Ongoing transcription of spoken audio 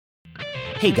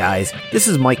Hey guys, this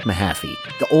is Mike Mahaffey,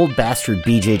 the old bastard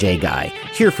BJJ guy,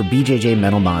 here for BJJ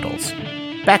Mental Models.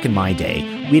 Back in my day,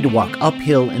 we had to walk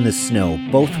uphill in the snow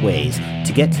both ways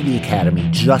to get to the academy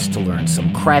just to learn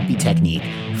some crappy technique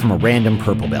from a random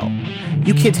purple belt.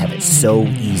 You kids have it so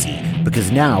easy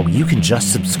because now you can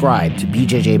just subscribe to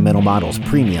BJJ Mental Models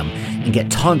Premium and get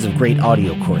tons of great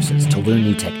audio courses to learn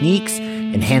new techniques,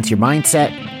 enhance your mindset,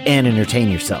 and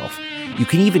entertain yourself. You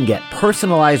can even get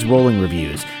personalized rolling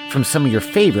reviews from some of your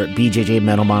favorite BJJ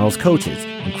Mental Models coaches,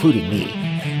 including me.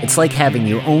 It's like having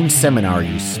your own seminar,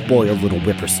 you spoiled little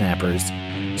whippersnappers.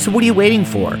 So what are you waiting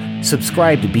for?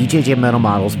 Subscribe to BJJ Mental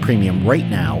Models Premium right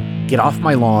now, get off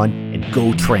my lawn, and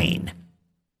go train.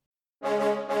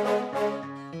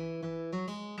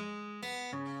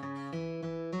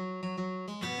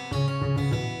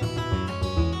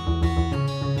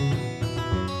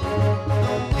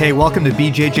 Hey, welcome to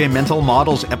BJJ Mental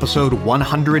Models, episode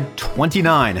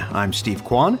 129. I'm Steve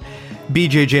Kwan.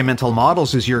 BJJ Mental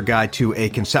Models is your guide to a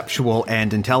conceptual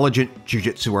and intelligent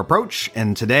jiu-jitsu approach.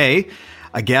 And today,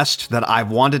 a guest that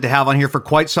I've wanted to have on here for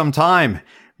quite some time,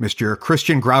 Mr.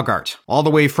 Christian Graugart. All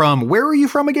the way from, where are you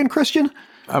from again, Christian?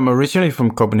 I'm originally from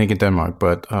Copenhagen, Denmark,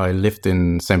 but I lived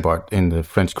in Saint Barth in the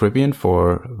French Caribbean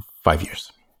for 5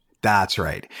 years. That's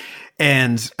right.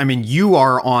 And I mean, you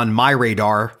are on my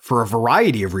radar for a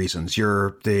variety of reasons.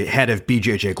 You're the head of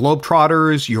BJJ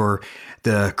Globetrotters, you're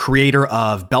the creator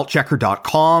of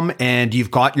beltchecker.com, and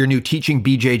you've got your new Teaching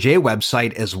BJJ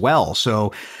website as well.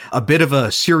 So a bit of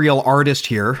a serial artist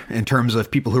here in terms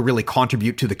of people who really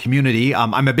contribute to the community.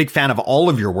 I'm a big fan of all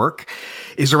of your work.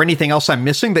 Is there anything else I'm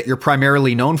missing that you're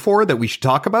primarily known for that we should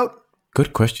talk about?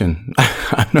 Good question.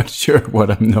 I'm not sure what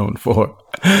I'm known for.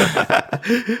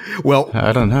 Well,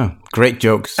 I don't know. Great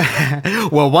jokes.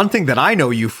 Well, one thing that I know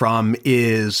you from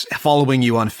is following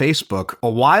you on Facebook. A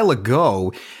while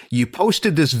ago, you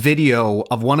posted this video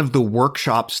of one of the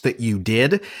workshops that you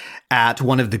did at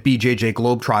one of the BJJ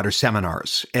Globetrotter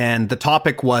seminars. And the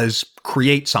topic was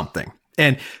create something.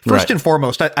 And first and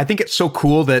foremost, I think it's so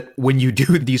cool that when you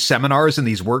do these seminars and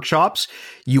these workshops,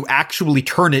 you actually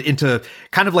turn it into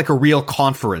kind of like a real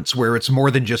conference where it's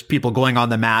more than just people going on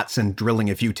the mats and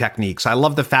drilling a few techniques. I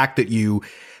love the fact that you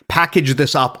package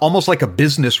this up almost like a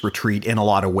business retreat in a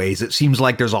lot of ways. It seems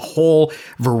like there's a whole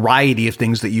variety of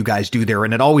things that you guys do there,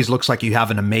 and it always looks like you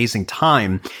have an amazing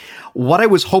time. What I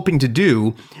was hoping to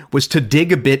do was to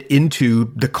dig a bit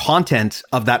into the content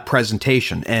of that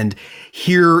presentation and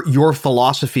hear your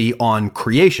philosophy on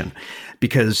creation.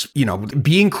 Because, you know,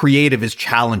 being creative is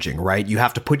challenging, right? You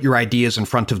have to put your ideas in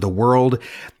front of the world.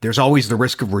 There's always the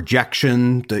risk of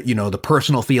rejection, the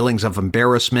personal feelings of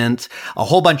embarrassment, a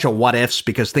whole bunch of what ifs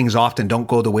because things often don't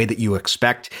go the way that you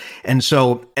expect. And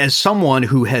so as someone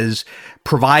who has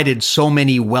provided so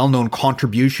many well-known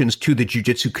contributions to the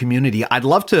jiu-jitsu community, I'd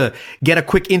love to get a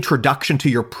quick introduction to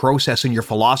your process and your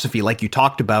philosophy like you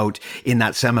talked about in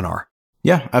that seminar.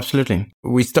 Yeah, absolutely.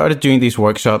 We started doing these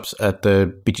workshops at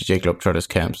the BJJ Globetrotters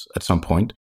camps at some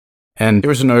point. And there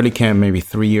was an early camp maybe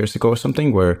 3 years ago or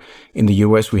something where in the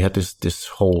US we had this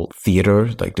whole theater,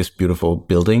 like this beautiful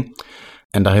building.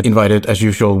 And I had invited, as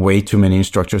usual, way too many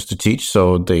instructors to teach.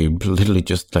 So they literally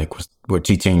just were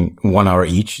teaching 1 hour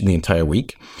each the entire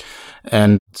week.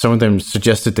 And some of them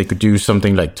suggested they could do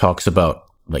something like talks about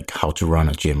like how to run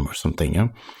a gym or something, yeah.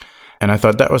 And I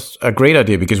thought that was a great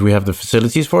idea because we have the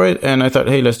facilities for it. And I thought,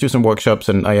 hey, let's do some workshops.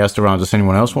 And I asked around, does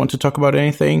anyone else want to talk about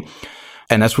anything?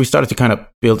 And as we started to kind of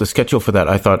build a schedule for that,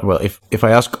 I thought, well, if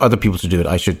I ask other people to do it,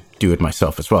 I should do it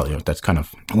myself as well. You know, that's kind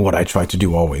of what I try to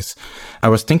do always. I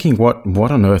was thinking, what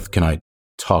on earth can I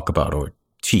talk about or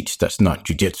teach that's not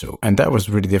jiu-jitsu? And that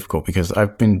was really difficult because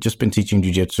I've been teaching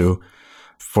jiu-jitsu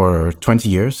for 20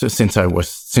 years since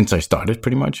I started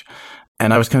pretty much.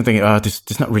 And I was kind of thinking,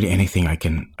 there's not really anything I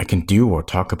can do or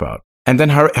talk about. And then,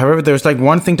 however, there's like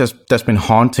one thing that's been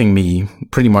haunting me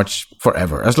pretty much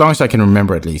forever, as long as I can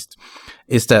remember at least,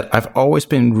 is that I've always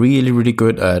been really, really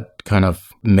good at kind of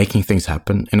making things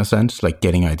happen in a sense, like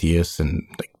getting ideas and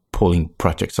like pulling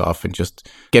projects off and just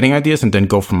getting ideas and then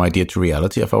go from idea to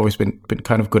reality. I've always been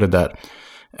kind of good at that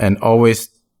and always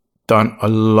done a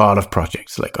lot of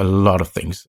projects, like a lot of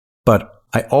things. But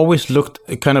I always looked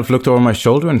over my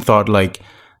shoulder and thought like,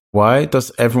 why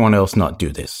does everyone else not do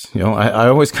this? You know, I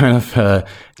always kind of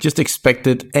just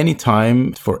expected any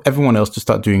time for everyone else to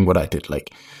start doing what I did.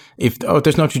 Like, if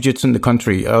there's no jiu-jitsu in the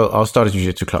country, I'll start a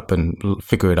jiu-jitsu club and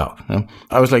figure it out. You know?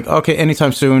 I was like, okay,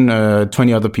 anytime soon,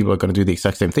 20 other people are going to do the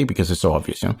exact same thing because it's so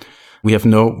obvious. You know, we have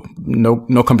no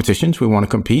competitions. We want to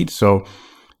compete, so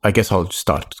I guess I'll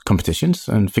start competitions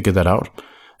and figure that out.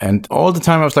 And all the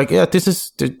time I was like, yeah,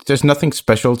 there's nothing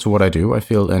special to what I do, I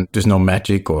feel. And there's no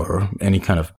magic or any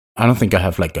kind of, I don't think I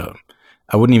have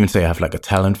I wouldn't even say I have like a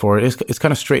talent for it. It's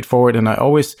kind of straightforward. And I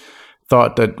always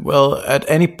thought that, well, at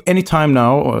any time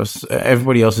now,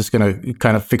 everybody else is going to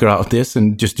kind of figure out this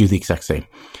and just do the exact same.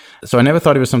 So I never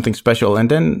thought it was something special. And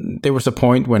then there was a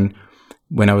point when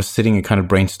I was sitting and kind of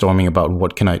brainstorming about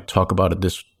what can I talk about at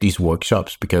these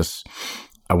workshops, because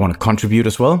I want to contribute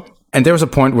as well. And there was a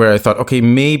point where I thought, okay,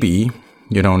 maybe,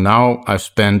 now I've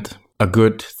spent a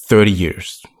good 30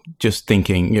 years just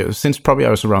thinking, since probably I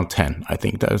was around 10, I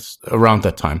think that was around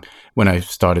that time when I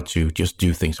started to just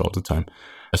do things all the time.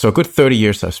 So a good 30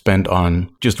 years I've spent on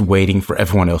just waiting for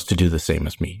everyone else to do the same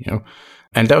as me,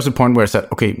 And that was the point where I said,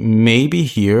 okay, maybe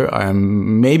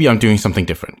I'm doing something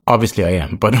different. Obviously I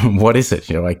am, but what is it?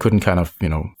 I couldn't kind of,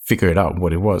 figure it out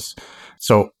what it was.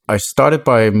 So I started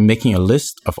by making a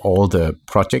list of all the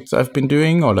projects I've been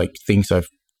doing, or like things I've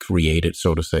created,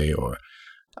 so to say, or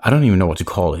I don't even know what to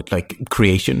call it, like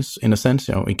creations in a sense.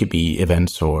 It could be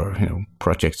events or,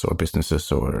 projects or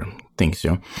businesses or things,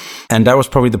 And that was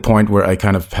probably the point where I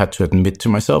kind of had to admit to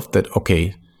myself that,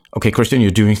 okay, Christian,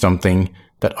 you're doing something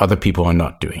that other people are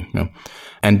not doing.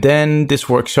 And then this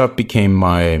workshop became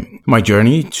my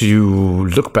journey to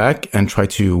look back and try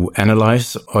to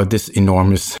analyze this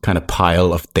enormous kind of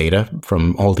pile of data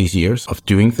from all these years of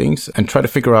doing things and try to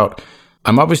figure out,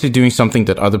 I'm obviously doing something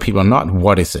that other people are not.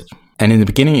 What is it? And in the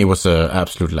beginning, it was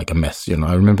absolutely like a mess.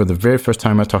 I remember the very first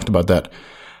time I talked about that,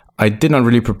 I did not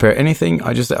really prepare anything.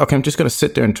 I just said, okay, I'm just going to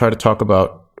sit there and try to talk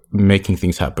about making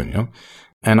things happen,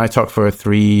 And I talked for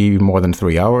more than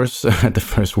 3 hours at the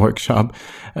first workshop,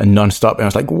 nonstop. And I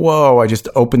was like, whoa, I just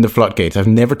opened the floodgates. I've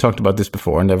never talked about this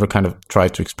before. I never kind of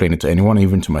tried to explain it to anyone,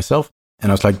 even to myself.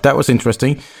 And I was like, that was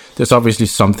interesting. There's obviously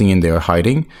something in there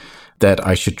hiding that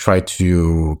I should try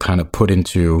to kind of put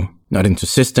into, not into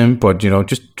system, but,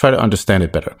 just try to understand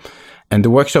it better. And the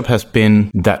workshop has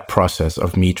been that process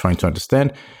of me trying to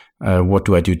understand what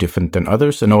do I do different than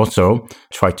others, and also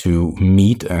try to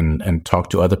meet and talk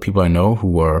to other people I know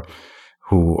who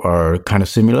are kind of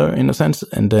similar in a sense,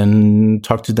 and then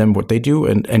talk to them what they do,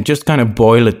 and just kind of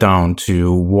boil it down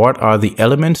to what are the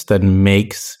elements that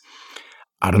makes,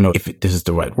 I don't know if this is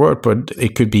the right word, but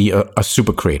it could be a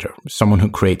super creator, someone who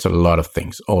creates a lot of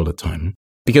things all the time.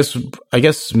 Because I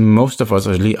guess most of us,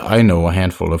 at least I know a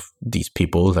handful of these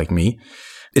people like me.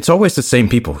 It's always the same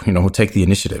people, who take the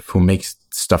initiative, who makes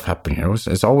stuff happen.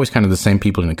 It's always kind of the same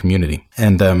people in the community.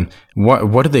 And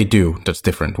what do they do that's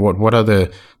different? What are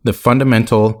the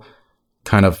fundamental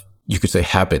kind of, you could say,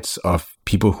 habits of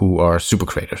people who are super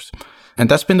creators? And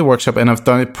that's been the workshop. And I've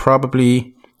done it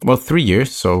probably, 3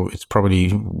 years. So it's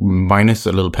probably minus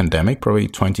a little pandemic, probably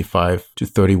 25 to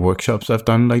 30 workshops I've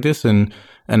done like this. And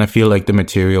I feel like the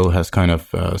material has kind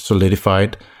of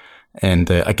solidified.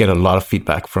 And I get a lot of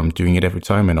feedback from doing it every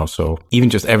time. And also, even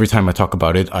just every time I talk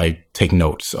about it, I take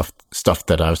notes of stuff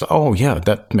that I was like, oh, yeah,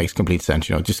 that makes complete sense.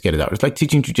 Just get it out. It's like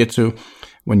teaching jiu-jitsu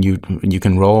when you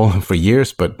can roll for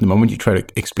years. But the moment you try to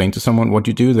explain to someone what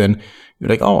you do, then you're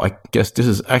like, oh, I guess this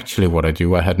is actually what I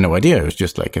do. I had no idea. It was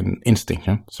just like an instinct.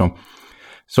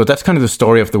 So that's kind of the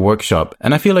story of the workshop.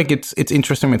 And I feel like it's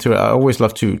interesting material. I always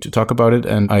love to talk about it.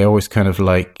 And I always kind of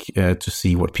like to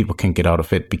see what people can get out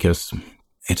of it, because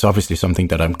it's obviously something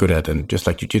that I'm good at. And just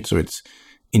like jiu-jitsu, it's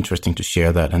interesting to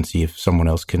share that and see if someone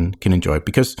else can enjoy it,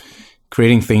 because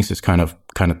creating things has kind of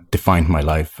defined my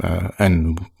life.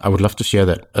 And I would love to share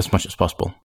that as much as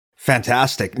possible.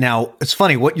 Fantastic. Now, it's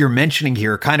funny, what you're mentioning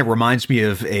here kind of reminds me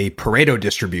of a Pareto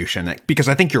distribution, because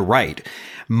I think you're right.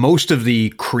 Most of the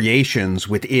creations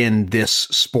within this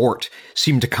sport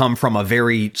seem to come from a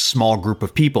very small group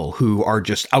of people who are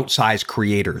just outsized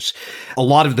creators. A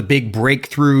lot of the big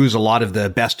breakthroughs, a lot of the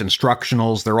best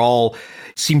instructionals, they're all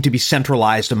seem to be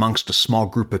centralized amongst a small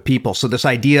group of people. So this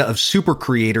idea of super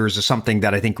creators is something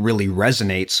that I think really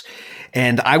resonates.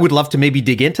 And I would love to maybe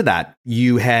dig into that.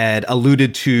 You had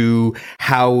alluded to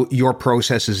how your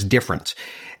process is different.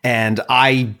 And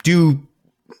I do,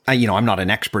 I'm not an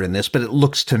expert in this, but it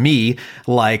looks to me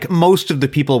like most of the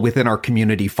people within our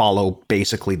community follow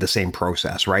basically the same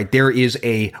process, right? There is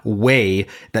a way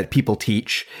that people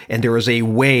teach, and there is a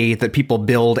way that people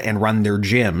build and run their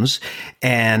gyms.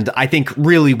 And I think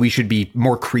really we should be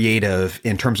more creative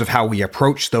in terms of how we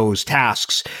approach those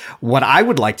tasks. What I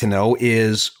would like to know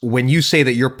is, when you say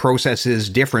that your process is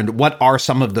different, what are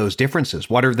some of those differences?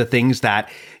 What are the things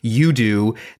that you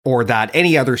do or that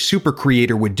any other super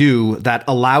creator would do that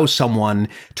allows someone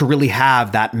to really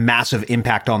have that massive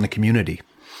impact on the community?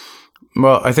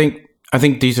 Well, I think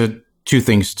these are two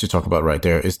things to talk about right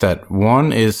there. Is that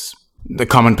one is the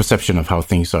common perception of how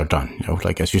things are done.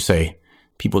 Like, as you say,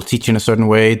 people teach in a certain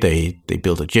way. They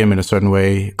build a gym in a certain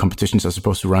way. Competitions are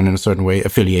supposed to run in a certain way.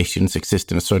 Affiliations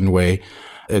exist in a certain way.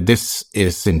 This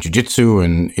is in jiu-jitsu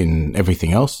and in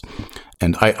everything else.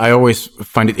 And I always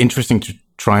find it interesting to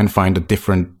try and find a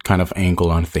different kind of angle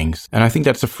on things. And I think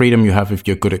that's a freedom you have if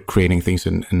you're good at creating things.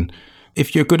 And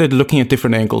if you're good at looking at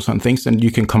different angles on things, then you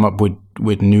can come up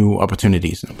with new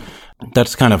opportunities.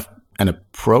 That's kind of an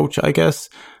approach, I guess.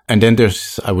 And then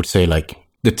there's, I would say, like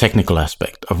the technical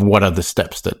aspect of what are the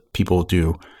steps that people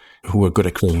do who are good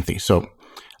at creating things. So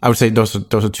I would say those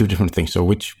are two different things. So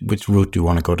which route do you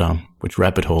want to go down? Which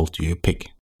rabbit hole do you pick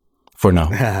for now?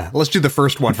 Let's do the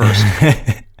first one first.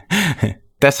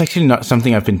 That's actually not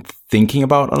something I've been thinking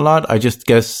about a lot. I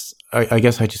guess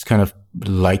I just kind of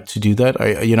like to do that.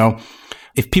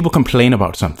 If people complain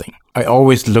about something, I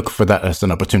always look for that as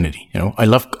an opportunity. I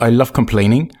love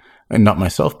complaining, and not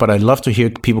myself, but I love to hear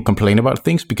people complain about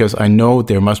things because I know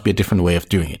there must be a different way of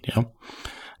doing it.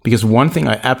 Because one thing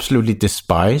I absolutely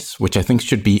despise, which I think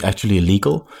should be actually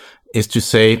illegal, is to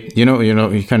say, you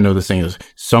kind of know the saying is,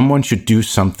 someone should do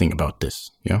something about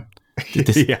this.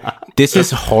 This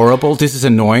is horrible. This is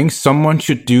annoying. Someone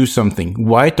should do something.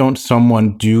 Why don't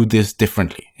someone do this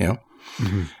differently?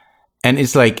 Mm-hmm. And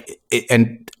it's like,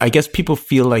 and I guess people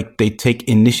feel like they take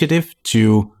initiative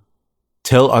to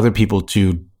tell other people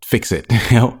to fix it,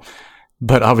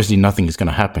 but obviously nothing is going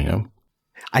to happen,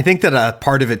 I think that a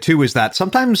part of it too is that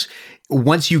sometimes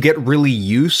once you get really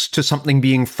used to something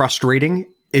being frustrating,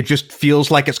 it just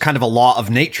feels like it's kind of a law of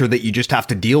nature that you just have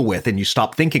to deal with and you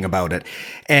stop thinking about it.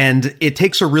 And it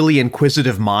takes a really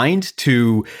inquisitive mind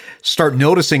to start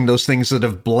noticing those things that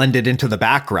have blended into the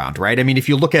background, right? I mean, if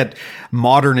you look at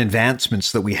modern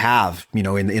advancements that we have,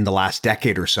 in the last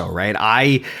decade or so, right?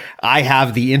 I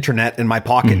have the internet in my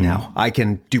pocket now. I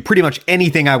can do pretty much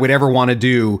anything I would ever want to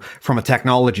do from a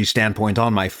technology standpoint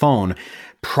on my phone.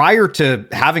 Prior to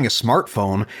having a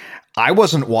smartphone, I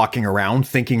wasn't walking around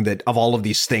thinking that of all of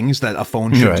these things that a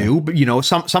phone should do, but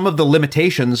some of the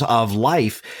limitations of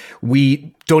life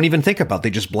we don't even think about. They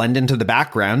just blend into the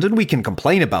background and we can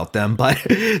complain about them, but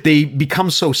they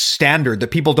become so standard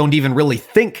that people don't even really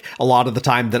think a lot of the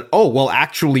time that, oh, well,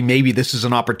 actually, maybe this is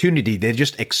an opportunity. They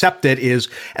just accept it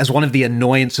as one of the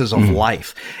annoyances of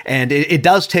life. And it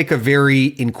does take a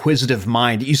very inquisitive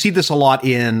mind. You see this a lot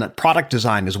in product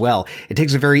design as well. It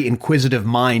takes a very inquisitive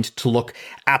mind to look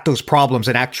at those problems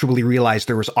and actually realize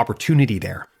there was opportunity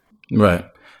there. Right.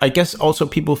 I guess also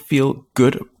people feel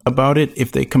good about it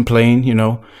if they complain,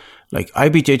 like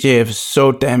IBJJF is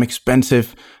so damn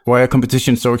expensive. Why are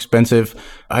competitions so expensive?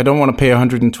 I don't want to pay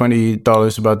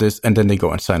 $120 about this. And then they go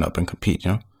and sign up and compete,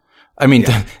 I mean,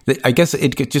 I guess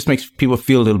it just makes people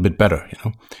feel a little bit better,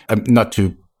 not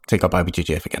to take up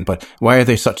IBJJF again, but why are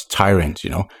they such tyrants?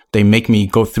 They make me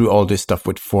go through all this stuff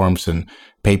with forms and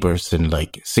papers and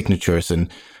like signatures,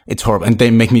 and it's horrible. And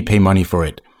they make me pay money for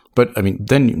it. But I mean,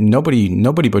 then nobody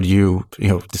but you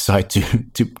decide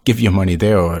to give your money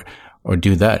there or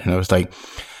do that. And I was like,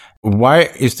 why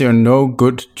is there no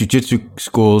good jiu-jitsu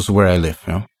schools where I live?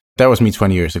 That was me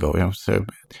 20 years ago. So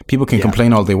people can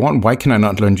complain all they want. Why can I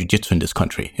not learn jiu-jitsu in this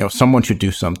country? Someone should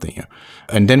do something.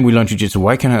 And then we learn jiu-jitsu.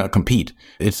 Why can I not compete?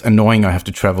 It's annoying. I have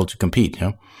to travel to compete.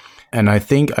 And I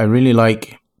think I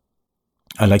like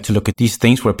to look at these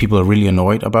things where people are really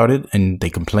annoyed about it and they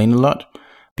complain a lot,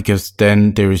 because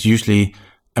then there is usually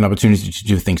an opportunity to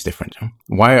do things different.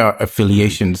 Why are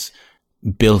affiliations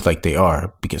built like they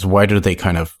are? Because why do they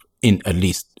kind of, at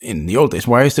least in the old days,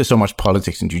 why is there so much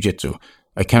politics in jiu-jitsu?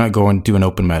 I cannot go and do an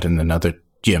open mat in another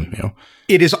gym,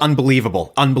 It is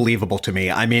unbelievable to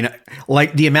me. I mean,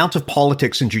 like the amount of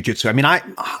politics in jiu-jitsu. I mean,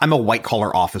 I'm a white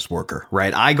collar office worker,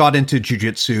 right? I got into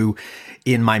jiu-jitsu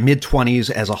in my mid-20s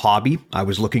as a hobby. I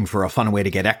was looking for a fun way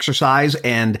to get exercise,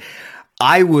 and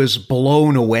I was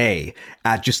blown away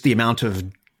at just the amount of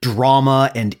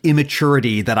drama and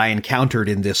immaturity that I encountered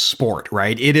in this sport,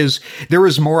 right? There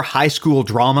is more high school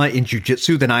drama in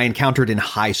jiu-jitsu than I encountered in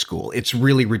high school. It's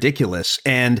really ridiculous.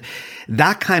 And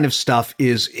that kind of stuff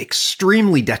is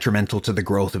extremely detrimental to the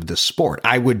growth of this sport.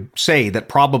 I would say that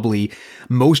probably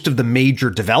most of the major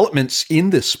developments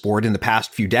in this sport in the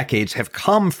past few decades have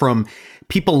come from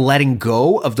people letting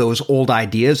go of those old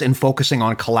ideas and focusing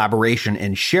on collaboration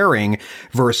and sharing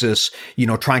versus,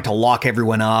 trying to lock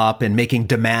everyone up and making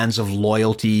demands of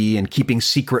loyalty and keeping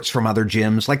secrets from other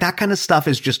gyms. Like that kind of stuff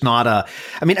is just not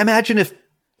imagine if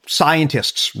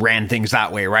scientists ran things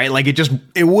that way, right? Like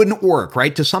it wouldn't work,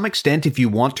 right? To some extent, if you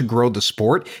want to grow the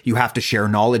sport, you have to share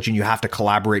knowledge and you have to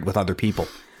collaborate with other people.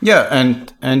 Yeah.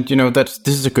 And this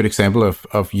is a good example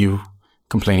of you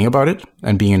complaining about it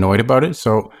and being annoyed about it.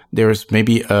 So there's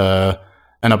maybe a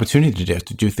an opportunity there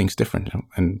to do things different.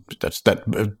 And that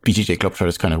BJJ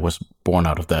Globetrotters kind of was born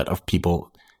out of that, of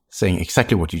people saying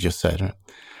exactly what you just said.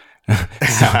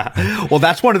 Well,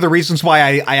 that's one of the reasons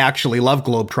why I actually love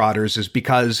Globetrotters, is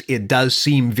because it does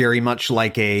seem very much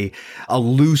like a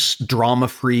loose,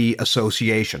 drama-free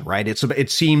association, right? It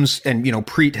seems, and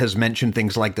Preet has mentioned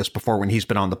things like this before when he's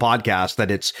been on the podcast, that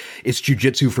it's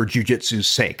jiu-jitsu for jiu-jitsu's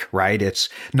sake, right? It's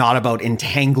not about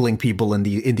entangling people in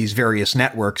these various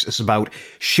networks. It's about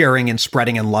sharing and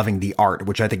spreading and loving the art,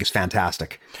 which I think is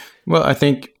fantastic. Well, I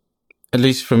think, at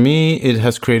least for me, it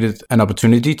has created an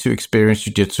opportunity to experience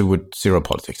jiu-jitsu with zero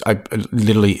politics.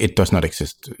 It does not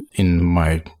exist in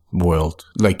my world.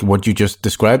 Like what you just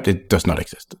described, it does not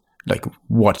exist, like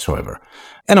whatsoever.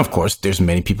 And of course, there's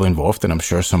many people involved, and I'm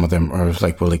sure some of them are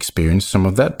will experience some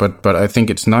of that. But I think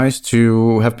it's nice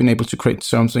to have been able to create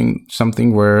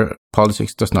something where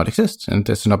politics does not exist, and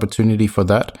there's an opportunity for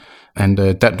that. And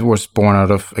that was born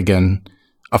out of, again,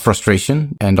 a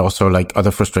frustration, and also like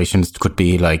other frustrations could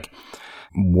be like,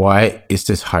 why is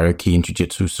this hierarchy in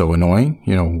jiu-jitsu so annoying?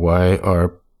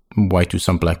 Why do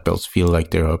some black belts feel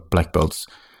like there are black belts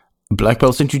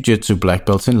in jiu-jitsu, black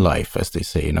belts in life, as they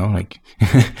say, like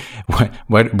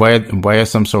why are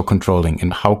some so controlling?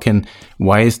 And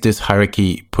why is this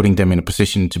hierarchy putting them in a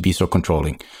position to be so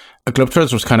controlling?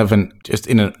 Globetrotters was kind of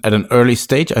at an early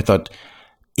stage. I thought,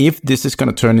 if this is going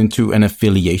to turn into an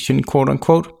affiliation, quote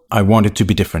unquote, I want it to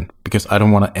be different, because I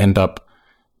don't want to end up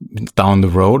down the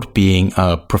road being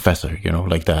a professor,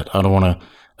 like that. I don't want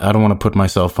to put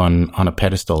myself on a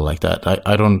pedestal like that.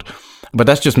 I don't, but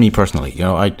that's just me personally.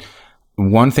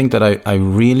 One thing that I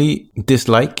really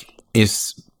dislike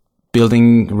is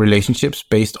building relationships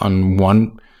based on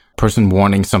one person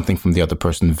wanting something from the other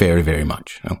person very, very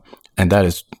much. And that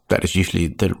is usually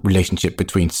the relationship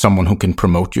between someone who can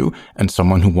promote you and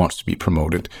someone who wants to be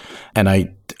promoted. And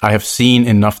I have seen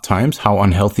enough times how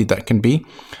unhealthy that can be,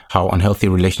 how unhealthy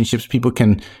relationships people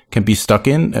can be stuck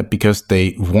in because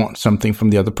they want something from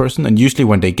the other person. And usually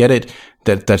when they get it,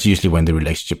 that's usually when the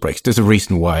relationship breaks. There's a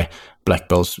reason why black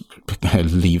belts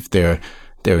leave their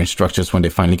instructors when they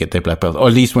finally get their black belt, or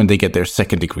at least when they get their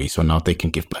second degree. So now they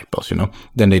can give black belts,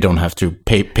 then they don't have to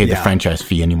pay the franchise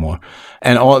fee anymore.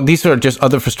 And all these are just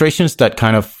other frustrations that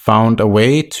kind of found a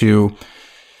way to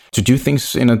do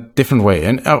things in a different way.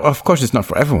 And of course, it's not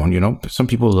for everyone, some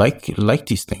people like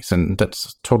these things, and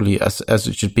that's totally as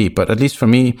it should be. But at least for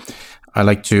me, I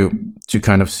like to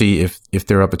kind of see if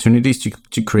there are opportunities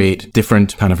to create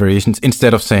different kind of variations,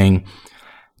 instead of saying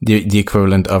the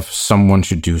equivalent of someone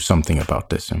should do something about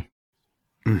this.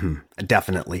 Mm-hmm.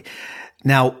 Definitely.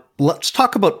 Now, let's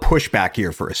talk about pushback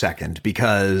here for a second,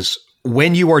 because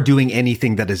when you are doing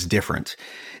anything that is different,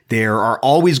 there are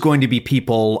always going to be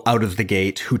people out of the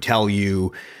gate who tell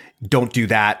you, don't do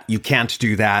that, you can't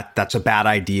do that, that's a bad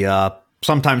idea.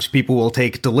 Sometimes people will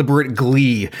take deliberate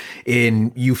glee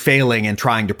in you failing and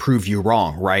trying to prove you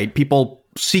wrong, right? People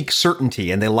seek certainty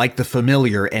and they like the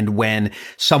familiar. And when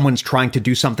someone's trying to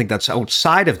do something that's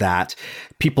outside of that,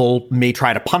 people may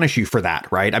try to punish you for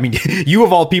that, right? I mean, you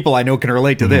of all people I know can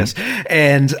relate to this.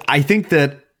 And I think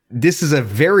that this is a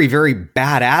very, very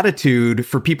bad attitude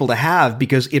for people to have,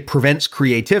 because it prevents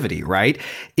creativity, right?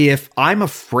 If I'm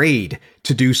afraid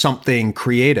to do something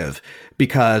creative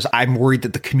because I'm worried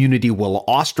that the community will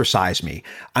ostracize me,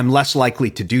 I'm less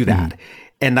likely to do that.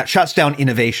 And that shuts down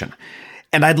innovation.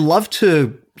 And I'd love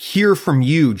to hear from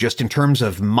you just in terms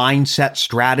of mindset,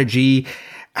 strategy.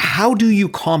 How do you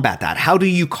combat that? How do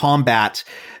you combat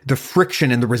the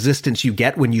friction and the resistance you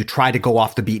get when you try to go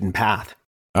off the beaten path?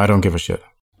 I don't give a shit.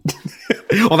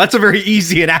 Well, that's a very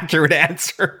easy and accurate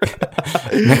answer.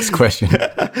 Next question.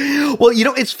 Well,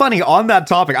 it's funny on that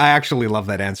topic. I actually love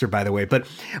that answer, by the way. But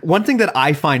one thing that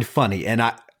I find funny,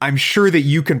 and I'm sure that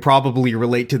you can probably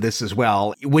relate to this as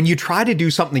well. When you try to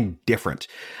do something different,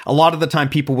 a lot of the time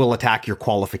people will attack your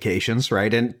qualifications,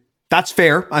 right? And that's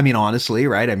fair. I mean, honestly,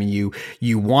 right? I mean,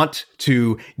 you want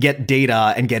to get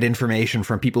data and get information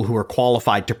from people who are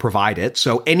qualified to provide it.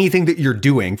 So anything that you're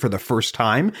doing for the first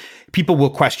time, people will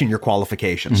question your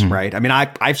qualifications, right? I mean,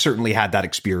 I've certainly had that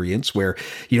experience where,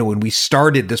 when we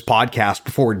started this podcast,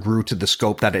 before it grew to the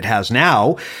scope that it has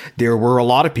now, there were a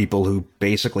lot of people who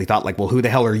basically thought like, well, who the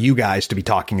hell are you guys to be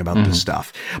talking about this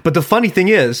stuff? But the funny thing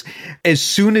is, as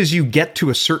soon as you get to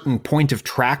a certain point of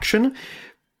traction,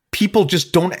 people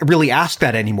just don't really ask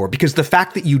that anymore, because the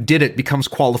fact that you did it becomes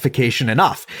qualification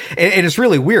enough. And it's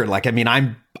really weird. Like, I mean,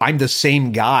 I'm the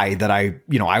same guy that I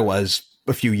was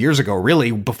a few years ago, really,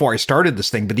 before I started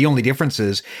this thing. But the only difference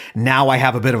is now I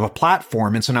have a bit of a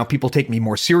platform. And so now people take me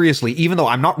more seriously, even though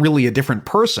I'm not really a different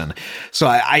person. So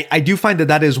I do find that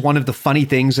that is one of the funny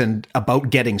things and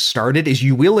about getting started is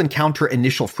you will encounter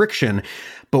initial friction.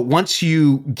 But once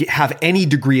you have any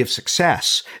degree of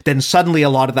success, then suddenly a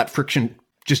lot of that friction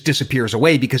just disappears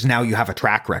away because now you have a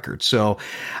track record. So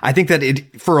I think that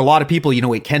for a lot of people,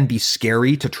 it can be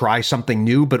scary to try something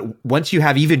new. But once you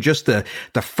have even just the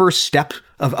first step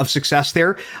of success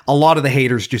there, a lot of the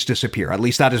haters just disappear. At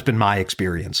least that has been my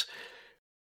experience.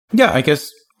 Yeah, I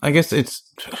guess it's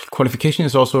qualification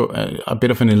is also a bit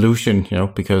of an illusion,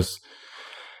 because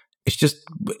it's just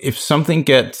if something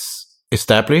gets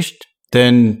established,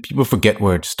 then people forget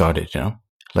where it started,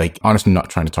 Like, honestly, not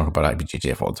trying to talk about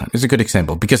IBJJF all the time. It's a good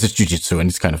example because it's jiu-jitsu and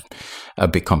it's kind of a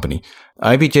big company.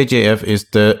 IBJJF is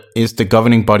the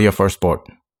governing body of our sport,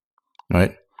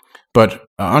 right? But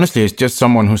honestly, it's just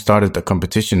someone who started the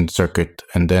competition circuit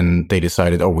and then they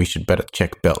decided, we should better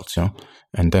check belts,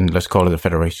 and then let's call it a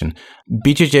federation.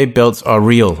 BJJ belts are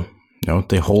real,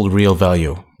 they hold real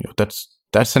value.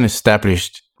 That's an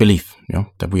established belief,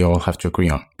 that we all have to agree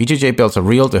on. BJJ belts are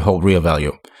real, they hold real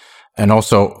value. And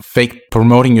also, fake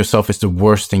promoting yourself is the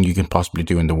worst thing you can possibly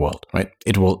do in the world, right?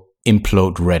 It will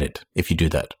implode Reddit if you do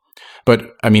that.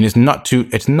 But I mean,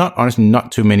 honestly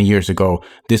not too many years ago,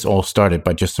 this all started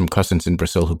by just some cousins in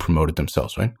Brazil who promoted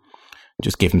themselves, right?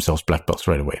 Just gave themselves black belts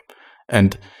right away.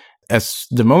 And as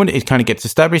the moment it kind of gets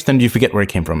established, then you forget where it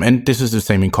came from. And this is the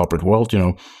same in corporate world,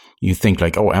 You think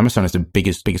like, Amazon is the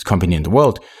biggest company in the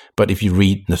world. But if you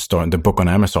read the book on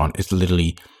Amazon, it's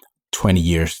literally 20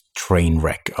 years train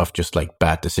wreck of just like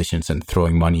bad decisions and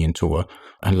throwing money into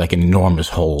an enormous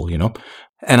hole,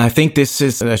 And I think this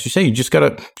is, as you say, you just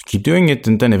gotta keep doing it,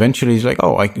 and then eventually it's like,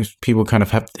 people kind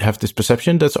of have this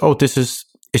perception that's, this is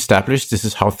established, this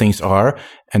is how things are,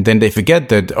 and then they forget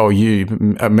that, you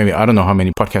maybe, I don't know how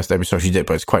many podcast episodes you did,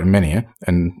 but it's quite many,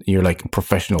 and you're like a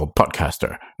professional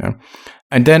podcaster,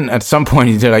 And then at some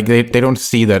point they're like, they don't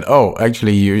see that,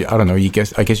 actually I don't know,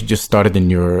 I guess you just started in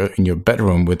your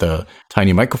bedroom with a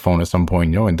tiny microphone at some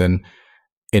point, and then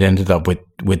it ended up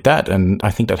with that. And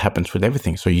I think that happens with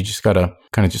everything. So you just gotta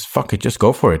kind of just fuck it, just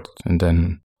go for it. And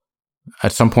then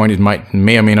at some point it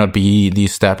may or may not be the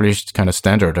established kind of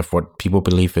standard of what people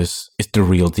believe is the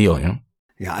real deal,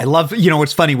 Yeah, I love,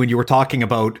 it's funny when you were talking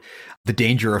about the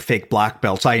danger of fake black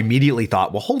belts, I immediately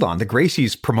thought, well, hold on, the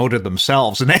Gracies promoted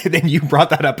themselves. And then you brought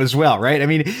that up as well, right? I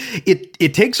mean,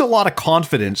 it takes a lot of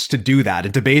confidence to do that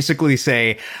and to basically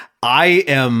say, I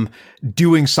am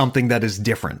doing something that is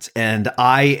different and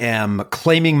I am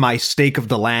claiming my stake of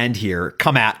the land here.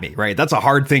 Come at me, right? That's a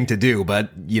hard thing to do, but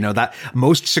that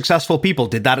most successful people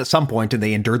did that at some point and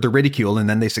they endured the ridicule and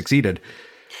then they succeeded.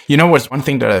 What's one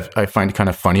thing that I find kind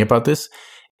of funny about this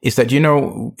is that,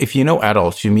 if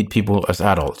adults, you meet people as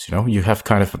adults, you have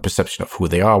kind of a perception of who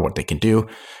they are, what they can do,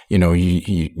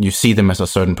 you see them as a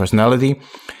certain personality,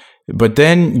 but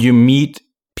then you meet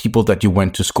people that you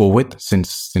went to school with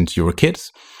since you were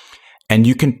kids, and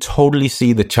you can totally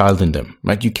see the child in them,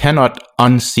 right? You cannot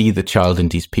unsee the child in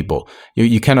these people.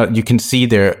 You can see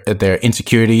their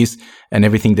insecurities and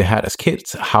everything they had as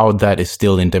kids, how that is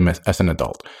still in them as an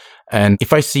adult. And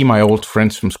if I see my old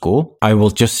friends from school, I will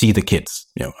just see the kids.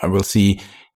 I will see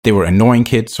they were annoying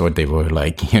kids or they were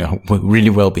really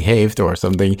well behaved or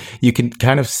something. You can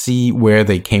kind of see where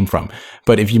they came from.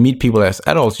 But if you meet people as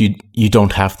adults, you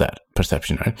don't have that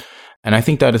perception, right? And I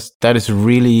think that's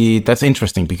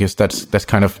interesting because that's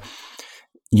kind of,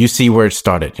 you see where it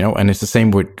started, and it's the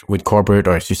same with corporate,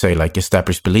 or as you say, like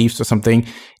established beliefs or something.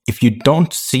 If you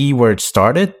don't see where it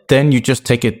started, then you just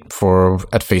take it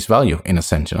at face value in a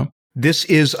sense, This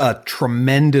is a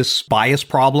tremendous bias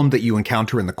problem that you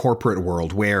encounter in the corporate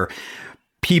world where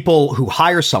people who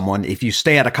hire someone, if you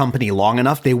stay at a company long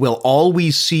enough, they will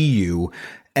always see you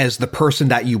as the person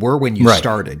that you were when you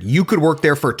started. You could work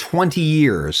there for 20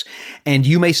 years and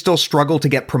you may still struggle to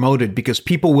get promoted because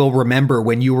people will remember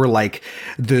when you were like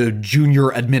the junior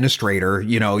administrator,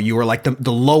 you were like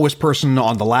the lowest person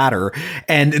on the ladder,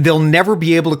 and they'll never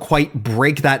be able to quite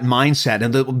break that mindset.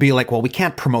 And they'll be like, well, we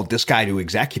can't promote this guy to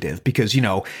executive because,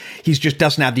 he just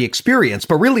doesn't have the experience.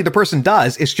 But really the person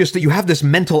does. It's just that you have this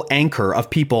mental anchor of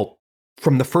people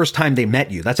from the first time they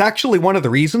met you. That's actually one of the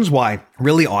reasons why,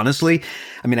 really honestly,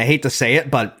 I mean, I hate to say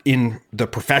it, but in the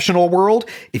professional world,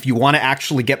 if you want to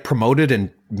actually get promoted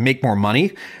and make more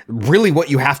money, really what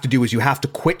you have to do is you have to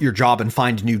quit your job and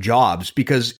find new jobs,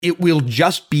 because it will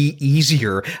just be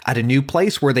easier at a new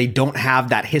place where they don't have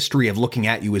that history of looking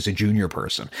at you as a junior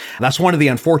person. That's one of the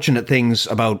unfortunate things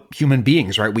about human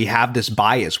beings, right? We have this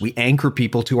bias. We anchor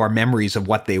people to our memories of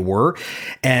what they were.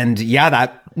 And yeah,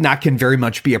 that can very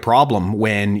much be a problem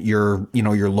when you're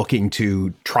looking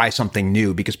to try something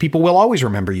new, because people will always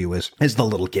remember you as the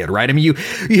little kid, right? I mean, you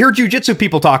hear jiu-jitsu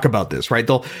people talk about this, right?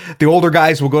 The older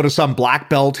guys will go to some black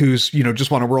belt who's,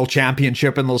 just won a world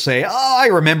championship, and they'll say, "Oh, I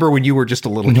remember when you were just a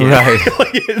little kid."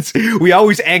 Right. We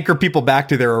always anchor people back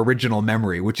to their original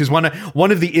memory, which is one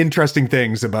of the interesting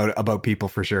things about people,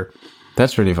 for sure.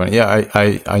 That's really funny. Yeah,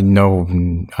 I know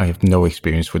I have no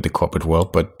experience with the corporate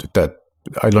world, but that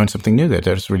I learned something new there.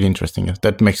 That's really interesting.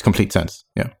 That makes complete sense.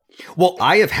 Yeah. Well,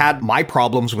 I have had my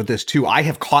problems with this too. I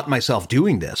have caught myself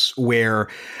doing this where,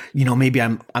 maybe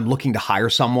I'm looking to hire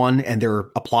someone and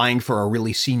they're applying for a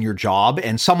really senior job,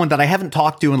 and someone that I haven't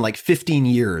talked to in like 15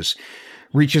 years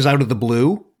reaches out of the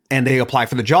blue and they apply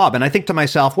for the job. And I think to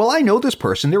myself, well, I know this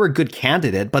person. They're a good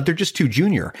candidate, but they're just too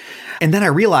junior. And then I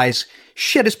realize,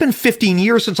 shit, it's been 15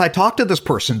 years since I talked to this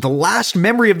person. The last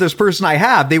memory of this person I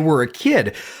have, they were a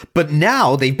kid, but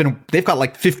now they've got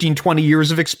like 15, 20 years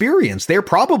of experience. They're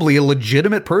probably a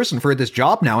legitimate person for this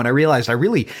job now. And I realized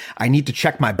I need to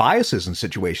check my biases in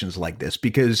situations like this,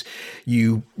 because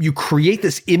you create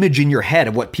this image in your head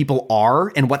of what people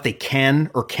are and what they can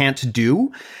or can't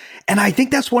do. And I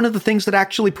think that's one of the things that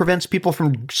actually prevents people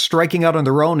from striking out on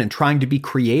their own and trying to be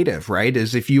creative, right?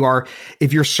 Is if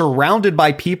you're surrounded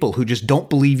by people who just don't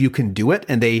believe you can do it,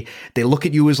 and they look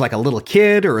at you as like a little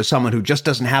kid or as someone who just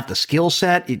doesn't have the skill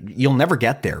set, you'll never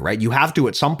get there, right? You have to,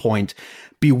 at some point,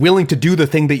 be willing to do the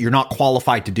thing that you're not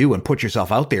qualified to do and put yourself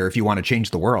out there if you want to change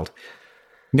the world.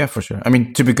 Yeah, for sure. I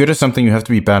mean, to be good at something, you have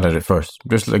to be bad at it first.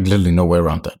 There's like literally no way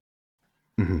around that.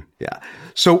 Mm-hmm. Yeah.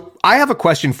 So I have a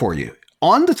question for you.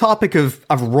 On the topic of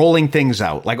rolling things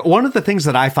out, like one of the things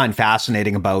that I find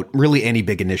fascinating about really any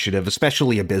big initiative,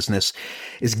 especially a business,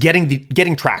 is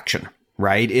getting traction,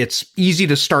 right? It's easy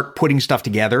to start putting stuff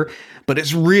together, but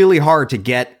it's really hard to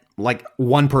get like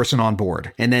one person on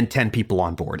board and then 10 people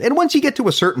on board. And once you get to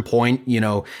a certain point,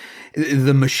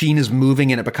 the machine is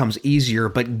moving and it becomes easier,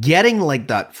 but getting like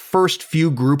that first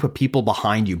few group of people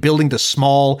behind you, building the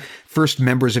small first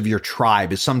members of your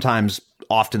tribe is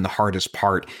often the hardest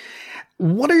part.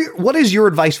 What is your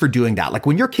advice for doing that? Like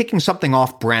when you're kicking something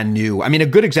off brand new, I mean, a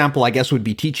good example, I guess, would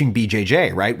be Teaching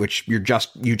BJJ, right? Which you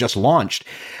just launched.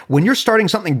 When you're starting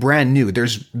something brand new,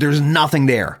 there's nothing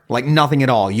there, like nothing at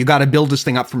all. You got to build this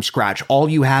thing up from scratch. All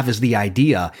you have is the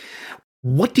idea.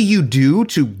 What do you do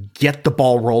to get the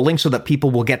ball rolling so that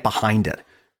people will get behind it?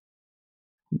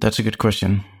 That's a good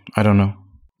question. I don't know.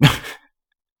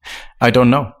 I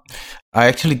don't know. I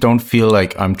actually don't feel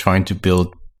like I'm trying to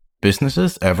build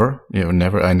businesses ever.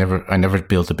 I never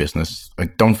built a business. I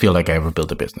don't feel like I ever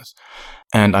built a business.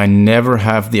 And I never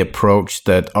have the approach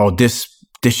that,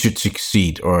 this should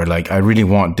succeed, or like, I really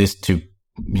want this to,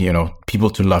 people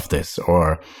to love this,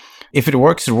 or if it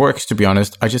works, it works, to be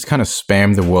honest. I just kind of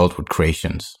spam the world with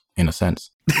creations in a sense.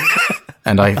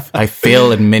 And I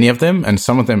fail at many of them, and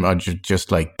some of them are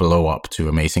just like blow up to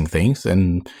amazing things,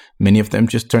 and many of them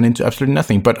just turn into absolutely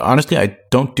nothing. But honestly, I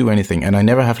don't do anything, and I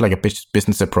never have like a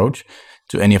business approach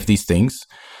to any of these things.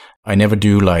 I never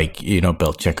do like,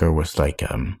 Belt Checker was like,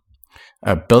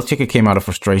 Belt Checker came out of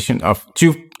frustration of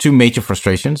two major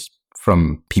frustrations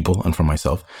from people and from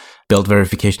myself. Belt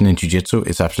verification in jiu-jitsu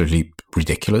is absolutely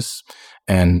ridiculous.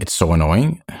 And it's so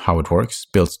annoying how it works,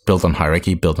 built on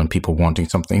hierarchy, built on people wanting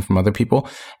something from other people.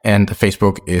 And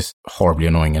Facebook is horribly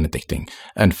annoying and addicting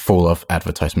and full of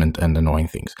advertisement and annoying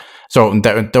things. So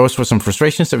those were some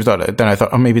frustrations that we thought. Then I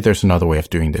thought, maybe there's another way of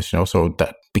doing this, So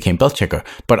that became Belt Checker.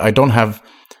 But I don't have,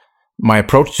 my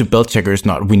approach to Belt Checker is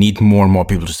not, we need more and more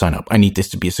people to sign up. I need this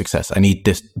to be a success. I need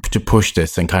this to push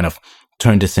this and kind of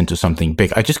turn this into something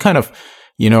big. I just kind of,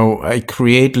 I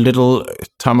create little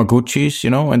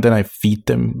Tamagotchis, and then I feed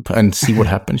them and see what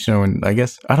happens, and I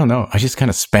guess, I don't know. I just kind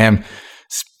of spam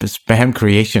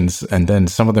creations, and then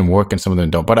some of them work and some of them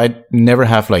don't. But I never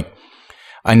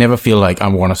feel like I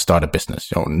want to start a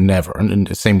business, never. And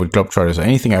the same with Globetrotters or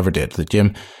anything I ever did at the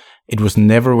gym. It was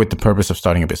never with the purpose of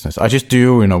starting a business. I just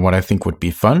do, what I think would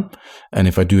be fun. And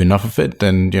if I do enough of it,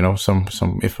 then, some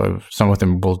of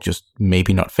them will just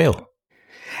maybe not fail.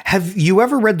 Have you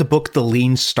ever read the book The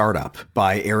Lean Startup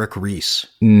by Eric Ries?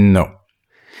 No.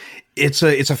 It's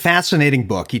a fascinating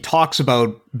book. He talks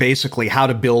about basically how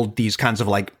to build these kinds of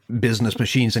like business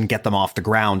machines and get them off the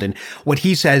ground. And what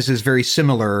he says is very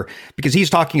similar, because he's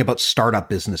talking about startup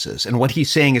businesses. And what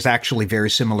he's saying is actually very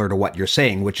similar to what you're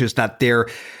saying, which is that there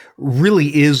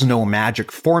really is no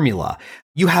magic formula.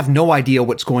 You have no idea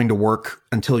what's going to work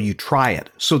until you try it.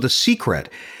 So the secret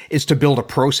is to build a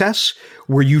process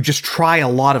where you just try a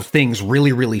lot of things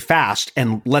really, really fast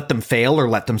and let them fail or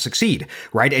let them succeed,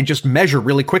 right? And just measure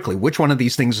really quickly which one of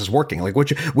these things is working, like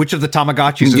which of the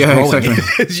Tamagotchis is growing,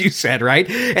 exactly. As you said, right?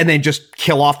 And then just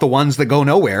kill off the ones that go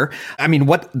nowhere. I mean,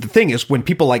 what the thing is, when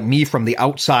people like me from the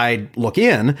outside look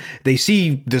in, they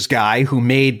see this guy who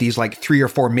made these like 3 or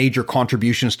 4 major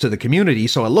contributions to the community.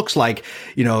 So it looks like,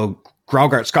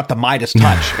 Graugart's got the Midas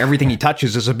touch. Everything he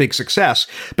touches is a big success.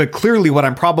 But clearly what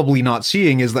I'm probably not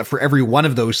seeing is that for every one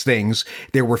of those things,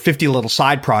 there were 50 little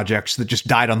side projects that just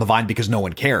died on the vine because no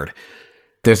one cared.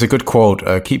 There's a good quote,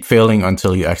 keep failing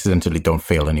until you accidentally don't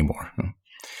fail anymore.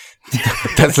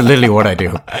 That's literally what I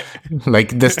do.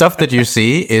 Like the stuff that you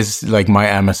see is like my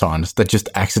Amazons that just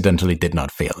accidentally did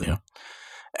not fail,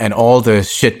 And all the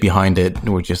shit behind it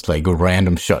were just like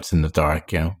random shots in the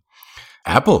dark,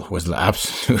 Apple was an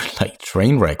absolute like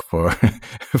train wreck for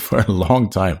a long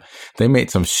time. They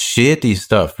made some shitty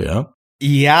stuff,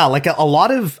 Yeah, like a lot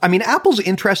of, Apple's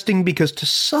interesting because to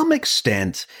some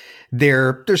extent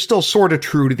they're still sort of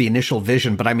true to the initial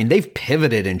vision, but they've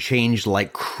pivoted and changed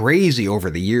like crazy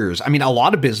over the years. A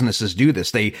lot of businesses do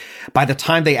this. By the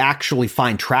time they actually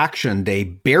find traction, they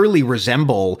barely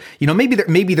resemble,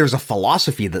 maybe there's a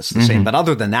philosophy that's the same, but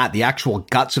other than that, the actual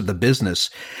guts of the business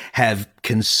have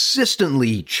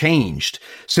consistently changed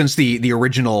since the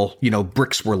original,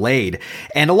 bricks were laid.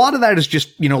 And a lot of that is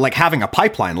just, like having a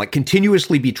pipeline, like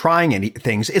continuously be trying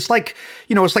things. It's like,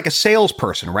 it's like a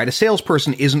salesperson, right? A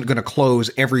salesperson isn't going to close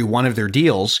every one of their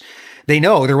deals. They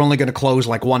know they're only going to close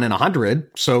like 1 in 100.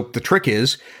 So the trick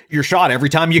is you're shot every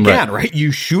time you can, right?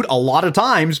 You shoot a lot of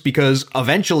times because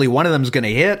eventually one of them is going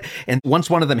to hit. And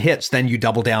once one of them hits, then you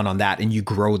double down on that and you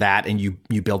grow that and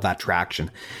you build that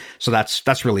traction. So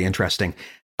that's really interesting.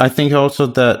 I think also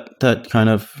that kind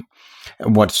of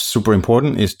what's super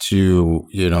important is to,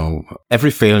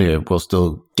 every failure will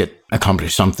still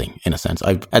accomplish something in a sense.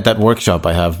 At that workshop,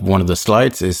 I have one of the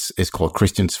slides is called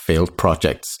Christian's Failed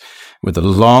Projects, with a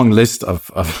long list of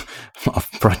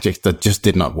projects that just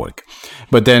did not work.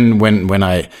 But then when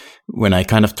I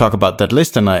kind of talk about that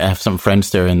list, and I have some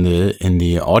friends there in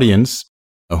the audience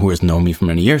who has known me for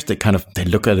many years, they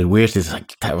look at it weirdly. It's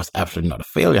like, that was absolutely not a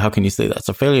failure. How can you say that's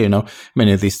a failure?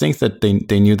 Many of these things that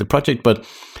they knew the project, but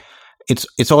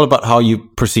it's all about how you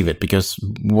perceive it, because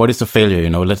what is a failure?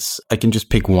 I can just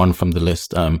pick one from the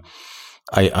list.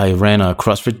 I ran a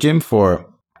CrossFit gym for,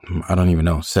 I don't even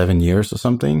know, 7 years or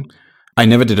something. I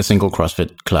never did a single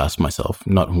CrossFit class myself,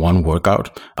 not one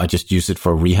workout. I just used it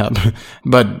for rehab,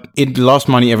 but it lost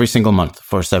money every single month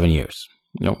for 7 years.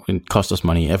 It cost us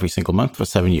money every single month for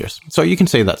 7 years. So you can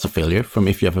say that's a failure from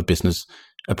if you have a business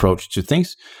approach to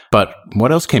things. But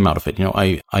what else came out of it?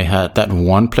 I had that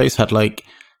one place had like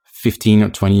 15 or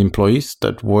 20 employees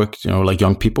that worked, like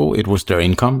young people. It was their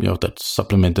income, that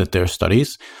supplemented their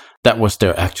studies. That was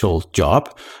their actual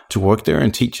job, to work there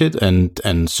and teach it.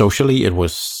 And socially, it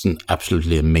was an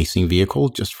absolutely amazing vehicle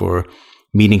just for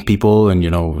meeting people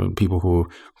and, people who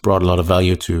brought a lot of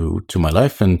value to my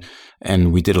life.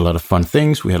 And we did a lot of fun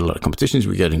things. We had a lot of competitions.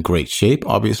 We got in great shape,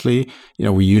 obviously.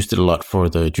 We used it a lot for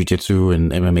the jiu-jitsu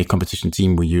and MMA competition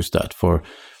team. We used that for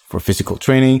physical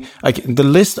training. The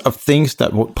list of things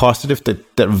that were positive,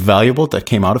 that valuable, that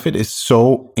came out of it is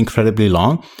so incredibly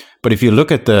long. But if you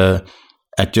look at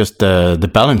just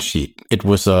the balance sheet, it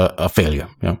was a failure.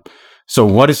 So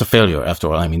what is a failure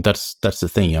after all? That's the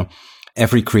thing.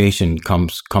 Every creation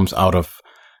comes out of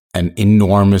an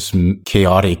enormous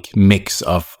chaotic mix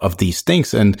of these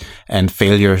things, and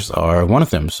failures are one of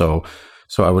them. So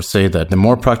I would say that the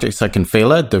more projects I can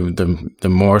fail at, the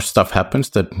more stuff happens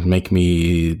that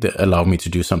allow me to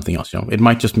do something else. It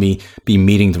might just be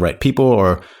meeting the right people,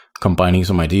 or combining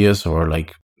some ideas, or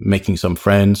like making some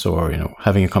friends, or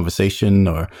having a conversation,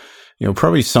 or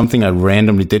probably something I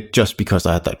randomly did just because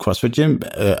I had that CrossFit gym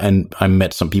and I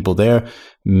met some people there,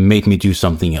 made me do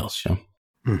something else.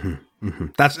 Mm-hmm. Mm-hmm.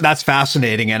 That's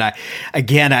fascinating. And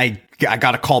I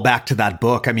got to call back to that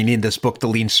book. In this book, The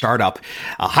Lean Startup,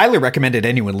 I highly recommend it.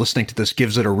 Anyone listening to this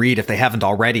gives it a read if they haven't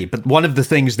already. But one of the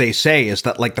things they say is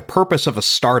that like the purpose of a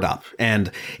startup,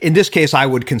 and in this case, I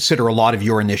would consider a lot of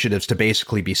your initiatives to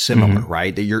basically be similar,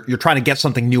 right? You're trying to get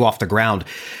something new off the ground.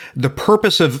 The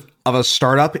purpose of of a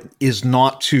startup is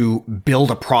not to build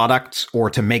a product or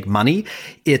to make money.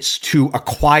 It's to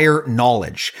acquire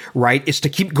knowledge, right? It's to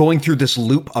keep going through this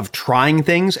loop of trying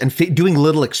things and doing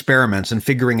little experiments and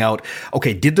figuring out,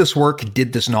 okay, did this work?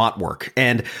 Did this not work?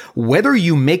 And whether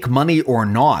you make money or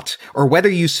not, or whether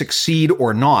you succeed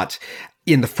or not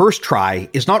in the first try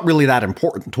is not really that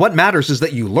important. What matters is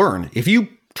that you learn. If you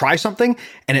try something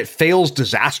and it fails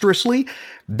disastrously,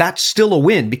 that's still a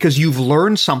win because you've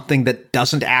learned something that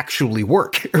doesn't actually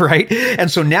work, right?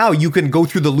 And so now you can go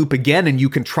through the loop again and you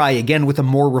can try again with a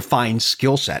more refined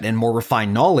skill set and more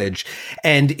refined knowledge.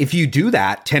 And if you do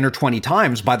that 10 or 20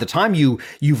 times, by the time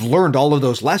you've learned all of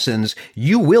those lessons,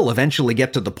 you will eventually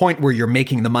get to the point where you're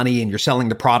making the money and you're selling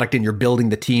the product and you're building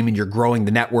the team and you're growing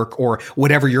the network or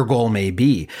whatever your goal may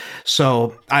be.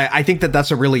 So I think that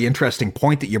that's a really interesting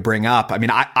point that you bring up. I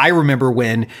mean, I remember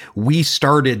when we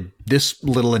started this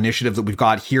little initiative that we've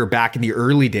got here back in the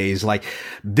early days, like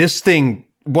this thing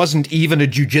wasn't even a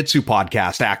jiu-jitsu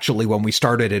podcast, actually, when we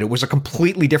started it. It was a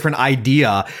completely different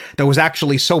idea that was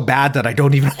actually so bad that I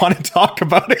don't even want to talk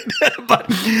about it.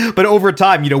 but over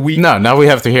time, now we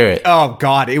have to hear it. Oh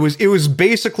God, it was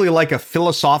basically like a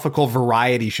philosophical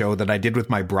variety show that I did with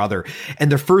my brother.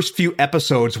 And the first few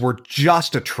episodes were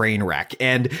just a train wreck.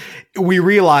 And we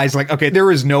realized like, okay,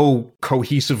 there is no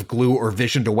cohesive glue or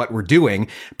vision to what we're doing,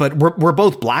 but we're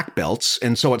both black belts.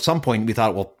 And so at some point we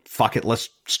thought, well, fuck it, let's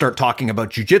start talking about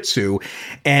jiu-jitsu.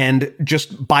 And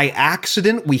just by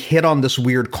accident, we hit on this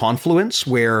weird confluence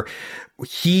where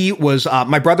he was,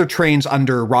 my brother trains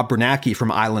under Rob Bernacki from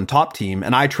Island Top Team,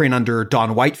 and I train under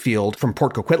Don Whitefield from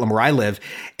Port Coquitlam, where I live.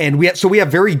 And we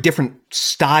have very different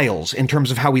styles in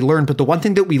terms of how we learn. But the one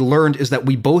thing that we learned is that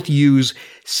we both use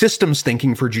systems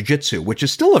thinking for jiu-jitsu, which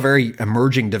is still a very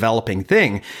emerging, developing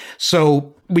thing.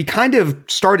 So we kind of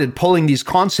started pulling these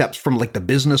concepts from like the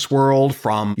business world,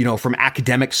 from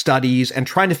academic studies, and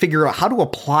trying to figure out how to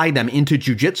apply them into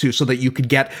jiu-jitsu so that you could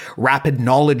get rapid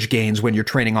knowledge gains when you're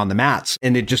training on the mats.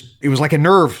 And it was like a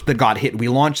nerve that got hit. We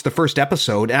launched the first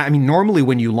episode. I mean, normally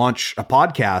when you launch a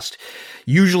podcast,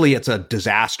 usually it's a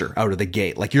disaster out of the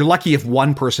gate. Like you're lucky if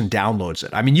one person downloads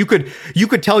it. I mean, you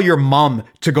could tell your mom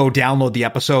to go download the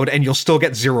episode and you'll still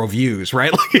get 0 views,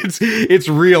 right? Like it's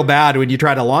real bad when you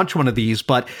try to launch one of these,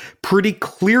 but pretty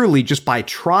clearly just by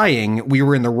trying, we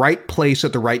were in the right place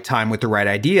at the right time with the right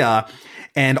idea.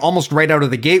 And almost right out of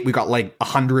the gate, we got like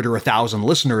 100 or 1,000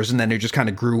 listeners, and then it just kind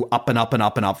of grew up and up and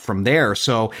up and up from there.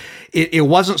 So it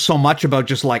wasn't so much about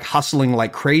just like hustling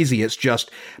like crazy. It's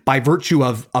just by virtue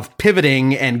of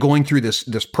pivoting and going through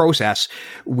this process,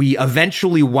 we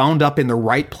eventually wound up in the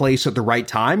right place at the right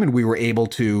time, and we were able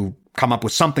to come up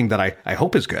with something that I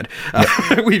hope is good.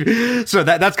 Yeah. So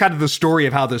that's kind of the story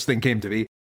of how this thing came to be.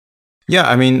 Yeah,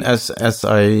 I mean, as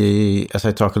I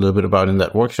talk a little bit about in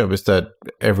that workshop, is that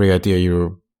every idea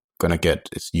you're gonna get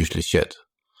is usually shit.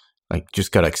 Like,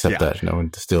 just gotta accept that,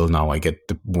 And still now I get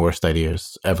the worst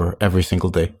ideas ever, every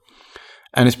single day,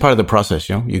 and it's part of the process.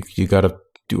 You gotta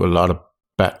do a lot of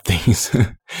bad things.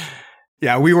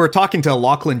 Yeah, we were talking to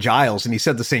Lachlan Giles, and he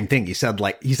said the same thing. He said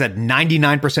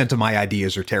 99% of my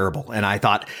ideas are terrible, and I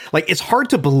thought, like, it's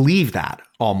hard to believe that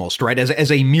almost, right?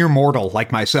 As a mere mortal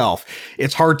like myself,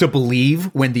 it's hard to believe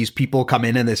when these people come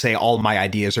in and they say all my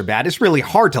ideas are bad. It's really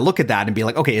hard to look at that and be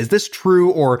like, okay, is this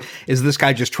true, or is this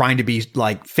guy just trying to be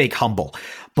like fake humble?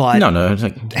 But no,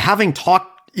 having talked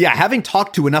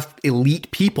to enough elite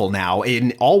people now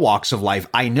in all walks of life,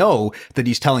 I know that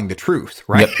he's telling the truth,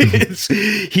 right? Yep.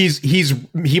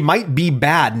 He might be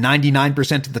bad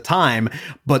 99% of the time,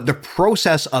 but the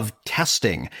process of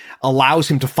testing allows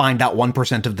him to find that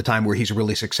 1% of the time where he's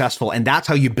really successful. And that's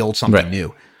how you build something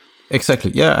new.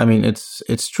 Exactly. Yeah. I mean,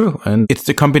 it's true. And it's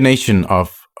the combination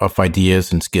of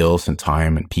ideas and skills and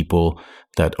time and people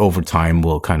that over time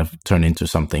will kind of turn into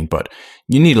something. But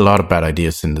you need a lot of bad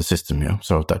ideas in the system,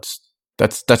 So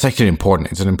that's actually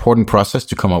important. It's an important process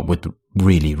to come up with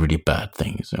really, really bad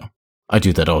things. I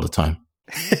do that all the time.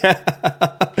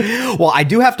 Well, I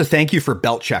do have to thank you for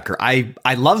Belt Checker. I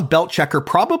love Belt Checker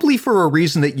probably for a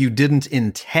reason that you didn't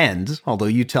intend, although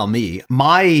you tell me.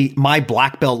 My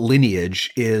black belt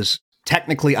lineage is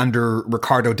technically under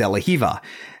Ricardo De La Hiva.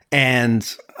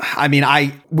 And I mean,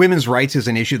 women's rights is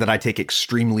an issue that I take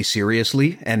extremely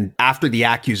seriously. And after the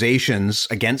accusations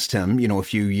against him, a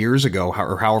few years ago,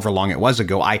 or however long it was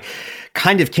ago, I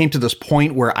kind of came to this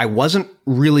point where I wasn't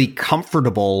really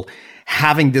comfortable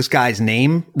having this guy's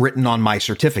name written on my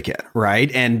certificate,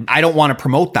 right? And I don't want to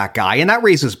promote that guy. And that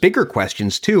raises bigger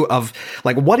questions too of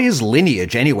like, what is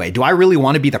lineage anyway? Do I really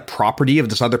want to be the property of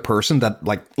this other person that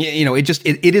like,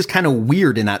 it is kind of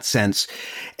weird in that sense.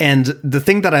 And the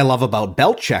thing that I love about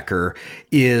Belt Checker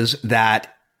is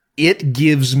that it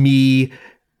gives me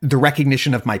the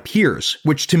recognition of my peers,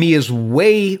 which to me is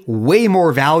way, way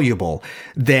more valuable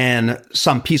than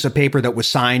some piece of paper that was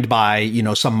signed by,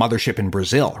 some mothership in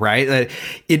Brazil, right?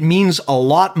 It means a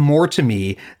lot more to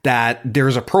me that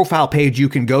there's a profile page you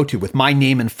can go to with my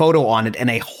name and photo on it and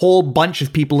a whole bunch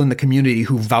of people in the community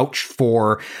who vouch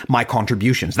for my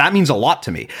contributions. That means a lot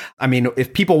to me. I mean,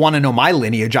 if people want to know my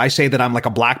lineage, I say that I'm like a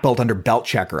black belt under belt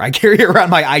checker. I carry around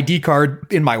my ID card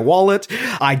in my wallet.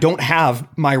 I don't have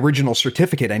my original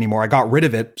certificate anymore. I got rid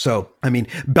of it. So, I mean,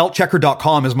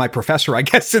 beltchecker.com is my professor, I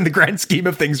guess, in the grand scheme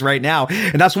of things right now.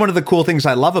 And that's one of the cool things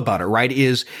I love about it, right?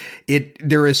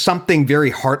 There is something very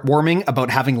heartwarming about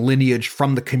having lineage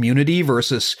from the community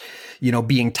versus,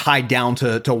 being tied down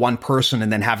to one person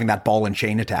and then having that ball and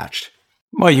chain attached.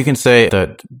 Well, you can say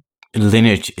that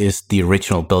lineage is the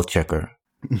original belt checker.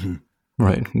 Mm-hmm.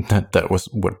 Right. That was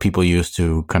what people used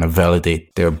to kind of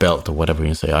validate their belt or whatever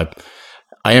you say.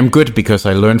 I am good because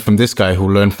I learned from this guy who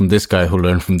learned from this guy who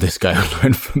learned from this guy who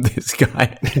learned from this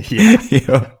guy.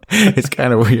 Yeah. It's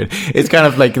kind of weird. It's kind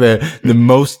of like the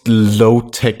most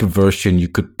low-tech version you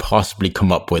could possibly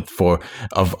come up with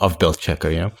of belt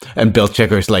checker, And belt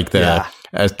checker is like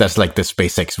that's like the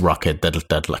SpaceX rocket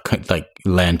that like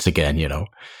lands again,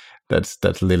 That's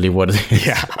literally what it is.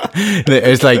 Yeah.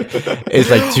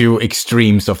 It's like two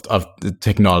extremes of the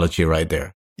technology right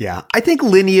there. Yeah, I think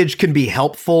lineage can be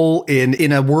helpful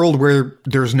in a world where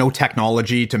there's no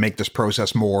technology to make this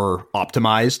process more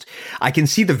optimized. I can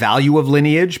see the value of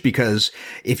lineage because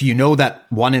if you know that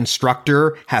one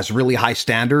instructor has really high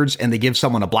standards and they give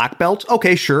someone a black belt,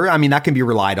 okay, sure. I mean, that can be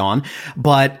relied on.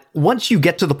 But once you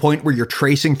get to the point where you're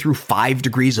tracing through 5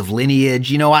 degrees of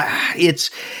lineage,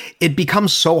 it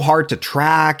becomes so hard to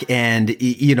track and,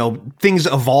 things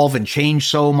evolve and change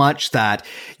so much that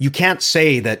you can't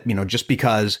say that, just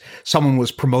because someone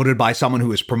was promoted by someone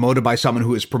who is promoted by someone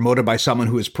who is promoted by someone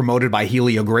who is promoted by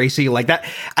Helio Gracie, like that.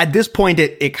 At this point,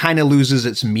 it kind of loses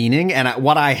its meaning. And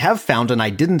what I have found, and I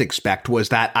didn't expect, was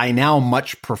that I now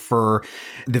much prefer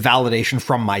the validation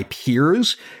from my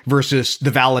peers versus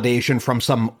the validation from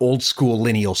some old school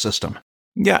lineal system.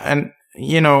 Yeah. And,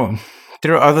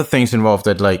 there are other things involved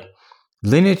that like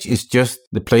lineage is just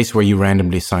the place where you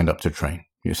randomly signed up to train.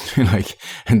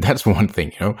 And that's one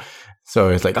thing, So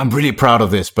it's like, I'm really proud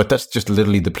of this, but that's just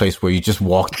literally the place where you just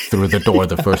walked through the door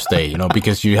the first day,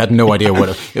 because you had no idea what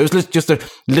it was. Just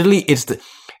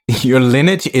your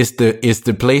lineage is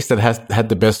the place that has had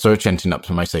the best search engine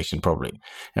optimization, probably.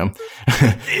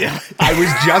 Yeah, I was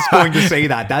just going to say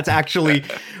that. That's actually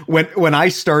when I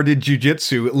started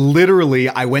jiu-jitsu, literally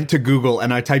I went to Google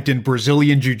and I typed in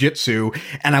Brazilian jiu-jitsu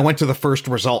and I went to the first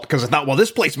result because I thought, well,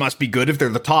 this place must be good if they're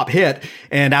the top hit.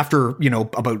 And after,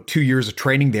 about 2 years of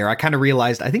training there, I kind of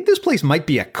realized I think this place might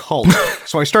be a cult.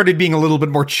 So I started being a little bit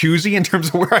more choosy in terms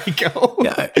of where I go.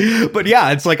 Yeah. But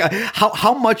yeah, it's like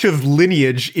how much of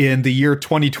lineage in the year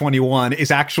 2021 is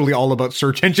actually all about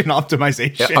search engine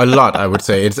optimization. Yeah, a lot, I would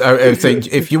say. I would say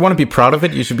if you want to be proud of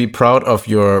it, you should be proud of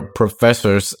your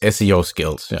professor's SEO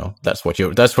skills. That's what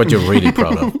you're really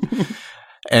proud of.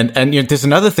 And there's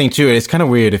another thing too. It's kind of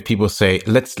weird if people say,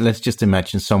 let's just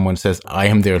imagine someone says, I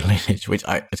am their lineage, which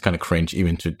it's kind of cringe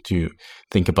even to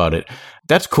think about it.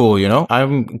 That's cool,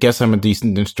 I guess I'm a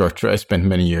decent instructor. I spent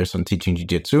many years on teaching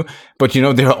jiu-jitsu. But,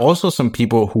 there are also some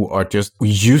people who are just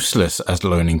useless at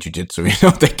learning jiu-jitsu.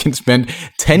 They can spend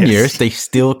 10 years. They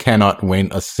still cannot win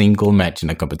a single match in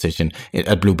a competition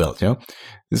at blue belt,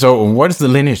 So what is the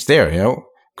lineage there,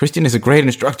 Christian is a great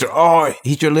instructor. Oh,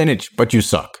 he's your lineage, but you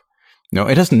suck. No,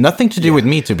 it has nothing to do with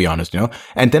me, to be honest,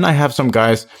 And then I have some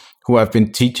guys who I've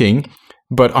been teaching,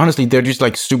 but honestly, they're just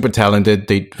like super talented.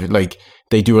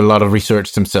 They do a lot of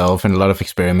research themselves and a lot of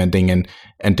experimenting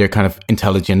and they're kind of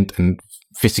intelligent and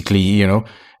physically,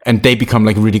 and they become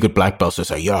like really good black belts. So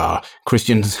it's like, yeah,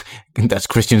 that's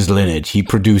Christian's lineage. He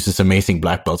produces amazing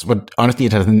black belts. But honestly,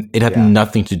 it had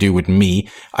nothing to do with me.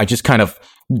 I just kind of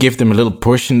give them a little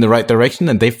push in the right direction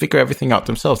and they figure everything out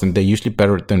themselves. And they're usually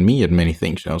better than me at many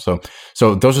things,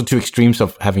 So those are two extremes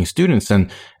of having students and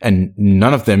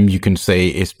none of them you can say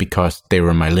is because they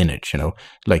were my lineage,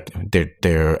 like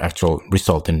their actual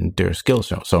result in their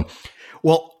skills, So,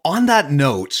 well, on that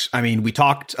note, I mean, we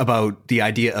talked about the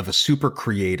idea of a super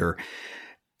creator.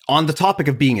 On the topic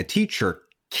of being a teacher,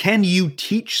 can you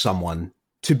teach someone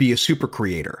to be a super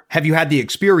creator? Have you had the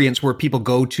experience where people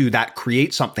go to that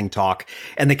create something talk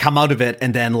and they come out of it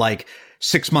and then like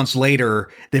 6 months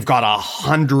later, they've got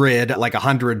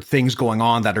 100 things going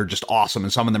on that are just awesome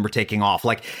and some of them are taking off?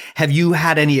 Like, have you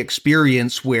had any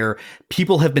experience where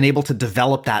people have been able to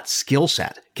develop that skill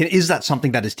set? Is that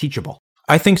something that is teachable?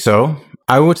 I think so.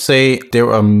 I would say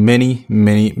there are many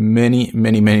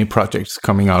projects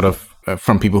coming out of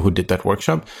from people who did that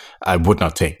workshop. I would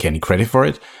not take any credit for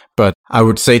it, but I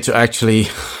would say to actually,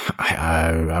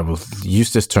 I will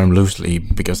use this term loosely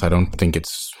because I don't think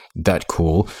it's that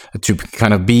cool to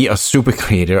kind of be a super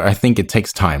creator. I think it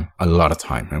takes time, a lot of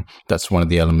time. You know? That's one of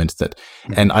the elements that,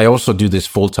 and I also do this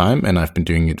full time, and I've been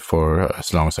doing it for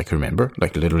as long as I can remember,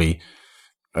 like literally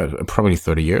probably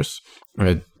 30 years.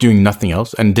 Doing nothing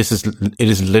else, and it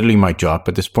is literally my job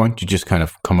at this point to just kind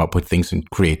of come up with things and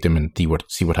create them and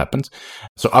see what happens.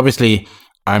 So obviously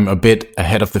I'm a bit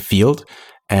ahead of the field,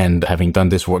 and having done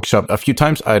this workshop a few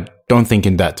times, I don't think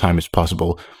in that time it's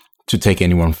possible to take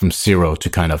anyone from zero to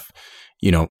kind of,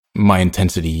 you know, my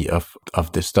intensity of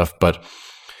this stuff.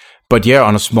 But yeah,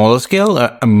 on a smaller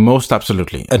scale, most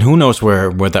absolutely. And who knows where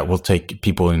that will take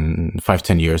people in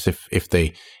 5-10 years if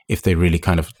they really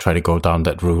kind of try to go down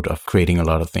that route of creating a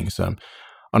lot of things. On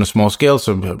a small scale,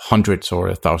 so hundreds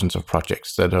or thousands of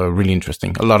projects that are really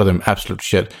interesting. A lot of them absolute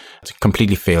shit,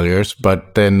 completely failures,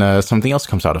 but then something else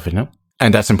comes out of it, no?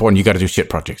 And that's important. You got to do shit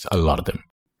projects, a lot of them.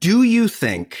 Do you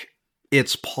think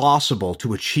it's possible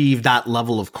to achieve that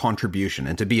level of contribution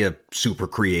and to be a super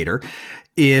creator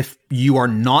if you are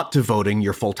not devoting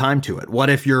your full time to it? What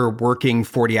if you're working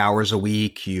 40 hours a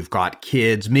week, you've got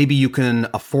kids, maybe you can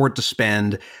afford to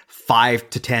spend 5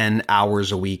 to 10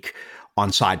 hours a week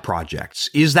on side projects?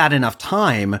 Is that enough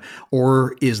time,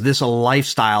 or is this a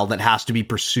lifestyle that has to be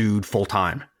pursued full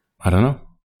time? I don't know.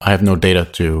 I have no data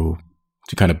to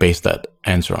kind of base that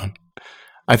answer on.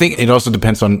 I think it also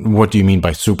depends on what do you mean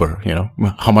by super, you know,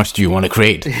 how much do you want to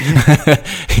create?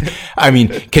 I mean,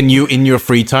 can you in your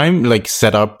free time, like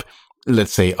set up,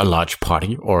 let's say a large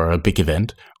party or a big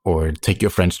event, or take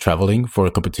your friends traveling for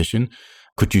a competition?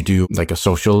 Could you do like a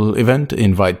social event,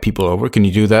 invite people over? Can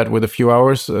you do that with a few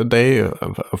hours a day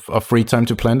of free time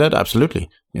to plan that? Absolutely.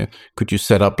 Yeah. Could you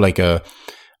set up like a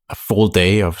full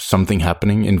day of something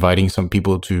happening, inviting some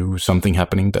people to something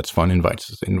happening that's fun,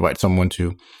 invite someone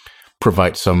to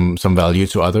provide some value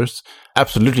to others?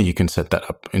 Absolutely, you can set that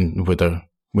up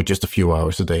with just a few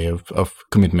hours a day of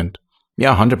commitment.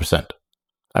 Yeah, 100%.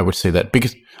 I would say that,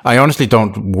 because I honestly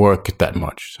don't work that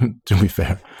much, to be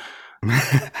fair.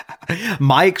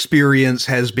 My experience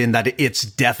has been that it's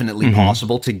definitely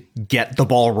possible to get the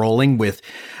ball rolling with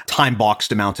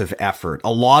time-boxed amount of effort.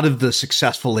 A lot of the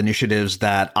successful initiatives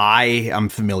that I am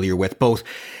familiar with, both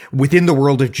within the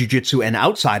world of jiu-jitsu and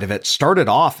outside of it, started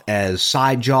off as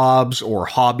side jobs or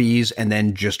hobbies and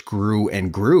then just grew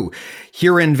and grew.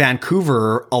 Here in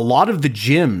Vancouver, a lot of the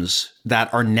gyms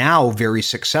that are now very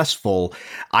successful,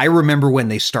 I remember when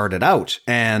they started out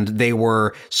and they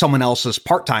were someone else's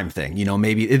part-time thing. You know,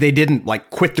 maybe they didn't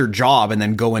like quit their job and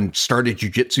then go and start a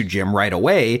jiu-jitsu gym right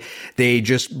away. They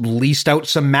just leased out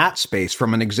some mat space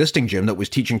from an existing gym that was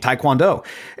teaching Taekwondo.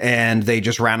 And they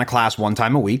just ran a class one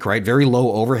time a week, right? Very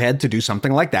low overhead to do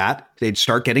something like that. They'd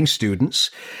start getting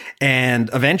students. And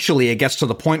eventually it gets to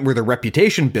the point where the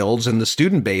reputation builds and the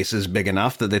student base is big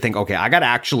enough that they think, okay, I got to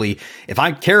actually, if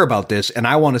I care about this and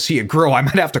I want to see it grow, I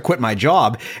might have to quit my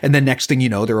job. And then next thing you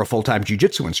know, they're a full-time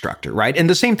jiu-jitsu instructor, right? And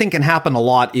the same thing can happen a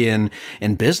lot in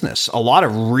business. A lot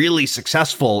of really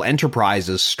successful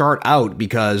enterprises start out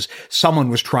because someone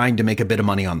was trying to make a bit of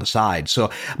money on the side. So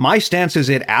my stance is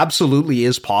it absolutely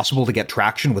is possible to get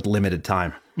traction with limited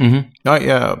time. Mm-hmm.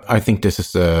 Yeah, I think this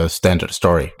is a standard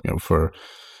story, you know, for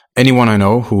anyone I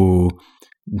know who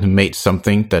made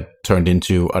something that turned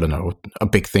into, I don't know, a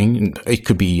big thing. It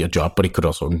could be a job, but it could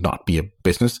also not be a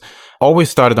business. Always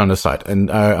started on the side. And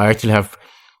I actually have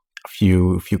a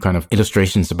few kind of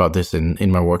illustrations about this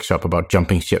in my workshop about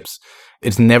jumping ships.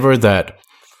 It's never that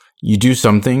you do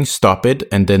something, stop it,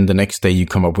 and then the next day you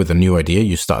come up with a new idea,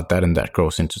 you start that, and that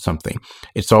grows into something.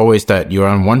 It's always that you're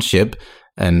on one ship,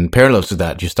 and parallel to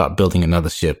that, you start building another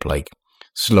ship, like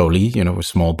slowly, you know, a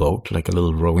small boat, like a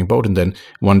little rowing boat, and then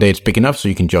one day it's big enough so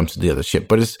you can jump to the other ship.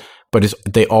 But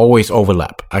they always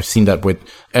overlap. I've seen that with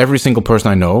every single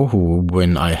person I know who,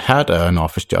 when I had an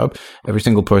office job, every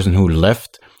single person who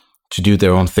left to do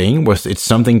their own thing it's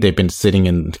something they've been sitting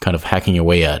and kind of hacking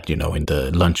away at, you know, in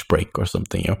the lunch break or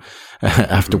something, you know,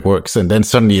 after works. And then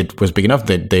suddenly it was big enough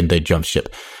that they jumped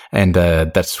ship. And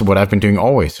that's what I've been doing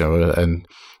always. So, and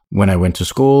when I went to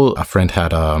school, a friend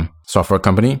had a software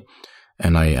company,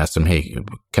 and I asked him, hey,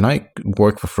 can I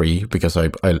work for free? Because I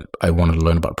wanted to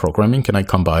learn about programming. Can I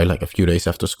come by like a few days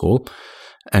after school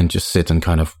and just sit and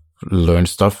kind of learn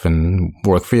stuff and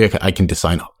work for you? I can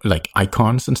design like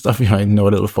icons and stuff. You know, I know a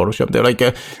little Photoshop. They're like,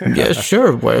 yeah,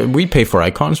 sure. We pay for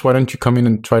icons. Why don't you come in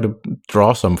and try to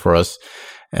draw some for us?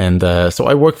 And so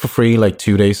I worked for free like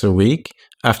 2 days a week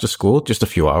after school, just a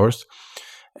few hours.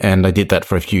 And I did that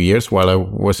for a few years while I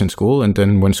was in school. And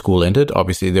then when school ended,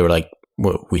 obviously they were like,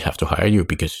 well, we have to hire you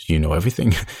because you know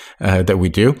everything that we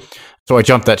do. So I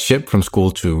jumped that ship from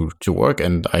school to work,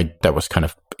 and that was kind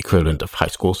of equivalent of high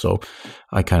school. So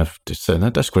I kind of just said,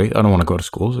 that's great. I don't want to go to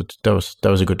school. So that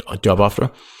was a good job after.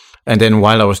 And then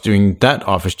while I was doing that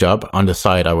office job, on the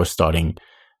side, I was starting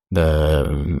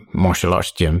the martial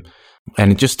arts gym.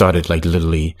 And it just started like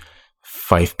literally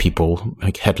 5 people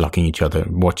like headlocking each other,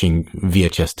 watching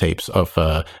VHS tapes of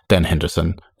Dan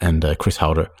Henderson and Chris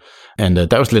Hauer. And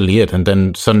that was literally it. And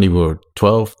then suddenly we were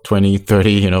 12, 20,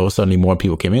 30, suddenly more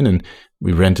people came in, and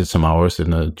we rented some hours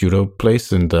in a judo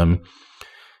place. And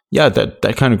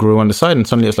that kind of grew on the side. And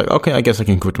suddenly it's like, okay, I guess I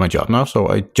can quit my job now. So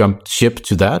I jumped ship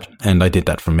to that, and I did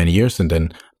that for many years. And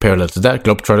then parallel to that,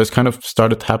 Globetrotters kind of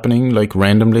started happening like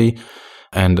randomly.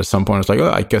 And at some point I was like,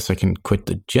 oh, I guess I can quit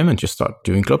the gym and just start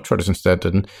doing Globetrotters instead.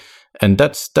 And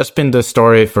that's been the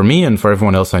story for me and for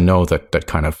everyone else I know that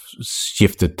kind of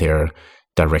shifted their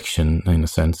direction in a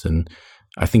sense. And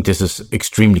I think this is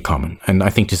extremely common. And I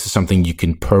think this is something you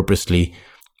can purposely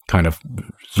kind of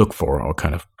look for or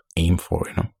kind of aim for,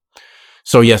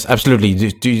 So yes, absolutely.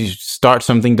 Do you start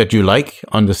something that you like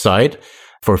on the side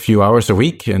for a few hours a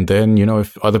week? And then,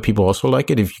 if other people also like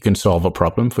it, if you can solve a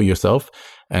problem for yourself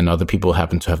and other people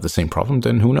happen to have the same problem,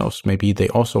 then who knows? Maybe they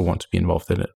also want to be involved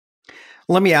in it.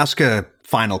 Let me ask a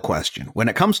final question. When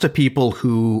it comes to people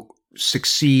who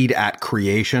succeed at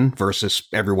creation versus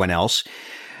everyone else,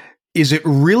 is it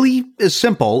really as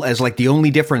simple as like the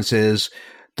only difference is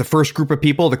the first group of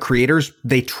people, the creators,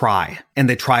 they try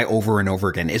over and over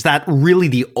again? Is that really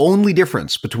the only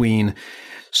difference between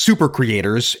super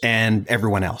creators and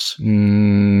everyone else?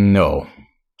 No,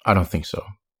 I don't think so.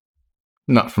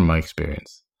 Not from my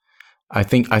experience. I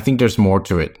think there's more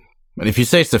to it. But if you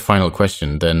say it's the final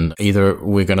question, then either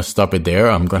we're going to stop it there,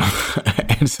 or I'm going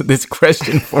to answer this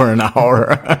question for an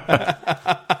hour.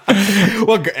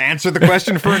 Well, answer the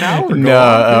question for an hour.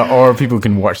 No, or people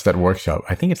can watch that workshop.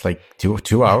 I think it's like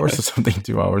two hours or something,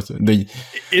 2 hours.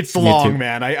 It's long,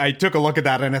 man. I took a look at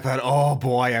that and I thought, oh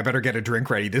boy, I better get a drink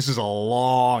ready. This is a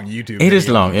long YouTube video. It is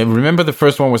long. Remember the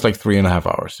first one was like 3.5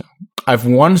 hours. I've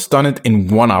once done it in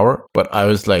 1 hour, but I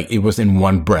was like, it was in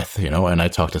one breath, and I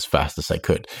talked as fast as I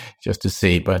could just to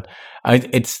see. But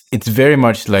it's very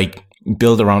much like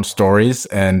build around stories,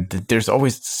 and there's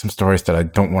always some stories that I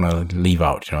don't want to leave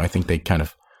out. I think they kind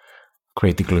of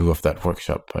create the glue of that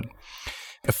workshop. But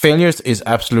failures is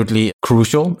absolutely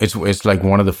crucial. It's like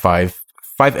one of the five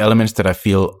elements that I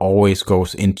feel always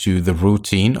goes into the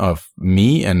routine of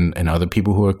me and other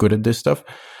people who are good at this stuff.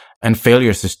 And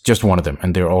failures is just one of them,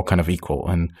 and they're all kind of equal.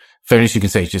 And failures, you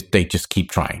can say, they just keep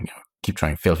trying,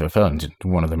 fail, and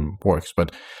one of them works.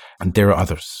 But there are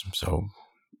others, so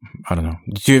I don't know.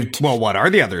 Well, what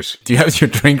are the others? Do you have your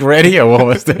drink ready, or what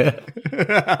was that?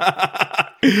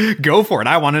 Go for it.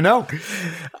 I want to know.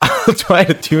 I'll try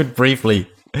to do it briefly.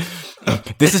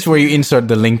 This is where you insert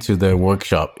the link to the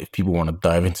workshop if people want to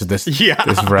dive into this. Yeah.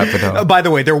 This rapid up. By the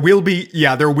way, there will be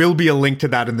a link to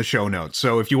that in the show notes.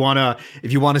 So if you wanna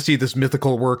see this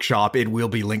mythical workshop, it will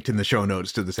be linked in the show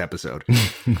notes to this episode.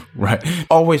 Right.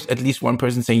 Always at least one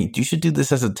person saying you should do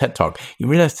this as a TED Talk. You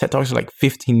realize TED Talks are like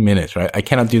 15 minutes, right? I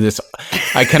cannot do this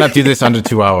under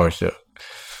 2 hours. So.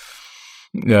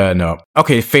 No.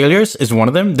 Okay, failures is one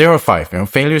of them. There are 5.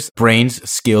 Failures, brains,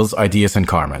 skills, ideas, and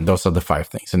karma. And those are the 5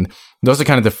 things. And those are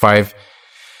kind of the 5.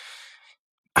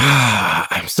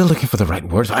 I'm still looking for the right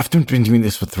words. I've been doing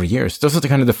this for 3 years. Those are the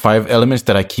kind of the 5 elements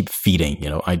that I keep feeding.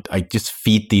 I just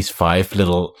feed these 5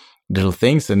 little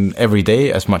things, and every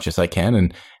day as much as I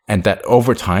can, and that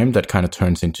over time that kind of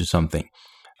turns into something.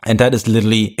 And that is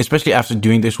literally, especially after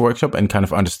doing this workshop and kind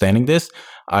of understanding this,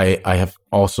 I have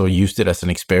also used it as an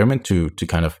experiment to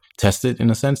kind of test it in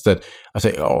a sense that I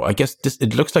say, oh, I guess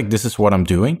it looks like this is what I'm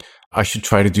doing. I should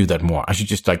try to do that more. I should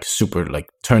just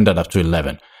turn that up to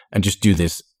 11 and just do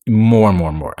this more and more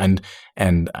and more.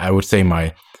 And I would say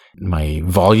my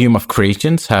volume of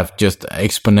creations have just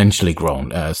exponentially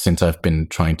grown since I've been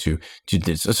trying to do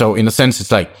this. So in a sense,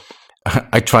 it's like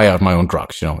I try out my own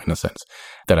drugs, in a sense.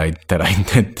 That I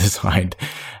designed.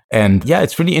 And yeah,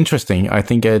 it's really interesting. I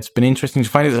think it's been interesting to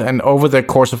find it. And over the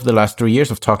course of the last 3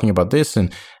 years of talking about this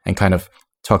and kind of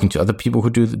talking to other people who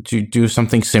do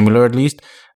something similar, at least,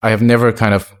 I have never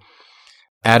kind of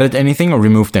added anything or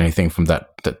removed anything from that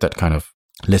kind of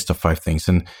list of 5 things.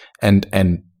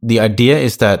 And the idea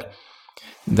is that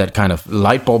kind of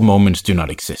light bulb moments do not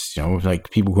exist.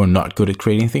 Like people who are not good at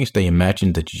creating things, they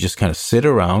imagine that you just kind of sit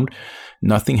around,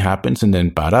 nothing happens, and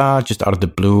then just out of the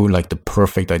blue, like the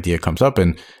perfect idea comes up,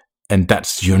 and and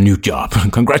that's your new job.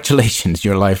 Congratulations,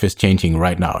 your life is changing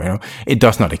right now. You know, it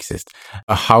does not exist.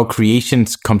 How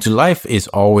creations come to life is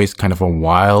always kind of a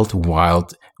wild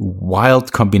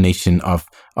combination of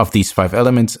these 5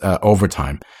 elements over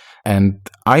time. And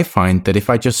I find that if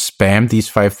I just spam these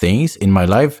 5 things in my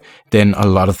life, then a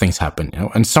lot of things happen, you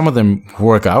know, and some of them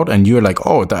work out and you're like,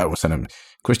 oh, that was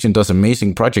Christian does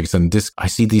amazing projects, and I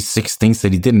see these 6 things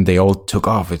that he did and they all took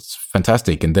off. It's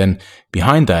fantastic. And then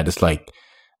behind that is like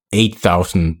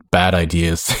 8,000 bad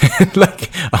ideas,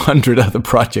 like 100 other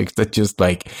projects that just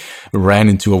like ran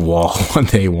into a wall on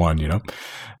day one, you know?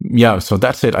 Yeah, so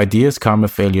that's it. Ideas, karma,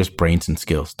 failures, brains, and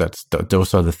skills.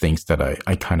 Those are the things that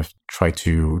I kind of try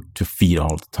to feed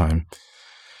all the time.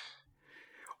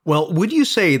 Well, would you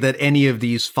say that any of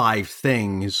these 5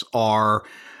 things are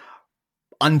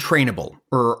untrainable,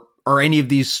 or are any of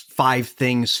these 5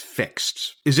 things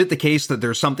fixed? Is it the case that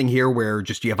there's something here where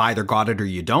just you have either got it or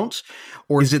you don't?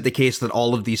 Or is it the case that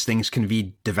all of these things can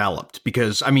be developed?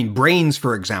 Because, I mean, brains,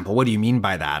 for example, what do you mean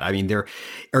by that? I mean,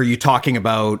 are you talking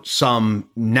about some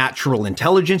natural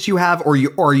intelligence you have, or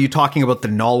are you talking about the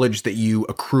knowledge that you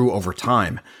accrue over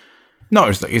time? No,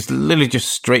 it's literally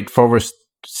just straightforward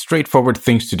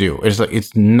things to do.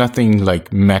 It's nothing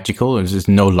like magical. There's just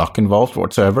no luck involved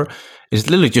whatsoever. It's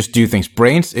literally just do things.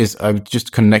 Brains is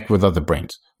just connect with other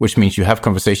brains, which means you have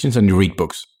conversations and you read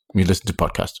books. You listen to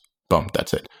podcasts. Boom,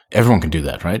 that's it. Everyone can do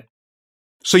that, right?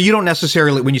 So you don't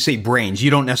necessarily, when you say brains,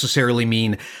 you don't necessarily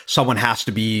mean someone has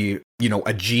to be, you know,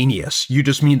 a genius. You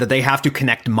just mean that they have to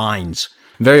connect minds.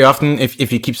 Very often,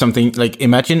 if you keep something, like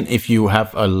imagine if you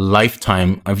have a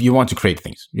lifetime, if you want to create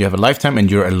things, you have a lifetime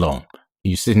and you're alone.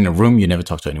 You sit in a room, you never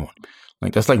talk to anyone.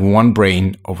 Like that's like one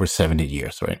brain over 70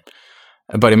 years, right?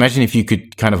 But imagine if you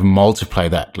could kind of multiply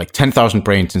that, like 10,000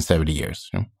 brains in 70 years.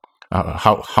 You know?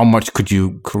 How much could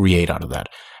you create out of that?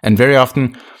 And very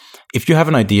often, if you have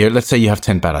an idea, let's say you have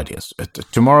 10 bad ideas.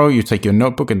 Tomorrow you take your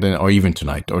notebook and then, or even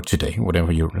tonight or today,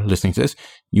 whatever you're listening to this,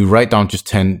 you write down just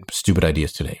 10 stupid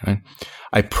ideas today, right?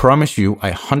 I promise you,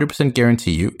 I 100%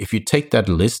 guarantee you, if you take that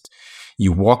list,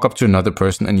 you walk up to another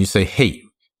person and you say, hey,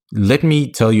 let me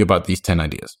tell you about these 10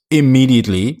 ideas.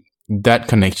 Immediately, that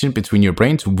connection between your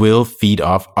brains will feed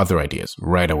off other ideas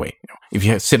right away. If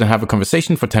you sit and have a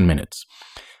conversation for 10 minutes,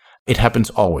 it happens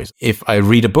always. If I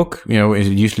read a book, you know, it's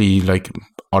usually like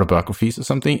autobiographies or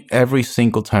something. Every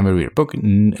single time I read a book,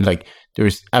 like there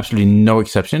is absolutely no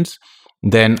exceptions,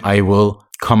 then I will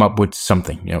come up with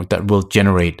something, you know, that will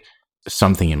generate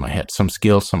something in my head, some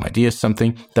skills, some ideas,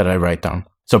 something that I write down.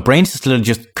 So brains is literally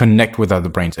just connect with other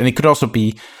brains. And it could also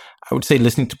be, I would say,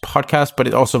 listening to podcasts, but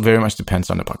it also very much depends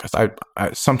on the podcast.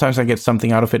 I sometimes I get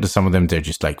something out of it, and some of them they're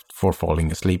just like for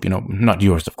falling asleep. You know, not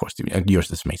yours, of course.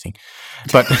 Yours is amazing,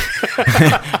 but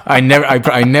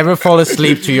I never fall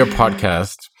asleep to your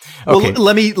podcast. Okay. Well,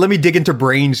 let me dig into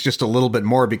brains just a little bit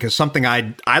more, because something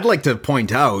I'd like to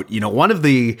point out. You know, one of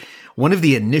the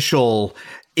initial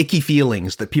icky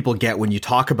feelings that people get when you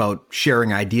talk about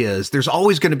sharing ideas, there's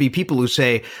always going to be people who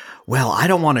say, well, I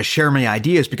don't want to share my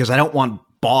ideas because I don't want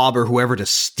Bob or whoever to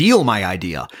steal my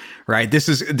idea, right?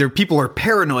 People are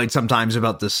paranoid sometimes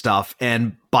about this stuff.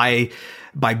 And by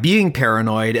being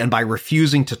paranoid and by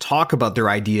refusing to talk about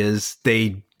their ideas,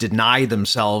 they deny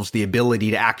themselves the ability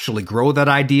to actually grow that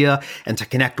idea and to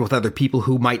connect with other people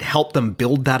who might help them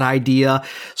build that idea.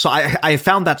 So I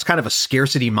found that's kind of a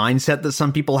scarcity mindset that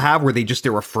some people have, where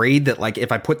they're afraid that, like,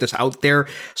 if I put this out there,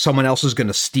 someone else is going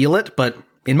to steal it. But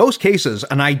in most cases,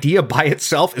 an idea by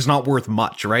itself is not worth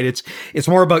much, right? It's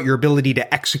more about your ability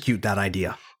to execute that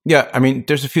idea. Yeah, I mean,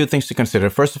 there's a few things to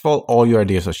consider. First of all your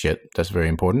ideas are shit. That's very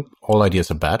important. All ideas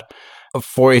are bad.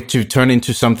 For it to turn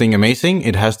into something amazing,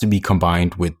 it has to be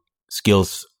combined with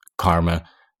skills, karma,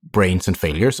 brains, and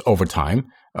failures over time.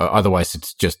 Otherwise,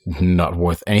 it's just not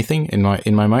worth anything in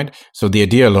my mind. So the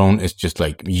idea alone is just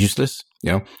like useless.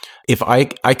 You know, if I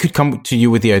could come to you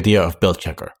with the idea of belt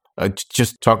checker,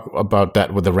 just talk about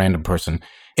that with a random person.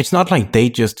 It's not like they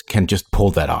can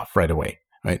pull that off right away,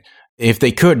 right? If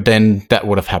they could, then that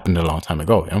would have happened a long time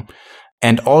ago. You know?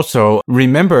 And also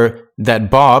remember that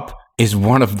Bob is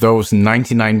one of those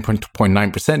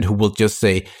 99.9% who will just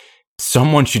say,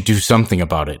 someone should do something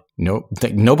about it. You know,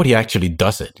 nobody actually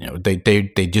does it. You know,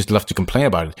 they just love to complain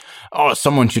about it. Oh,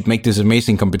 someone should make this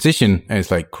amazing competition. And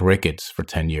it's like crickets for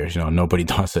 10 years. You know, nobody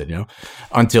does it, you know,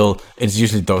 until it's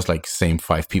usually those like same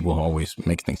 5 people who always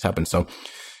make things happen. So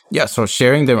yeah, so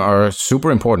sharing them are super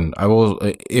important. I will,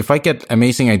 if I get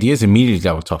amazing ideas, immediately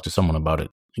I will talk to someone about it.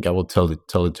 Like I will tell it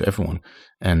to everyone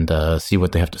and see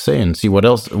what they have to say and see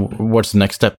what's the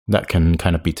next step that can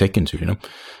kind of be taken to, you know,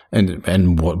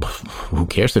 and who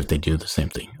cares if they do the same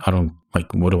thing? I don't,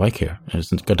 like, what do I care?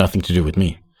 It's got nothing to do with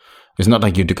me. It's not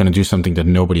like you're going to do something that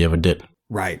nobody ever did.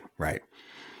 Right.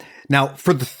 Now,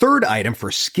 for the third item,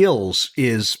 for skills,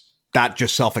 is that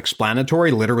just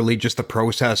self-explanatory, literally just the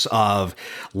process of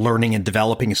learning and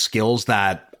developing skills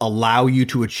that allow you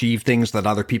to achieve things that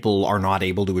other people are not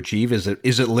able to achieve? Is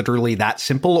it literally that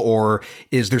simple, or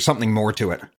is there something more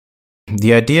to it?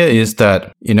 The idea is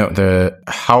that,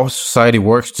 how society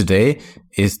works today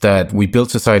is that we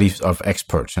build societies of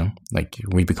experts. Like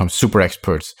we become super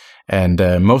experts. And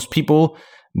most people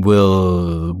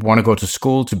will want to go to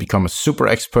school to become a super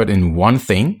expert in one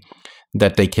thing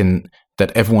that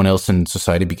everyone else in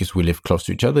society, because we live close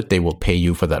to each other, they will pay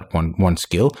you for that one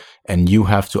skill, and you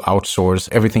have to outsource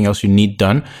everything else you need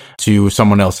done to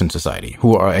someone else in society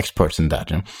who are experts in that.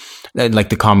 Like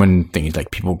the common thing is like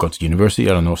people go to university,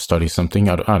 study something.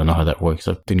 I don't know how that works.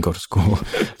 I didn't go to school.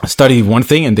 Study one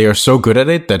thing, and they are so good at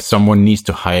it that someone needs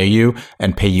to hire you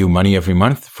and pay you money every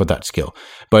month for that skill.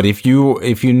 But if you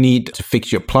need to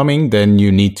fix your plumbing, then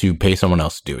you need to pay someone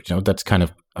else to do it. That's kind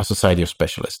of a society of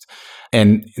specialists.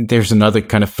 And there's another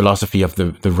kind of philosophy of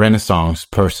the Renaissance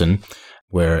person,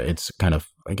 where it's kind of,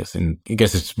 I guess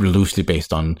it's loosely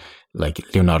based on like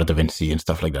Leonardo da Vinci and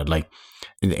stuff like that. Like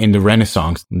in the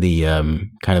Renaissance, the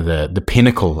kind of the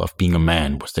pinnacle of being a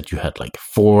man was that you had like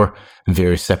 4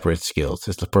 very separate skills.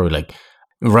 It's probably like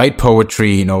write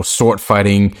poetry, sword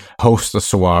fighting, host a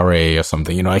soiree or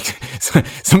something, like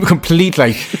some complete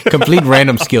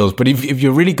random skills. But if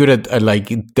you're really good at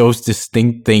like those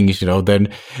distinct things,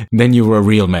 then you're a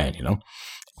real man,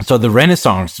 So the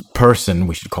Renaissance person,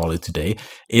 we should call it today,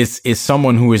 is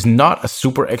someone who is not a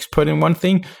super expert in one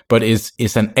thing, but is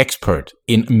an expert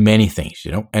in many things,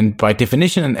 And by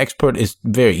definition, an expert is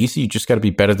very easy. You just got to be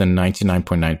better than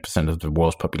 99.9% of the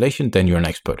world's population, then you're an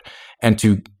expert. And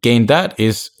to gain that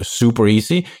is super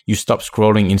easy. You stop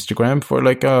scrolling Instagram for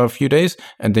like a few days,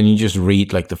 and then you just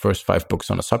read like the first 5 books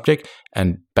on a subject,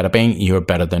 and bada bang, you're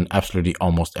better than absolutely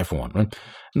almost everyone, right?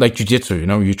 Like jiu-jitsu,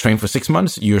 you train for 6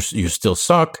 months, you still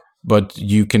suck, but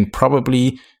you can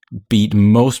probably beat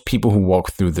most people who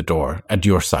walk through the door at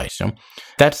your size.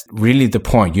 That's really the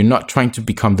point. You're not trying to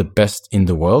become the best in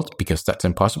the world, because that's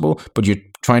impossible, but you're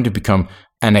trying to become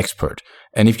an expert.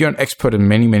 And if you're an expert in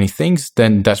many, many things,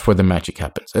 then that's where the magic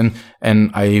happens.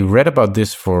 And I read about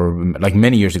this for like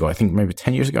many years ago, I think maybe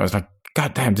 10 years ago. I was like,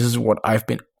 God damn, this is what I've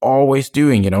been always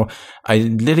doing. I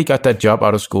literally got that job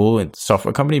out of school in a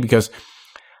software company because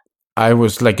I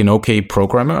was like an okay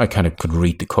programmer. I kind of could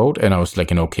read the code, and I was like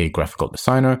an okay graphical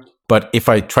designer. But if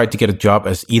I tried to get a job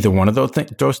as either one of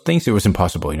those things, it was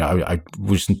impossible. I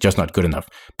was just not good enough.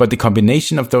 But the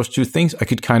combination of those two things, I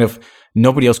could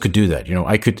nobody else could do that.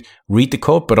 I could read the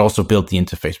code, but also build the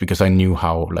interface, because I knew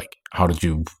how to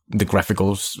do the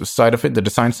graphical side of it, the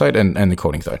design side, and the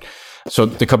coding side. So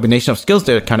the combination of skills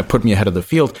there kind of put me ahead of the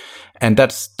field. And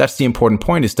that's the important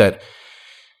point, is that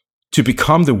to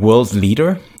become the world's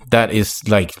leader, that is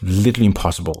like literally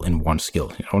impossible in one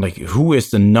skill. Like who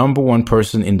is the number one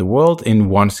person in the world in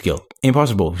one skill?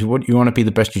 Impossible. You want to be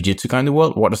the best jiu-jitsu guy in the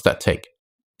world? What does that take?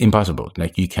 Impossible.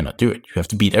 Like you cannot do it. You have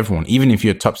to beat everyone. Even if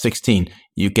you're top 16,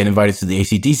 you get invited to the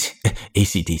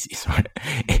ACDC, sorry.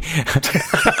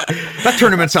 That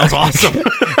tournament sounds awesome.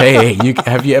 Hey,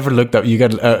 have you ever looked up, you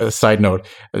got a side note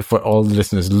for all the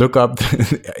listeners, look up,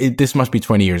 this must be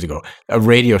 20 years ago, a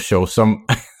radio show, some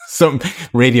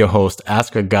radio host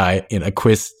asked a guy in a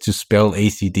quiz to spell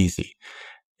ACDC.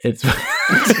 It's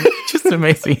just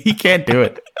amazing. He can't do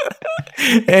it.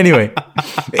 Anyway,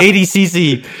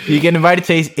 ADCC. You get invited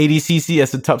to ADCC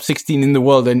as the top 16 in the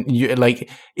world, and you like,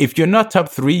 if you're not top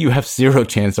 3, you have 0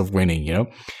 chance of winning.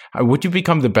 Would you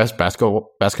become the best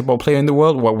basketball player in the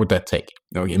world? What would that take?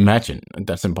 Imagine,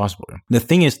 that's impossible. The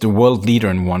thing is, the world leader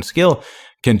in one skill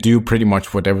can do pretty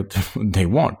much whatever they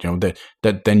want.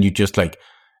 That then you just like,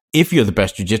 if you're the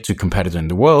best jiu-jitsu competitor in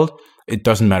the world, it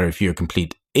doesn't matter if you're a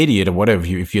complete idiot or whatever.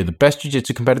 If you're the best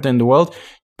jiu-jitsu competitor in the world,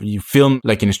 you film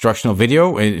like an instructional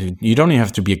video. You don't even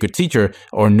have to be a good teacher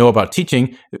or know about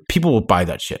teaching. People will buy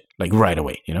that shit like right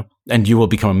away, and you will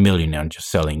become a millionaire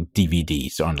just selling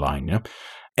DVDs online,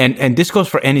 And this goes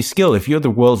for any skill. If you're the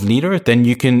world's leader, then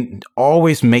you can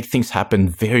always make things happen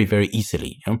very, very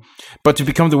easily. But to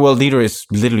become the world leader is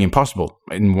literally impossible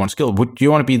in one skill. Would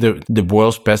you want to be the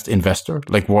world's best investor?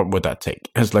 Like, what would that take?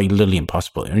 It's like literally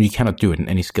impossible. You cannot do it in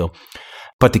any skill.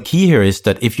 But the key here is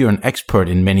that if you're an expert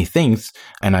in many things,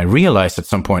 and I realized at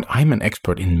some point, I'm an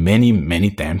expert in many,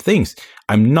 many damn things.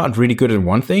 I'm not really good at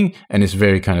one thing, and it's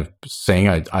very kind of saying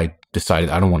I decided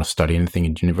I don't want to study anything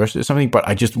in university or something, but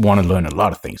I just want to learn a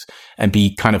lot of things and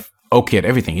be kind of okay at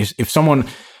everything.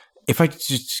 If I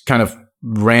just kind of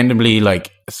randomly,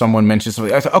 like someone mentions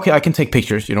something, I say, okay, I can take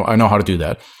pictures, I know how to do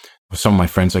that. Some of my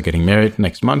friends are getting married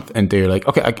next month, and they're like,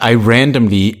 okay, I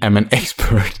randomly am an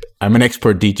expert. I'm an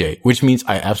expert DJ, which means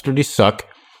I absolutely suck.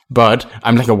 But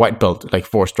I'm like a white belt, like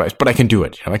 4 stripes, but I can do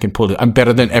it. I can pull it. I'm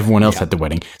better than everyone else at the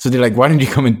wedding. So they're like, why don't you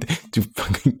come to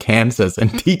fucking Kansas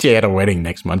and DJ at a wedding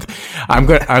next month? I'm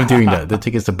doing that. The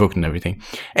tickets are booked and everything.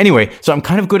 Anyway, so I'm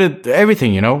kind of good at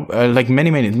everything, like many,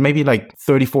 maybe like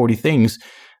 30, 40 things,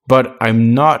 but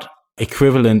I'm not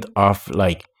equivalent of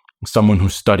like someone who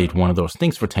studied one of those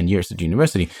things for 10 years at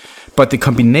university. But the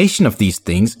combination of these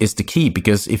things is the key,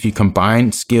 because if you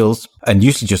combine skills and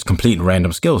usually just complete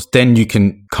random skills, then you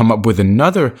can come up with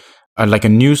another, like a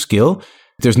new skill.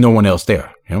 There's no one else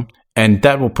there, and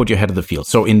that will put you ahead of the field.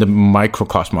 So in the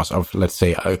microcosmos of, let's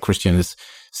say, Christian is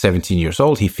 17 years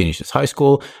old. He finishes high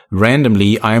school.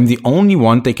 Randomly, I am the only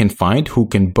one they can find who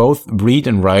can both read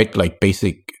and write like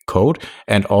basic code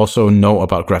and also know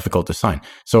about graphical design.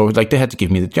 So like they had to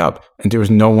give me the job, and there was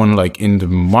no one like in the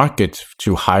market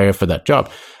to hire for that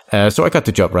job. So I got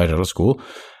the job right out of school.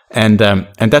 And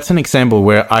that's an example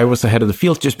where I was ahead of the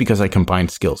field just because I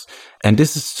combined skills. And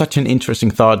this is such an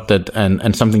interesting thought that,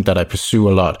 and something that I pursue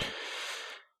a lot,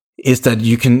 is that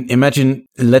you can imagine,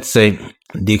 let's say,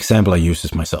 the example I use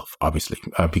is myself, obviously,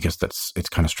 because it's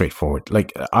kind of straightforward.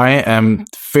 Like I am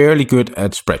fairly good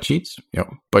at spreadsheets,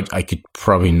 but I could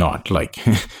probably not, like,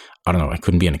 I don't know, I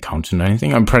couldn't be an accountant or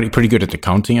anything. I'm pretty good at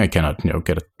accounting. I cannot,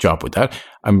 get a job with that.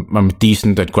 I'm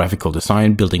decent at graphical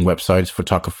design, building websites,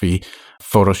 photography,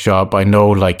 Photoshop. I know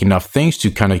like enough things to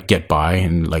kind of get by,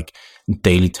 and like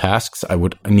daily tasks, I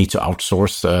need to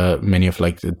outsource many of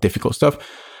like the difficult stuff.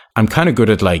 I'm kind of good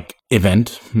at like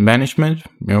event management,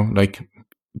 like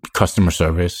customer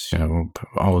service,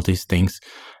 all of these things.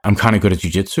 I'm kind of good at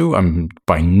jiu-jitsu. I'm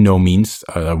by no means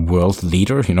a world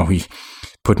leader. He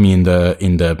put me in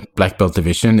the black belt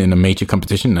division in a major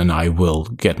competition, and I will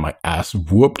get my ass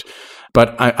whooped.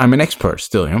 But I'm an expert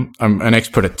still. I'm an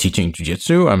expert at teaching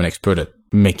jiu-jitsu. I'm an expert at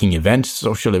making events,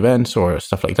 social events, or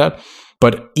stuff like that.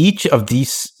 But each of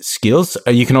these skills,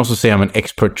 you can also say I'm an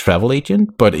expert travel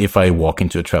agent. But if I walk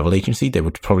into a travel agency, they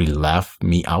would probably laugh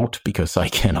me out because I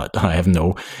have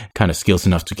no kind of skills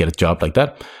enough to get a job like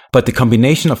that. But the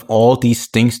combination of all these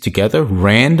things together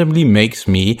randomly makes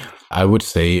me, I would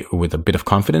say with a bit of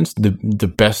confidence,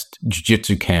 the best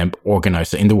jiu-jitsu camp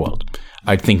organizer in the world.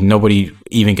 I think nobody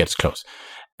even gets close.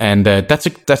 And that's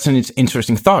an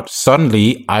interesting thought.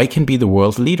 Suddenly, I can be the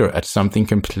world leader at something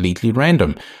completely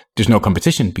random. There's no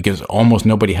competition because almost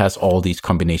nobody has all these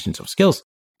combinations of skills.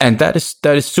 And that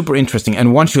is super interesting.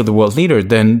 And once you're the world leader,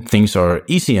 then things are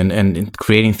easy and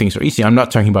creating things are easy. I'm not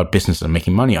talking about business and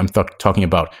making money. I'm talking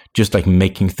about just like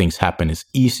making things happen is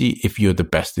easy if you're the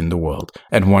best in the world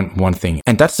at one thing.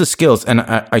 And that's the skills. And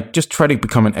I just try to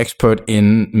become an expert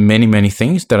in many, many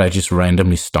things that I just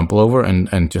randomly stumble over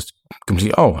and just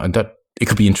completely, and that it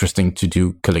could be interesting to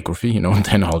do calligraphy, and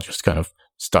then I'll just kind of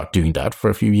start doing that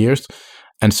for a few years.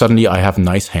 And suddenly I have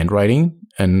nice handwriting,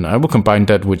 and I will combine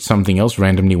that with something else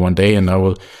randomly one day, and I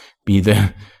will be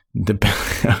the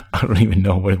I don't even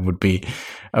know what it would be.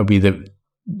 I'll be the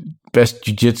best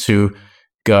jiu-jitsu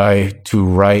guy to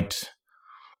write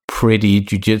pretty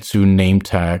jiu-jitsu name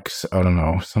tags. I don't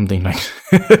know, something like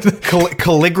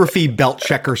calligraphy belt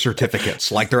checker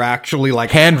certificates. Like they're actually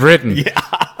like handwritten. Yeah.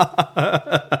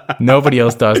 Nobody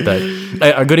else does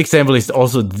that. A good example is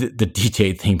also the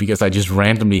DJ thing, because I just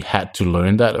randomly had to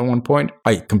learn that at one point.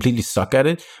 I completely suck at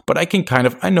it, but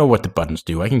I know what the buttons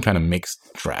do. I can kind of mix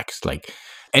tracks. Like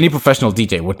any professional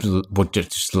DJ would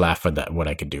just laugh at that, what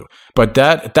I could do. But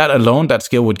that alone, that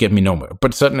skill would get me nowhere.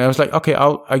 But suddenly I was like, okay,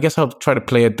 I guess I'll try to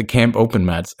play at the camp open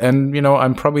mats. And,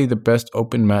 I'm probably the best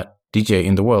open mat DJ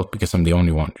in the world because I'm the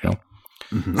only one,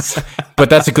 Mm-hmm. But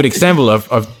that's a good example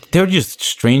of they're just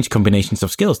strange combinations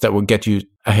of skills that will get you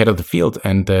ahead of the field.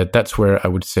 And that's where I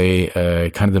would say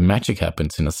kind of the magic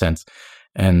happens in a sense.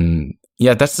 And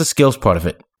yeah, that's the skills part of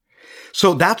it.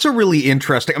 So that's a really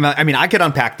interesting, I mean, I could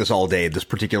unpack this all day, this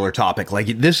particular topic. Like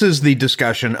this is the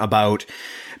discussion about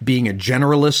being a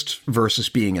generalist versus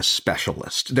being a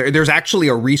specialist. There's actually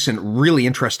a recent, really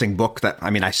interesting book that,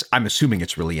 I'm assuming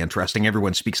it's really interesting.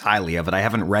 Everyone speaks highly of it. I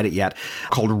haven't read it yet,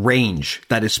 called Range,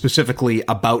 that is specifically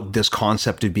about this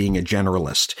concept of being a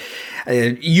generalist.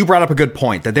 You brought up a good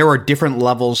point that there are different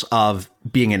levels of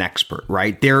being an expert,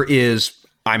 right?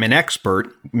 I'm an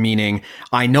expert, meaning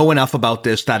I know enough about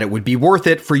this that it would be worth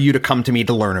it for you to come to me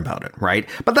to learn about it, right?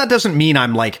 But that doesn't mean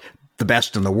I'm like the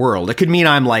best in the world. It could mean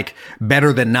I'm like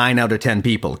better than 9 out of 10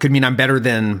 people. It could mean I'm better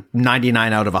than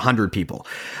 99 out of 100 people.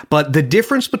 But the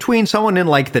difference between someone in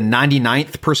like the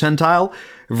 99th percentile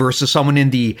versus someone in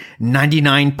the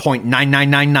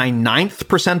 99.99999th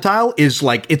percentile is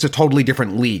like, it's a totally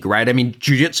different league, right? I mean,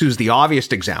 jiu-jitsu is the obvious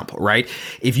example, right?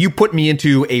 If you put me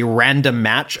into a random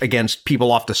match against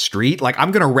people off the street, like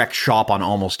I'm going to wreck shop on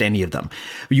almost any of them.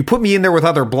 You put me in there with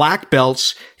other black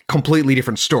belts, completely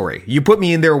different story. You put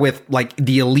me in there with like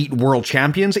the elite world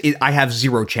champions, I have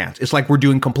zero chance. It's like we're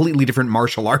doing completely different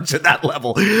martial arts at that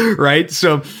level, right?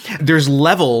 So there's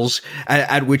levels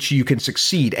at which you can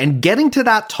succeed, and getting to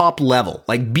that top level,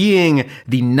 like being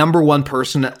the number one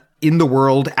person in the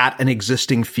world at an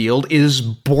existing field, is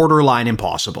borderline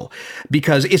impossible,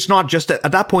 because it's not just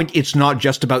at that point, it's not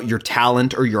just about your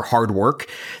talent or your hard work.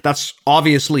 That's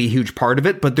obviously a huge part of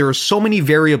it, but there are so many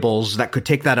variables that could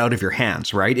take that out of your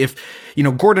hands, right? If,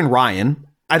 Gordon Ryan,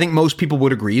 I think most people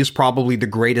would agree, is probably the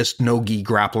greatest no-gi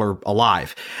grappler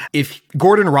alive. If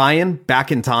Gordon Ryan,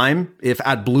 back in time, if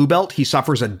at blue belt, he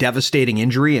suffers a devastating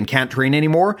injury and can't train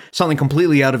anymore, something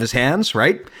completely out of his hands,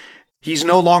 right? He's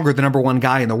no longer the number one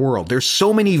guy in the world. There's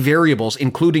so many variables,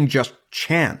 including just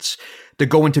chance, that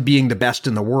go into being the best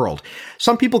in the world.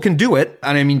 Some people can do it,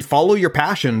 and I mean, follow your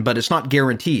passion, but it's not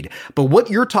guaranteed. But what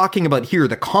you're talking about here,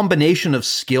 the combination of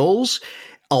skills,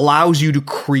 allows you to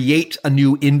create a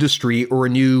new industry or a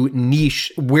new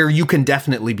niche where you can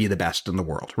definitely be the best in the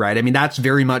world, right? I mean, that's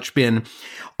very much been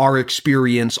our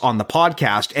experience on the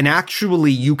podcast. And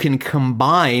actually, you can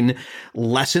combine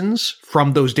lessons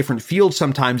from those different fields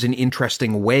sometimes in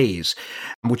interesting ways,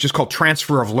 which is called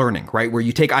transfer of learning, right? Where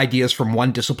you take ideas from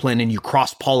one discipline and you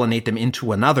cross-pollinate them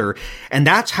into another. And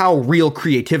that's how real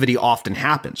creativity often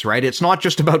happens, right? It's not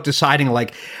just about deciding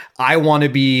like, I want to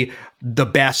be the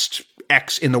best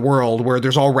X in the world, where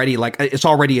there's already it's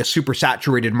already a super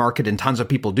saturated market and tons of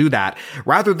people do that,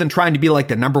 rather than trying to be like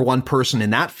the number one person in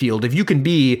that field. If you can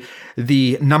be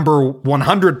the number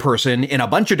 100 person in a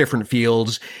bunch of different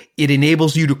fields, it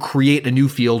enables you to create a new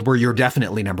field where you're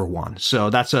definitely number one. So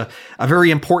that's a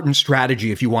very important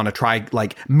strategy. If you want to try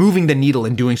like moving the needle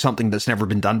and doing something that's never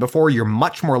been done before, you're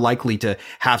much more likely to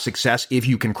have success if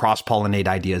you can cross-pollinate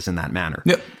ideas in that manner.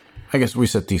 Yep. I guess we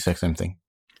said the exact same thing.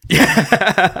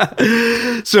 Yeah.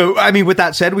 So, I mean, with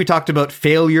that said, we talked about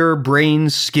failure,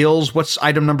 brains, skills. What's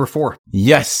item number 4?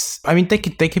 Yes. I mean, they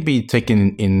could be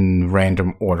taken in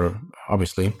random order,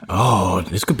 obviously. Oh,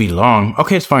 this could be long.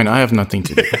 Okay, it's fine. I have nothing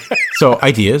to do. So,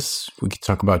 ideas. We could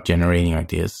talk about generating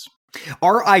ideas.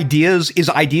 Is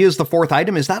ideas the 4th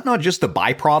item? Is that not just the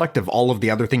byproduct of all of the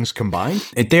other things combined?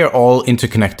 They're all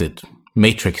interconnected,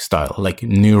 matrix style, like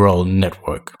neural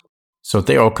network. So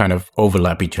they all kind of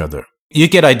overlap each other. You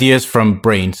get ideas from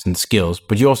brains and skills,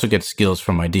 but you also get skills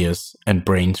from ideas and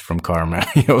brains from karma.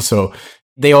 So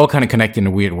they all kind of connect in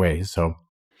a weird way. So,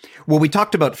 well, we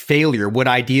talked about failure. Would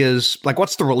ideas, like,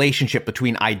 what's the relationship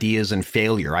between ideas and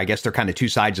failure? I guess they're kind of two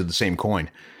sides of the same coin.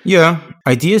 Yeah,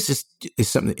 ideas is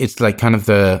something. It's like kind of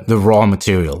the raw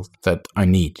material that I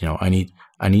need. I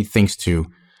need things to.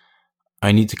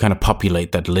 I need to kind of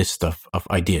populate that list of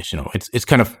ideas.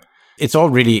 It's all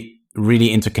really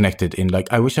interconnected in like,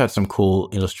 I wish I had some cool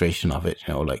illustration of it,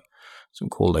 like some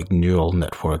cool like neural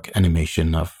network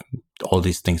animation of all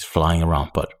these things flying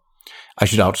around, but I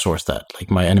should outsource that.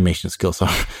 Like my animation skills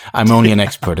I'm only an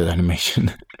expert at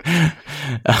animation.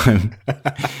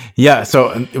 Yeah.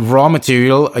 So raw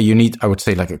material, you need, I would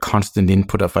say, like a constant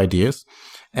input of ideas.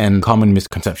 And common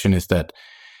misconception is that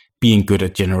being good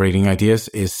at generating ideas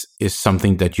is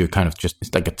something that you're kind of just,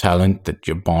 it's like a talent that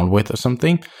you're born with or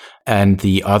something. And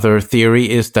the other theory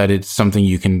is that it's something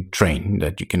you can train,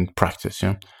 that you can practice,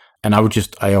 And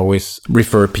I always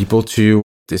refer people to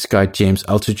this guy, James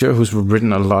Altucher, who's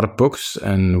written a lot of books.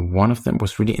 And one of them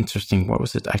was really interesting. What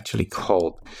was it actually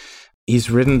called? He's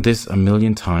written this a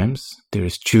million times. There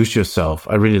is Choose Yourself.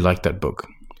 I really like that book.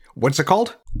 What's it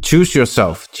called? Choose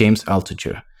Yourself, James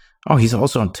Altucher. Oh, he's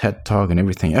also on TED Talk and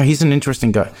everything. Oh, he's an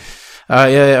interesting guy.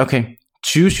 Okay.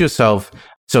 Choose Yourself.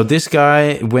 So this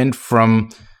guy went from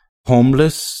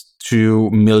homeless to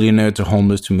millionaire to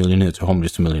homeless to millionaire to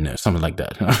homeless to millionaire, something like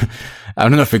that. I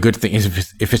don't know if a good thing is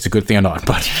if it's a good thing or not,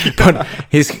 but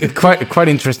he's quite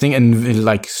interesting and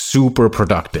like super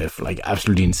productive, like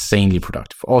absolutely insanely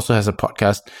productive. Also has a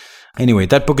podcast. Anyway,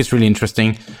 that book is really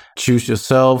interesting. Choose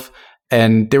Yourself.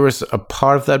 And there was a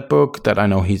part of that book that I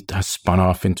know he has spun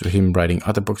off into him writing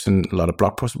other books and a lot of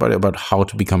blog posts about how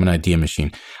to become an idea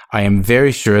machine. I am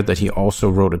very sure that he also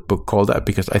wrote a book called that,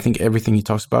 because I think everything he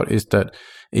talks about is that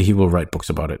he will write books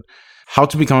about it. How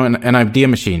to become an idea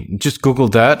machine. Just Google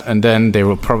that, and then there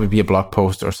will probably be a blog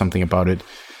post or something about it.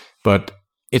 But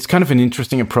it's kind of an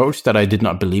interesting approach that I did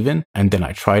not believe in. And then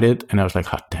I tried it and I was like,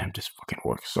 hot damn, this fucking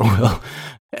works so well.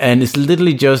 And it's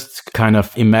literally just kind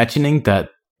of imagining that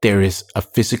there is a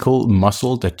physical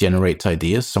muscle that generates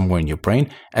ideas somewhere in your brain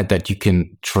and that you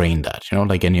can train that,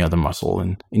 like any other muscle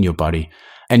in your body.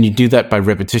 And you do that by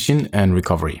repetition and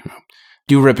recovery.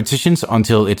 Do repetitions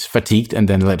until it's fatigued and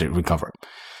then let it recover.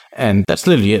 And that's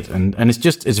literally it. And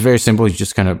it's very simple. You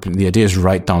just the idea is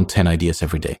write down 10 ideas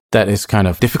every day. That is kind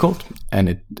of difficult and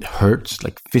it hurts,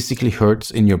 like physically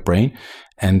hurts in your brain.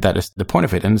 And that is the point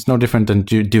of it. And it's no different than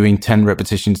doing 10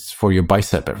 repetitions for your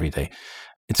bicep every day.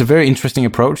 It's a very interesting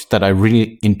approach that I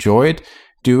really enjoyed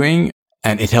doing.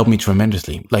 And it helped me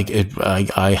tremendously.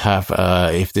 I have,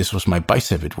 if this was my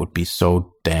bicep, it would be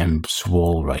so damn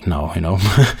swole right now,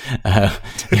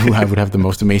 I would have the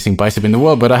most amazing bicep in the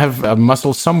world, but I have a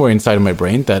muscle somewhere inside of my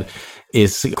brain that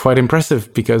is quite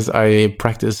impressive because I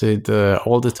practice it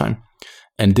all the time.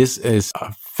 And this is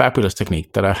a fabulous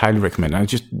technique that I highly recommend. I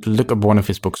just look up one of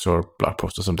his books or blog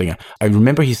posts or something. I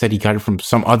remember he said he got it from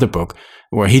some other book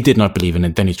where he did not believe in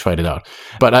it. Then he tried it out.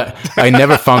 But I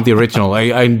never found the original.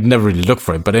 I never really looked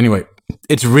for it. But anyway,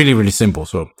 it's really, really simple.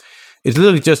 So it's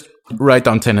literally just write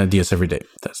down 10 ideas every day.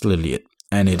 That's literally it.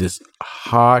 And it is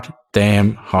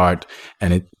damn hard.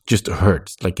 And it just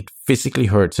hurts. Like it physically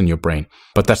hurts in your brain.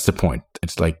 But that's the point.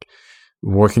 It's like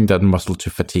working that muscle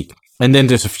to fatigue. And then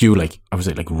there's a few,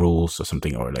 rules or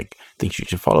something, or things you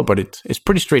should follow, but it's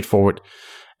pretty straightforward.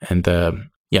 And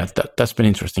that's been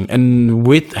interesting. And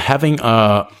with having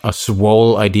a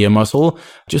swole idea muscle,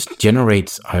 just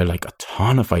generates a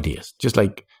ton of ideas. Just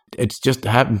it's just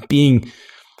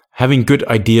having good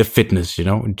idea fitness,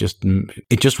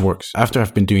 it just works. After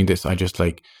I've been doing this, I just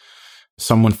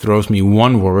someone throws me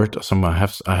one word, or I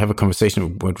have a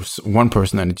conversation with one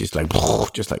person, and it's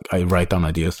just I write down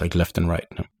ideas left and right.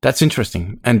 That's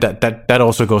interesting, and that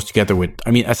also goes together with.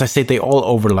 I mean, as I say, they all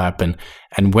overlap, and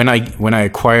when I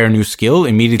acquire a new skill,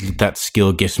 immediately that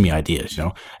skill gives me ideas,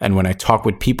 And when I talk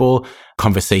with people,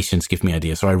 conversations give me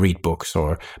ideas. So I read books,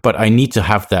 but I need to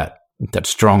have that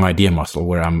strong idea muscle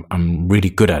where I'm really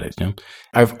good at it.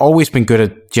 I've always been good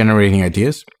at generating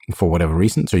ideas for whatever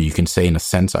reason. So you can say in a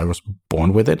sense I was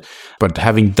born with it, but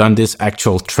having done this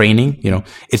actual training,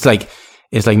 it's like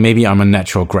maybe I'm a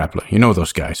natural grappler.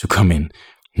 Those guys who come in,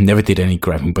 never did any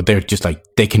grappling, but they're just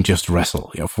they can just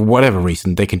wrestle, for whatever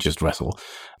reason, they can just wrestle.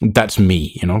 That's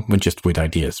me, just with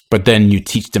ideas. But then you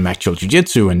teach them actual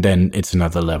jiu-jitsu and then it's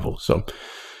another level. So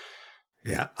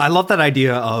yeah, I love that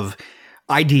idea of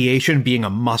ideation being a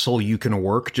muscle you can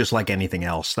work just like anything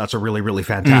else. That's a really, really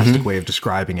fantastic way of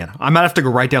describing it. I might have to go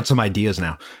write down some ideas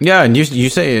now. Yeah, and you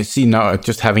see now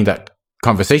just having that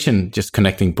conversation, just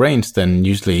connecting brains, then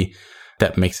usually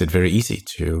that makes it very easy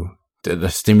that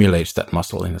stimulates that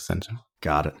muscle in a sense.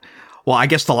 Got it. Well, I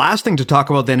guess the last thing to talk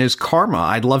about then is karma.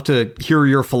 I'd love to hear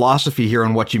your philosophy here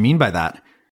on what you mean by that.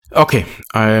 Okay,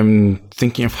 I'm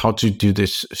thinking of how to do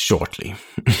this shortly.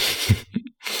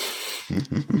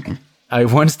 I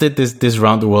once did this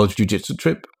round the world jiu-jitsu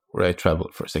trip where I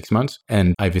traveled for 6 months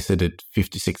and I visited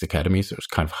 56 academies. So it was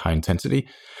kind of high intensity.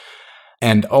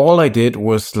 And all I did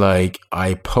was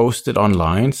I posted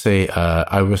online, say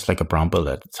I was a brown belt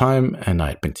at the time and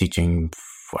I'd been teaching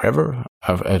forever,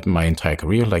 at my entire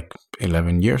career,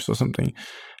 11 years or something.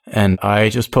 And I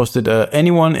just posted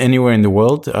anyone, anywhere in the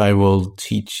world, I will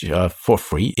teach for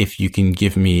free if you can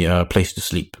give me a place to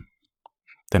sleep.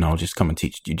 Then I'll just come and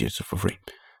teach jiu-jitsu for free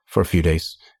for a few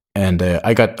days. And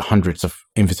I got hundreds of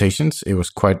invitations. It was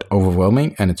quite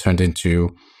overwhelming, and it turned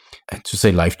into, to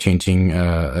say life-changing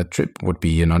a trip would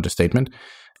be an understatement.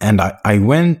 And I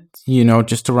went,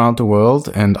 just around the world,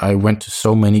 and I went to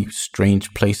so many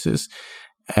strange places,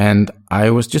 and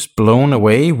I was just blown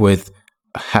away with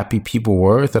how happy people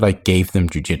were that I gave them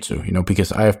jiu-jitsu,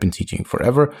 because I have been teaching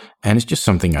forever, and it's just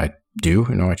something I do,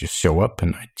 I just show up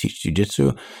and I teach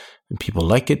jiu-jitsu. And people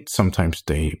like it. Sometimes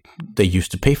they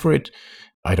used to pay for it.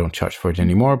 I don't charge for it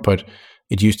anymore, but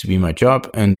it used to be my job.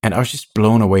 And I was just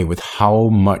blown away with how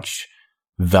much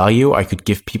value I could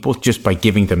give people just by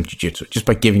giving them jiu-jitsu, just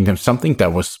by giving them something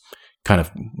that was kind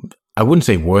of, I wouldn't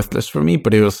say worthless for me,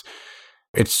 but it's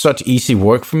such easy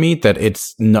work for me that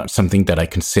it's not something that I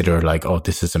consider oh,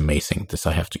 this is amazing. This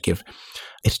I have to give.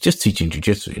 It's just teaching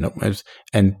jiu-jitsu,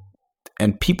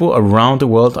 and people around the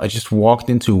world. I just walked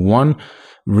into one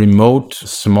remote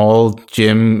small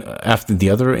gym after the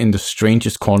other in the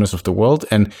strangest corners of the world,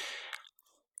 and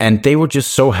they were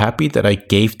just so happy that I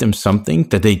gave them something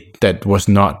that was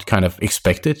not kind of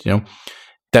expected,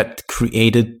 that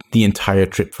created the entire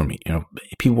trip for me.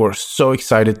 People were so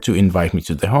excited to invite me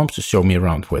to their homes, to show me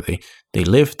around where they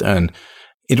lived, and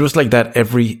it was like that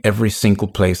every single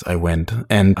place I went.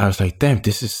 And I was like, damn,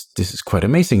 this is quite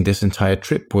amazing. This entire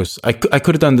trip was, I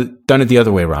could have done it the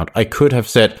other way around. I could have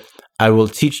said, I will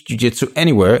teach jiu-jitsu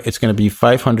anywhere. It's going to be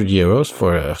 500 euros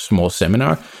for a small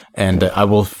seminar. And I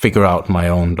will figure out my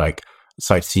own like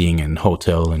sightseeing and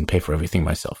hotel and pay for everything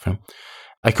myself.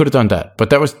 I could have done that, but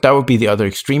that would be the other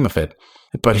extreme of it.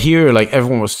 But here, like,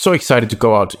 everyone was so excited to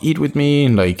go out to eat with me,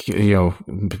 and, like, you know,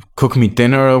 cook me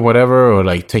dinner or whatever, or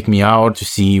like take me out to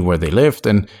see where they lived.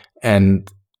 And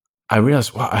I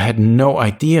realized, wow, I had no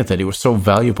idea that it was so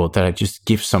valuable that I just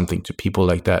give something to people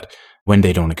like that when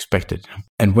they don't expect it.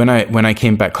 And when I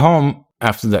came back home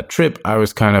after that trip, I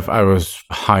was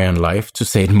high on life, to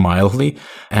say it mildly.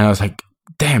 And I was like,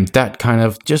 damn, that kind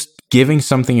of just giving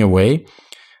something away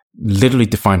literally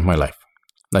defined my life.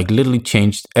 Like, literally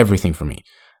changed everything for me.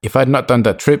 If I had not done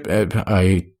that trip,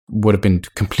 I would have been a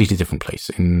completely different place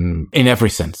in every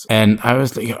sense. And I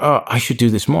was like, oh, I should do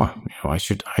this more. You know, I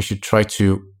should try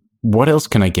to. What else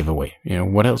can I give away? You know,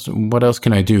 what else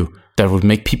can I do that would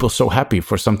make people so happy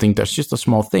for something that's just a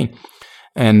small thing?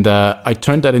 And I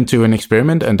turned that into an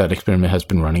experiment, and that experiment has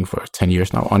been running for 10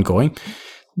 years now, ongoing.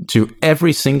 To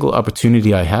every single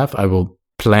opportunity I have, I will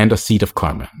plant a seed of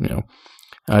karma. You know.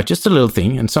 Just a little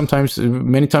thing, and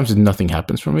many times nothing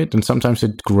happens from it, and sometimes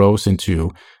it grows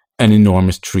into an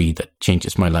enormous tree that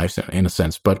changes my life in a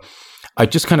sense. But I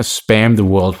just kind of spam the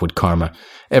world with karma.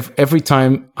 Every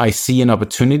time I see an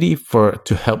opportunity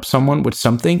to help someone with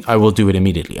something, I will do it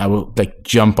immediately. I will like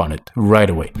jump on it right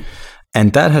away.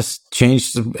 And that has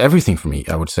changed everything for me,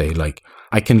 I would say. Like,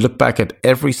 I can look back at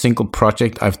every single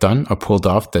project I've done or pulled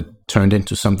off that turned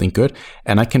into something good,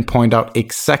 and I can point out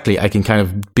exactly, I can kind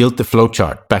of build the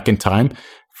flowchart back in time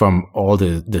from all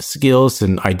the skills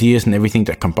and ideas and everything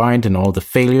that combined, and all the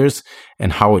failures,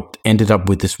 and how it ended up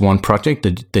with this one project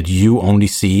that you only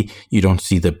see. You don't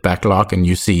see the backlog, and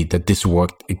you see that this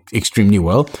worked extremely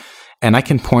well. And I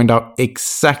can point out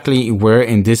exactly where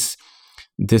in this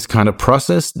kind of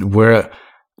process where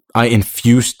I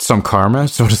infused some karma,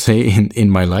 so to say, in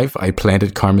my life. I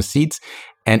planted karma seeds.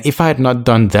 And if I had not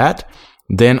done that,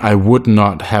 then I would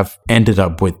not have ended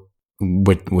up with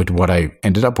what I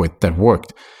ended up with that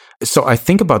worked. So I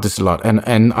think about this a lot,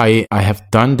 and I have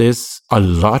done this a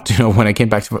lot. You know, when I came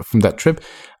back from that trip,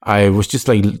 I was just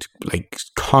like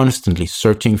constantly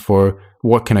searching for,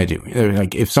 what can I do?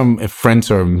 Like, if friends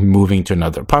are moving to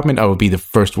another apartment, I will be the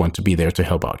first one to be there to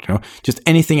help out. You know, just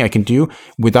anything I can do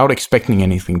without expecting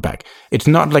anything back. It's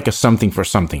not like a something for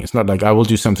something. It's not like I will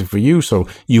do something for you, so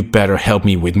you better help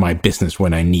me with my business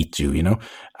when I need to. You know,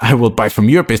 I will buy from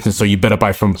your business, so you better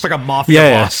buy from. It's like a mafia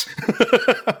boss.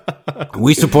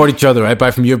 We support each other. I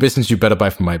buy from your business, you better buy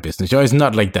from my business. You know, it's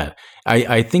not like that.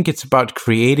 I think it's about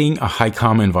creating a high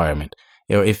karma environment.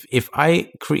 You know, if I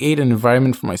create an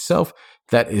environment for myself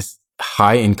that is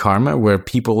high in karma, where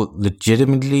people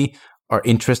legitimately are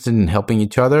interested in helping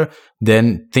each other,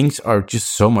 then things are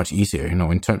just so much easier, you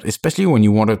know, in terms, especially when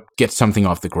you want to get something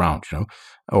off the ground, you know,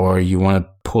 or you want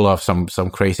to pull off some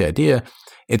crazy idea.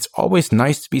 It's always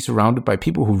nice to be surrounded by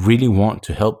people who really want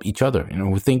to help each other, you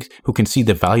know, who can see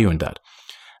the value in that.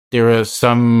 There are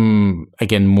some,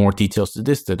 again, more details to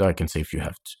this that I can say if you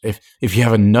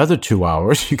have another 2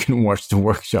 hours, you can watch the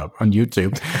workshop on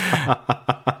YouTube.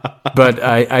 But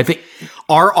I think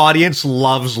our audience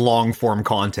loves long form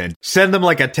content. Send them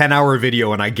like a 10-hour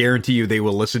video, and I guarantee you they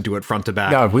will listen to it front to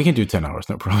back. Yeah, we can do 10 hours,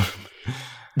 no problem.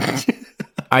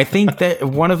 I think that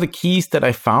one of the keys that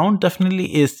I found definitely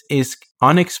is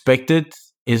unexpected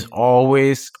is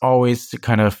always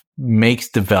kind of makes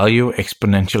the value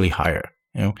exponentially higher.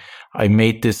 You know, I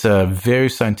made this very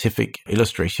scientific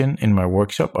illustration in my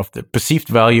workshop of the perceived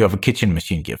value of a kitchen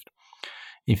machine gift.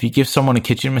 If you give someone a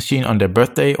kitchen machine on their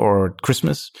birthday or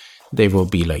Christmas, they will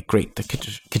be like, great, the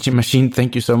kitchen machine,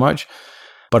 thank you so much.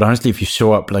 But honestly, if you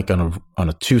show up like on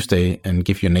a Tuesday and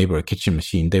give your neighbor a kitchen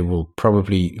machine, they will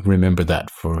probably remember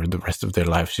that for the rest of their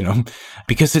lives, you know,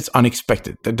 because it's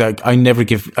unexpected. I never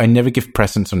give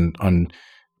presents on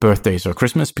birthdays or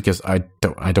Christmas, because I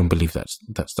don't believe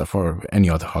that stuff, or any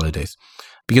other holidays.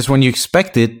 Because when you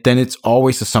expect it, then it's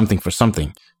always a something for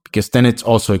something. Because then it's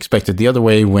also expected the other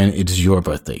way when it's your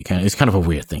birthday. It's kind of a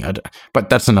weird thing, but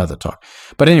that's another talk.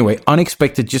 But anyway,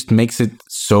 unexpected just makes it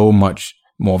so much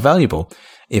more valuable.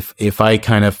 If I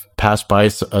kind of pass by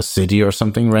a city or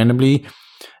something randomly,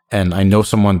 and I know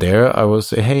someone there, I will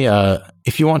say, hey,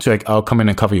 if you want to, like, I'll come in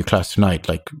and cover your class tonight,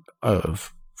 like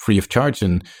free of charge.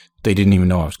 And they didn't even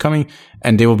know I was coming,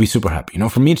 and they will be super happy. You know,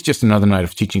 for me, it's just another night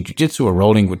of teaching jiu-jitsu or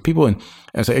rolling with people. And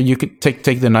so you could take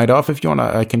the night off if you want.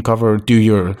 I can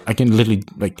I can literally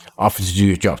like offer to do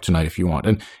your job tonight if you want,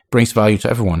 and it brings value to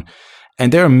everyone.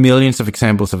 And there are millions of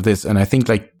examples of this. And I think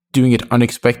like doing it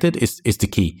unexpected is the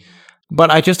key.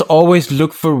 But I just always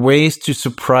look for ways to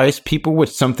surprise people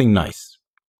with something nice.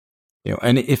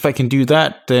 And if I can do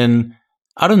that, then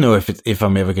I don't know if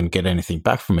I'm ever going to get anything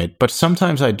back from it, but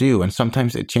sometimes I do. And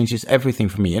sometimes it changes everything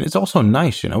for me. And it's also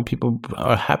nice, people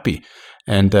are happy.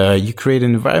 And you create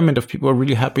an environment of people who are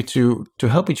really happy to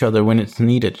help each other when it's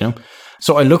needed.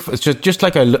 So I look for just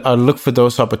like I look for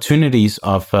those opportunities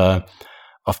of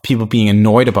people being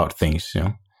annoyed about things.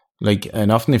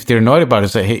 And often if they're annoyed about it,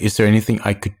 say, hey, is there anything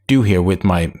I could do here with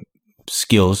my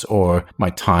skills or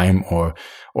my time or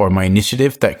my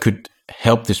initiative that could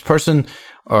help this person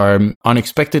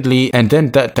unexpectedly? And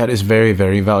then that is very,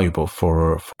 very valuable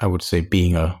for I would say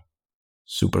being a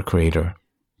super creator.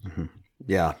 Mm-hmm.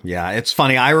 Yeah. It's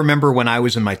funny. I remember when I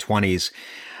was in my 20s,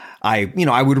 I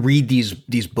would read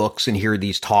these books and hear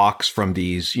these talks from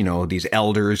these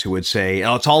elders who would say,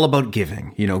 oh, it's all about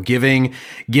giving.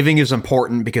 Giving is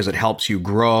important because it helps you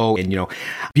grow. And,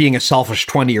 being a selfish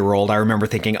 20-year-old, I remember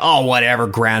thinking, oh, whatever,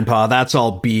 grandpa, that's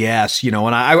all BS,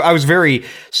 and I was very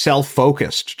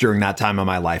self-focused during that time of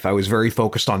my life. I was very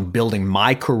focused on building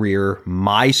my career,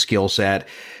 my skill set,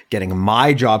 getting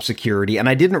my job security. And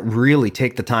I didn't really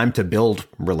take the time to build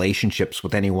relationships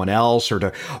with anyone else or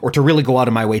to really go out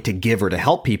of my way to give or to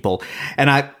help people. And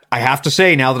I have to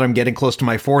say, now that I'm getting close to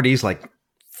my 40s, like,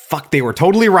 fuck, they were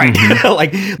totally right. Mm-hmm.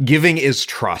 Like, giving is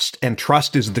trust, and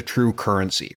trust is the true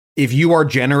currency. If you are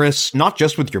generous, not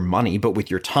just with your money, but with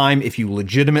your time, if you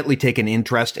legitimately take an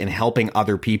interest in helping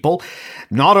other people,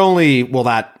 not only will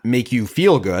that make you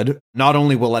feel good, not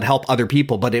only will it help other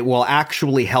people, but it will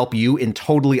actually help you in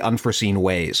totally unforeseen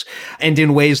ways, and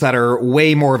in ways that are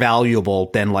way more valuable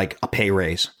than like a pay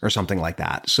raise or something like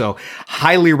that. So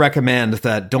highly recommend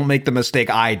that. Don't make the mistake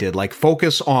I did. Like,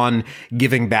 focus on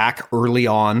giving back early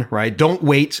on, right? Don't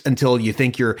wait until you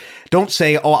think don't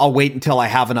say, oh, I'll wait until I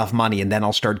have enough money and then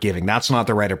I'll start giving. That's not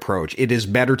the right approach. It is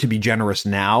better to be generous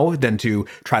now than to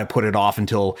try to put it off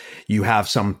until you have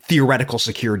some theoretical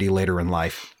security later in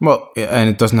life. Well, and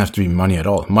it doesn't have to be money at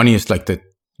all. Money is like the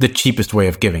cheapest way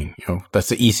of giving. That's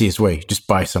the easiest way. Just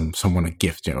buy someone a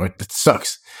gift. It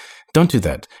sucks. Don't do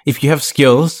that. If you have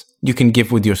skills, you can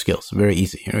give with your skills. Very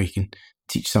easy. You can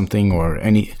teach something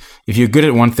if you're good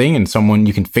at one thing and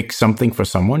you can fix something for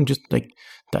someone, just like,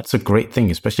 that's a great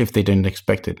thing, especially if they didn't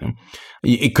expect it.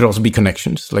 It could also be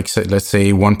connections. Like, let's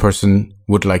say one person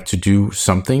would like to do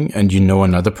something and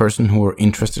another person who are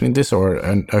interested in this or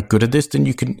are good at this, then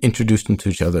you can introduce them to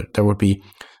each other. That would be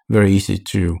very easy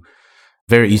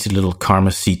little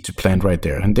karma seed to plant right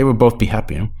there. And they would both be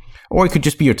happy. Or it could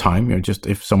just be your time. Just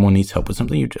if someone needs help with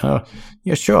something,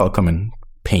 yeah, sure, I'll come and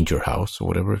paint your house or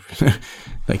whatever.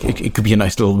 Like, it could be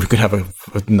we could have a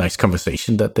nice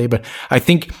conversation that day. But I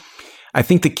think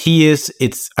the key is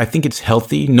I think it's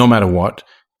healthy, no matter what,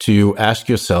 to ask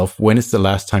yourself, when is the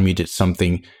last time you did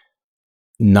something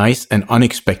nice and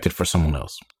unexpected for someone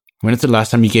else? When is the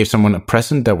last time you gave someone a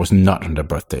present that was not on their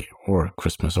birthday or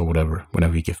Christmas or whatever,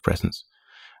 whenever you give presents?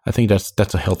 I think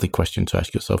that's a healthy question to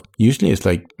ask yourself. Usually it's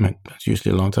like, man, that's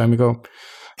usually a long time ago.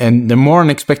 And the more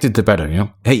unexpected, the better,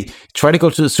 Hey, try to go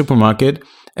to the supermarket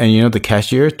and, the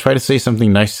cashier, try to say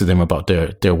something nice to them about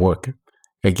their work.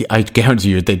 I guarantee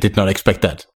you they did not expect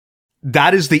that.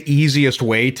 That is the easiest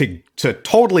way to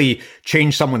totally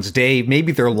change someone's day,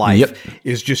 maybe their life,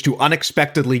 is just to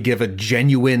unexpectedly give a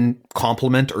genuine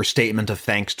compliment or statement of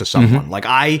thanks to someone. Mm-hmm. Like,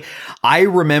 I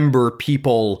remember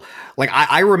people, like,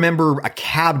 I remember a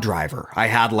cab driver I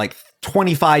had like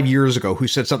 25 years ago who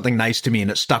said something nice to me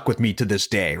and it stuck with me to this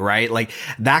day, right? Like,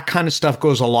 that kind of stuff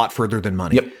goes a lot further than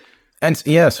money. Yep. And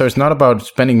yeah, so it's not about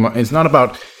spending money. It's not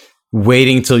about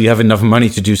waiting until you have enough money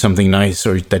to do something nice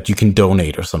or that you can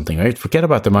donate or something, right? Forget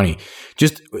about the money.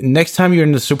 Just next time you're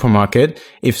in the supermarket,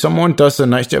 if someone does a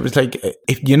nice job, it's like,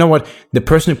 if you know what, the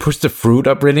person who puts the fruit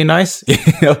up really nice,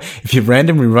 if you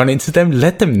randomly run into them,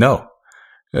 let them know.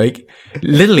 Like,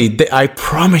 literally, I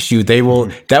promise you,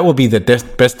 that will be the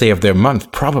best day of their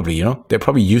month, probably, They're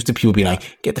probably used to people being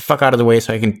like, get the fuck out of the way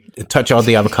so I can touch all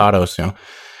the avocados,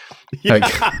 Like,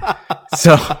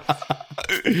 so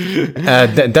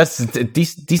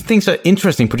these things are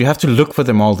interesting, but you have to look for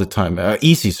them all the time. They're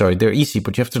easy,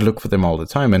 but you have to look for them all the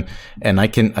time. And I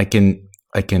can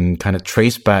kind of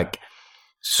trace back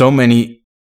so many,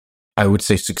 I would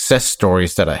say, success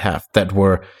stories that I have that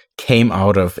came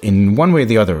out of, in one way or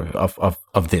the other,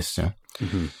 of this.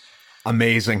 Mm-hmm.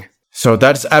 Amazing. So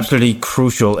that's absolutely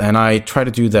crucial. And I try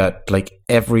to do that like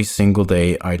every single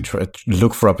day. I try to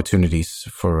look for opportunities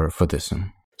for this.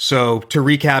 So to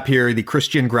recap here, the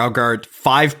Christian Graugart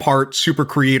 5-part super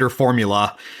creator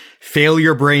formula: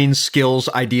 failure, brains, skills,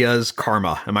 ideas,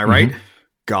 karma. Am I right?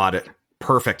 Got it.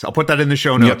 Perfect. I'll put that in the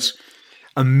show notes. Yep.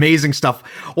 Amazing stuff.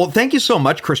 Well, thank you so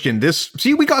much, Christian.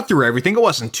 We got through everything. It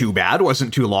wasn't too bad. It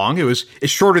wasn't too long. It's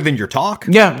shorter than your talk.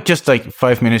 Yeah, just like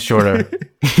 5 minutes shorter.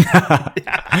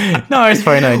 No, it's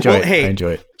fine. I enjoy it. Hey, I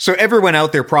enjoy it. So everyone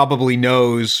out there probably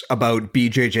knows about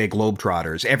BJJ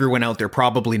Globetrotters. Everyone out there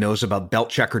probably knows about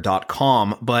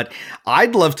beltchecker.com, but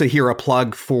I'd love to hear a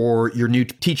plug for your new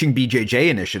Teaching BJJ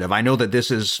initiative. I know that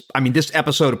this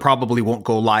episode probably won't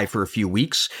go live for a few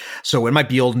weeks, so it might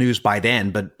be old news by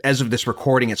then, but as of this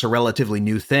recording, it's a relatively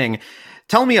new thing.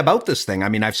 Tell me about this thing. I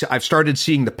mean, I've started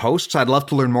seeing the posts. I'd love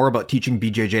to learn more about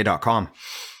teachingbjj.com.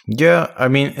 Yeah, I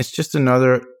mean, it's just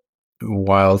another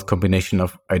wild combination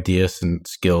of ideas and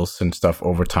skills and stuff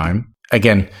over time.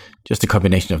 Again, just a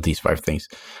combination of these 5 things.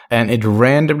 And it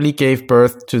randomly gave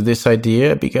birth to this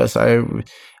idea because I'm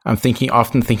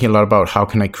often thinking a lot about how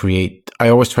can I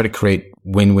always try to create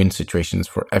win-win situations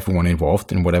for everyone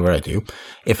involved in whatever I do.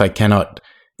 If I cannot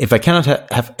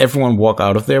have everyone walk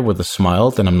out of there with a smile,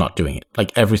 then I'm not doing it.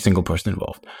 Like every single person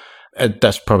involved.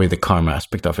 That's probably the karma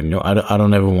aspect of it.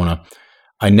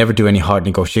 I never do any hard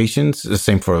negotiations. The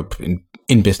same for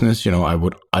in business.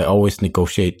 I always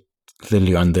negotiate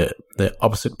literally on the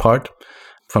opposite part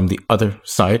from the other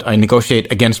side. I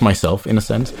negotiate against myself in a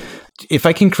sense. If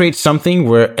I can create something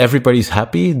where everybody's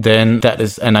happy, then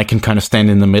and I can kind of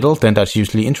stand in the middle, then that's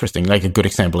usually interesting. Like a good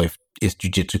example is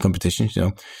jiu-jitsu competitions.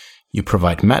 You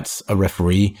provide mats, a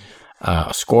referee,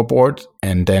 a scoreboard,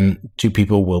 and then 2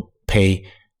 people will pay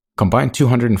combined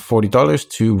 $240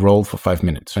 to roll for 5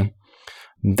 minutes. Right?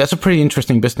 That's a pretty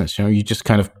interesting business. You just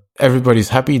kind of, everybody's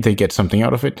happy, they get something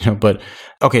out of it. But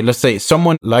okay, let's say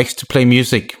someone likes to play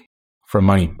music for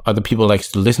money. Other people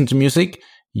likes to listen to music.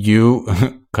 You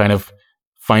kind of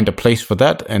find a place for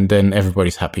that, and then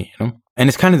everybody's happy. And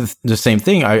it's kind of the same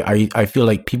thing. I feel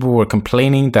like people were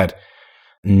complaining that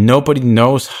nobody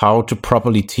knows how to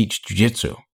properly teach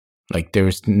jiu-jitsu. Like there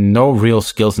is no real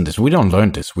skills in this. We don't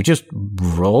learn this. We just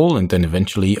roll, and then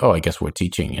eventually, I guess we're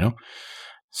teaching.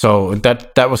 So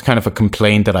that was kind of a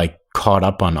complaint that I caught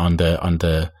up on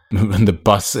the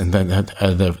bus and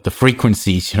the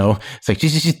frequencies. It's like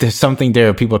there's something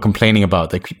there people are complaining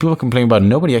about. Like people are complaining about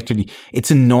nobody actually.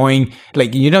 It's annoying.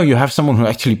 Like you have someone who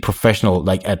actually professional.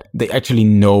 They actually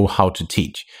know how to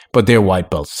teach, but they're white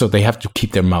belts, so they have to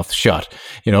keep their mouth shut.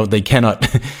 They cannot.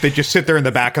 They just sit there in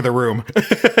the back of the room.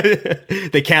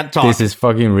 They can't talk. This is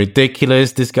fucking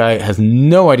ridiculous. This guy has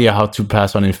no idea how to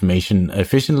pass on information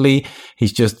efficiently.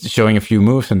 He's just showing a few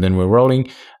moves and then we're rolling.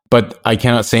 But I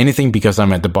cannot say anything because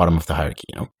I'm at the bottom of the hierarchy,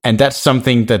 And that's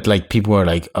something that people are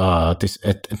like,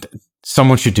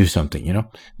 someone should do something,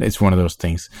 It's one of those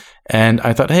things. And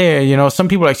I thought, hey, some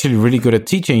people are actually really good at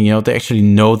teaching, they actually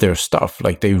know their stuff.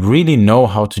 Like they really know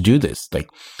how to do this. Like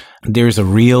there's a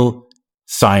real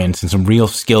science and some real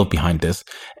skill behind this.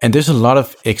 And there's a lot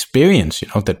of experience,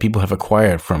 that people have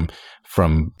acquired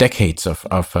from decades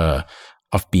of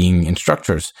being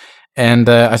instructors. And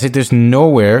I said, there's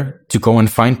nowhere to go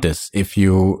and find this if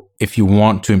you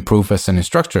want to improve as an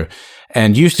instructor.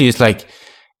 And usually it's like,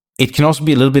 it can also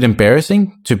be a little bit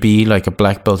embarrassing to be like a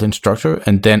black belt instructor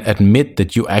and then admit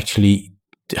that you actually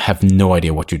have no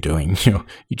idea what you're doing.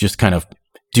 You just kind of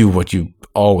do what you've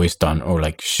always done or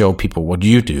like show people what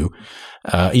you do.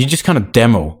 You just kind of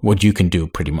demo what you can do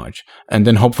pretty much. And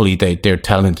then hopefully they're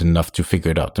talented enough to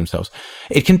figure it out themselves.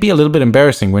 It can be a little bit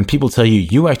embarrassing when people tell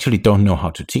you actually don't know how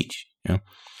to teach.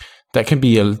 That can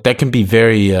be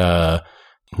very,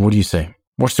 what do you say?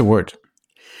 What's the word?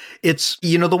 It's,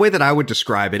 the way that I would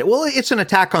describe it, well, it's an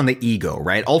attack on the ego,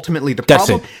 right? Ultimately, the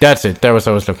problem... That's it. That was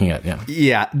what I was looking at, yeah.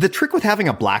 Yeah. The trick with having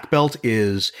a black belt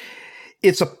is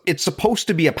it's supposed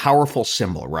to be a powerful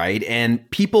symbol, right? And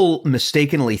people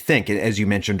mistakenly think, as you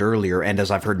mentioned earlier, and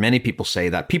as I've heard many people say,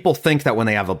 that people think that when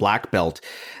they have a black belt,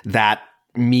 that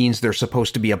means they're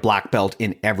supposed to be a black belt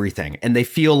in everything. And they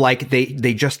feel like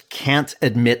they just can't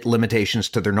admit limitations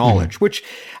to their knowledge, which,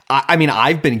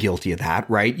 I've been guilty of that,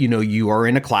 right? You are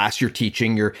in a class, you're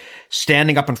teaching, you're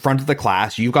standing up in front of the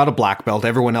class, you've got a black belt,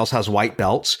 everyone else has white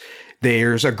belts.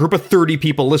 There's a group of 30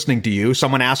 people listening to you.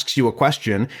 Someone asks you a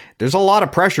question. There's a lot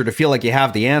of pressure to feel like you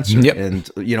have the answer. Yep. And,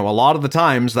 a lot of the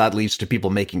times that leads to people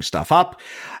making stuff up.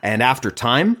 And after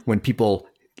time, when people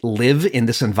live in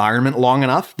this environment long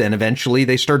enough, then eventually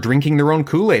they start drinking their own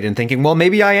Kool-Aid and thinking, well,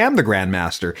 maybe I am the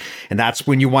grandmaster. And that's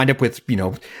when you wind up with,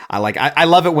 I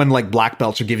love it when like black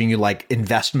belts are giving you like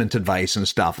investment advice and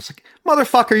stuff. It's like,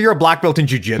 motherfucker, you're a black belt in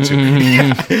jiu-jitsu.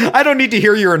 Yeah, I don't need to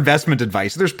hear your investment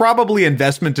advice. There's probably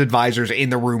investment advisors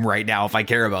in the room right now if I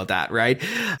care about that, right?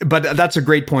 But that's a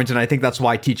great point, and I think that's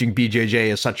why teaching BJJ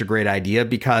is such a great idea,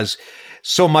 because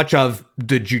so much of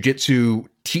the jiu-jitsu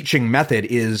teaching method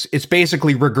it's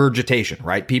basically regurgitation,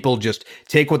 right? People just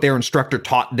take what their instructor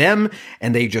taught them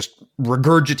and they just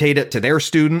regurgitate it to their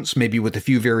students, maybe with a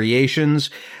few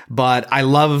variations. But I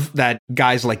love that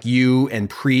guys like you and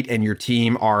Preet and your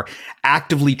team are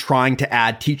actively trying to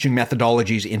add teaching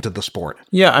methodologies into the sport.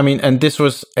 Yeah, I mean, and this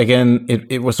was, again,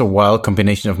 it was a wild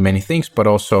combination of many things, but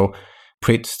also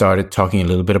Preet started talking a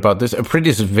little bit about this. Preet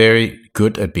is very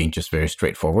good at being just very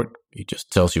straightforward. He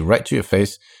just tells you right to your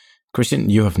face, Christian,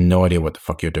 you have no idea what the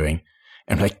fuck you're doing.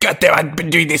 And I'm like, God damn, I've been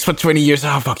doing this for 20 years.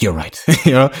 Oh, fuck, you're right.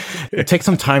 It takes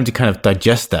some time to kind of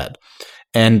digest that.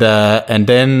 And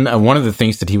then one of the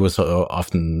things that he was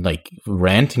often like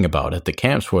ranting about at the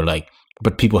camps were like,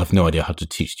 but people have no idea how to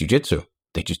teach jiu-jitsu.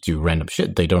 They just do random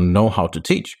shit. They don't know how to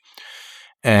teach.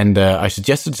 And I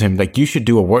suggested to him, like, you should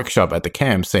do a workshop at the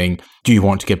camp saying, do you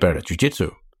want to get better at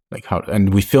jiu-jitsu? Like how,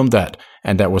 and we filmed that.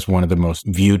 And that was one of the most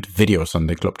viewed videos on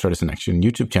the Globetrotters in Action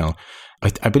YouTube channel.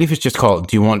 I believe it's just called,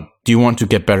 do you want to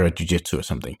get better at jiu-jitsu or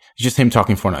something? It's just him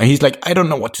talking for an hour. And he's like, I don't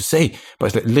know what to say. But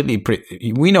it's like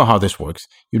literally, we know how this works.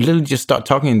 You literally just start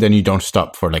talking and then you don't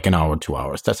stop for like an hour, 2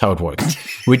 hours. That's how it works.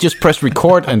 We just press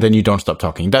record and then you don't stop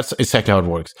talking. That's exactly how it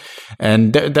works.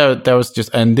 And that was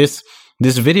just, and this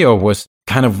video was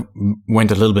kind of went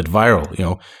a little bit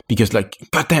viral, because like,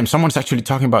 goddamn, someone's actually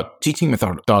talking about teaching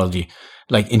methodology,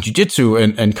 like in jiu-jitsu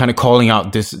and kind of calling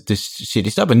out this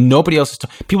shitty stuff. And nobody else is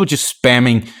people just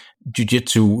spamming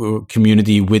jiu-jitsu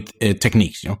community with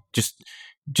techniques, just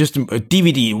a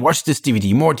DVD, watch this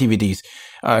DVD, more DVDs.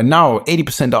 Now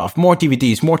 80% off, more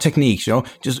DVDs, more techniques,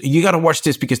 just, you got to watch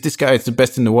this because this guy is the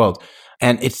best in the world.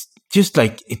 And it's just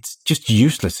like, it's just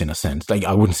useless in a sense. Like,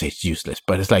 I wouldn't say it's useless,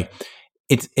 but it's like,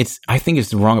 I think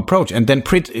it's the wrong approach. And then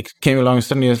Preet came along and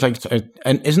suddenly it's like,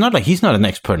 and it's not like he's not an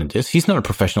expert in this. He's not a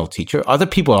professional teacher. Other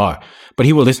people are, but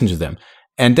he will listen to them.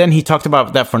 And then he talked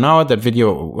about that for an hour. That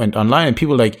video went online and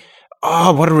people were like,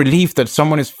 oh, what a relief that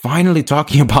someone is finally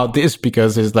talking about this,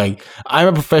 because it's like, I'm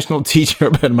a professional teacher,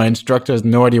 but my instructor has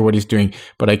no idea what he's doing,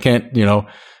 but I can't,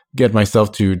 get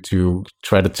myself to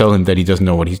try to tell him that he doesn't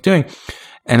know what he's doing.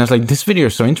 And I was like, this video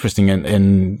is so interesting,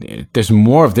 and there's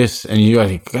more of this. And you're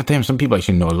like, goddamn, some people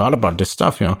actually know a lot about this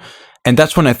stuff, And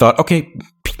that's when I thought, okay,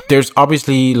 there's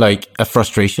obviously like a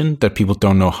frustration that people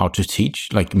don't know how to teach.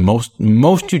 Like most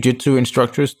jiu-jitsu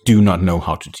instructors do not know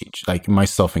how to teach, like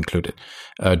myself included,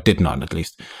 did not at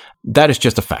least. That is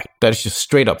just a fact. That is just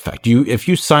straight up fact. If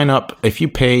you sign up, if you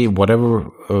pay whatever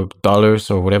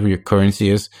dollars or whatever your currency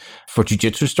is for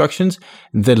jiu-jitsu instructions,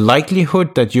 the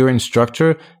likelihood that your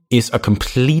instructor is a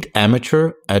complete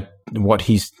amateur at what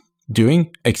he's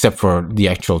doing, except for the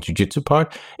actual jiu-jitsu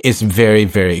part, is very,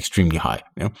 very extremely high.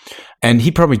 And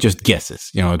he probably just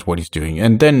guesses, at what he's doing.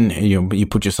 And then you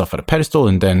put yourself at a pedestal,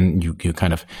 and then you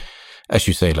kind of, as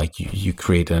you say, like you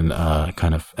create an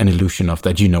kind of an illusion of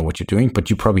that you know what you're doing, but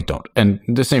you probably don't. And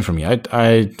the same for me.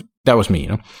 I that was me,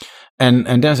 And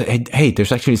then I said, hey,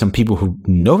 there's actually some people who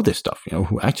know this stuff,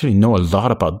 who actually know a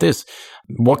lot about this.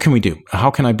 What can we do? How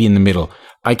can I be in the middle?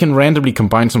 I can randomly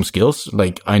combine some skills.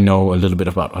 Like I know a little bit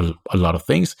about a lot of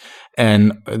things.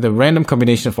 And the random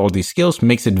combination of all these skills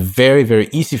makes it very, very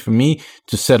easy for me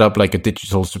to set up like a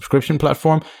digital subscription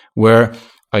platform where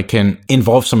I can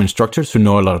involve some instructors who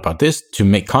know a lot about this to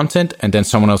make content, and then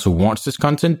someone else who wants this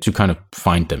content to kind of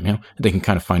find them, They can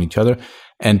kind of find each other.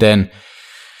 And then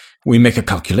we make a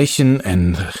calculation,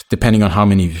 and depending on how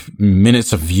many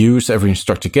minutes of views every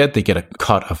instructor they get a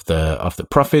cut of the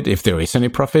profit, if there is any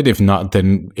profit. If not,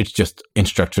 then it's just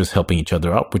instructors helping each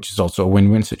other out, which is also a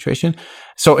win-win situation.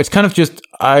 So it's kind of just,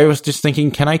 I was just thinking,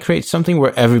 can I create something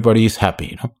where everybody is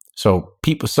happy, So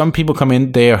some people come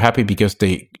in, they are happy because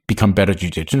they become better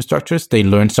jiu-jitsu instructors. They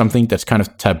learn something that's kind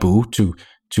of taboo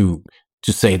to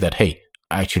say that, hey,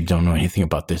 I actually don't know anything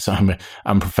about this. I'm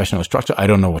a professional instructor. I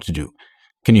don't know what to do.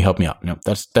 Can you help me out?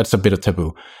 That's a bit of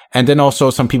taboo. And then also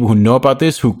some people who know about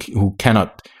this, who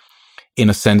cannot,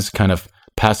 in a sense, kind of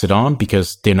pass it on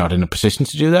because they're not in a position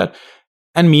to do that.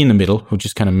 And me in the middle, who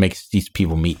just kind of makes these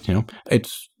people meet,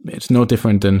 It's no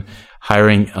different than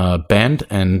hiring a band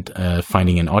and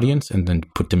finding an audience and then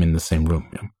put them in the same room.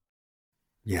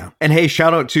 Yeah. And hey,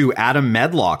 shout out to Adam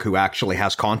Medlock, who actually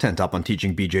has content up on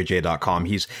teachingbjj.com.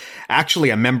 He's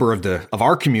actually a member of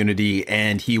our community,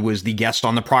 and he was the guest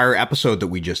on the prior episode that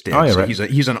we just did. Oh, yeah, so right.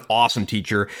 He's an awesome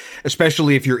teacher,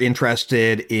 especially if you're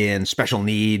interested in special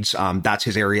needs. That's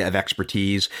his area of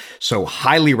expertise. So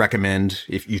highly recommend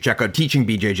if you check out Teaching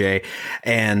BJJ,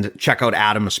 and check out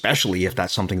Adam, especially if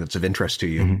that's something that's of interest to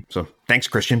you. Mm-hmm. So thanks,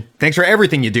 Christian. Thanks for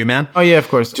everything you do, man. Oh yeah, of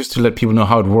course. Just to let people know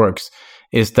how it works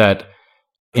is that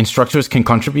instructors can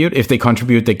contribute. If they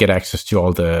contribute, they get access to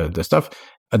all the stuff.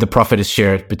 The profit is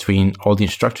shared between all the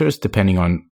instructors, depending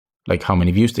on like how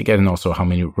many views they get and also how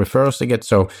many referrals they get.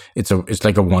 So it's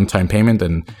like a one-time payment,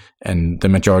 and the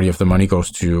majority of the money goes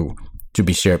to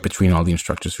be shared between all the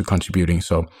instructors who are contributing.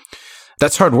 So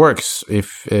that's how it works.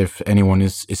 If anyone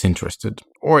is interested,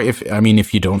 or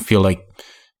if you don't feel like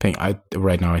paying,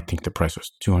 right now I think the price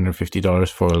was $250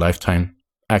 for a lifetime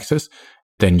access,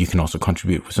 then you can also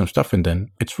contribute with some stuff, and then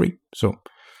it's free. So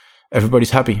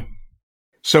everybody's happy.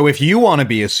 So if you want to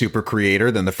be a super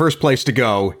creator, then the first place to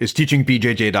go is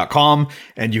teachingbjj.com,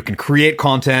 and you can create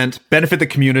content, benefit the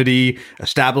community,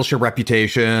 establish a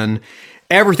reputation,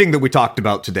 everything that we talked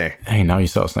about today. Hey, now you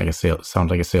sound like a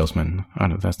salesman. I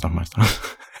don't know, that's not my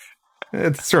stuff.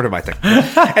 It's sort of my thing.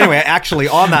 Anyway, actually,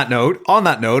 on that note,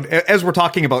 as we're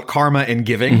talking about karma and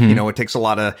giving, it takes a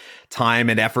lot of time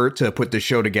and effort to put this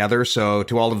show together. So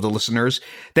to all of the listeners,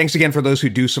 thanks again for those who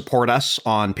do support us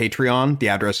on Patreon. The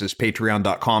address is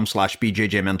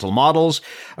patreon.com/BJJMentalModels.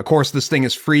 Of course, this thing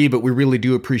is free, but we really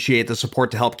do appreciate the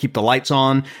support to help keep the lights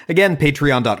on. Again,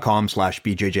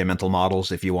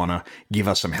 patreon.com/BJJMentalModels. If you want to give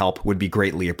us some help, would be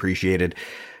greatly appreciated.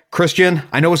 Christian,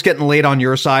 I know it's getting late on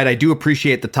your side. I do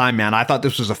appreciate the time, man. I thought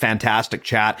this was a fantastic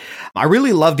chat. I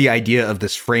really love the idea of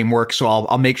this framework, so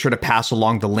I'll make sure to pass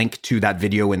along the link to that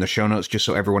video in the show notes just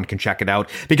so everyone can check it out,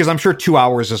 because I'm sure 2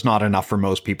 hours is not enough for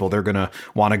most people. They're going to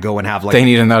want to go and have They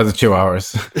need another 2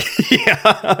 hours.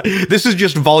 Yeah. This is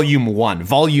just volume 1.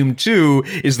 Volume 2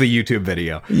 is the YouTube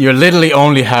video. You're literally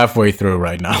only halfway through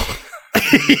right now.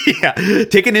 Yeah,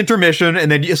 take an intermission, and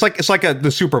then it's like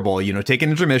the Super Bowl. Take an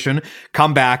intermission,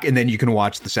 come back, and then you can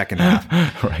watch the second half.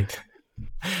 Right.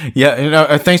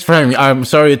 Yeah. Thanks for having me. I'm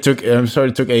sorry it took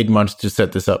 8 months to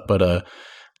set this up, but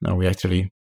no, we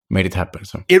actually made it happen.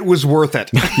 So it was worth it.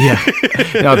 Yeah.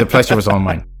 No, the pleasure was all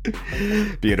mine.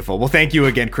 Beautiful. Well, thank you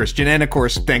again, Christian, and of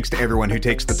course, thanks to everyone who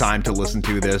takes the time to listen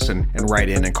to this and write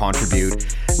in and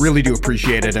contribute. Really do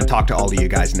appreciate it, and talk to all of you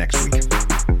guys next week.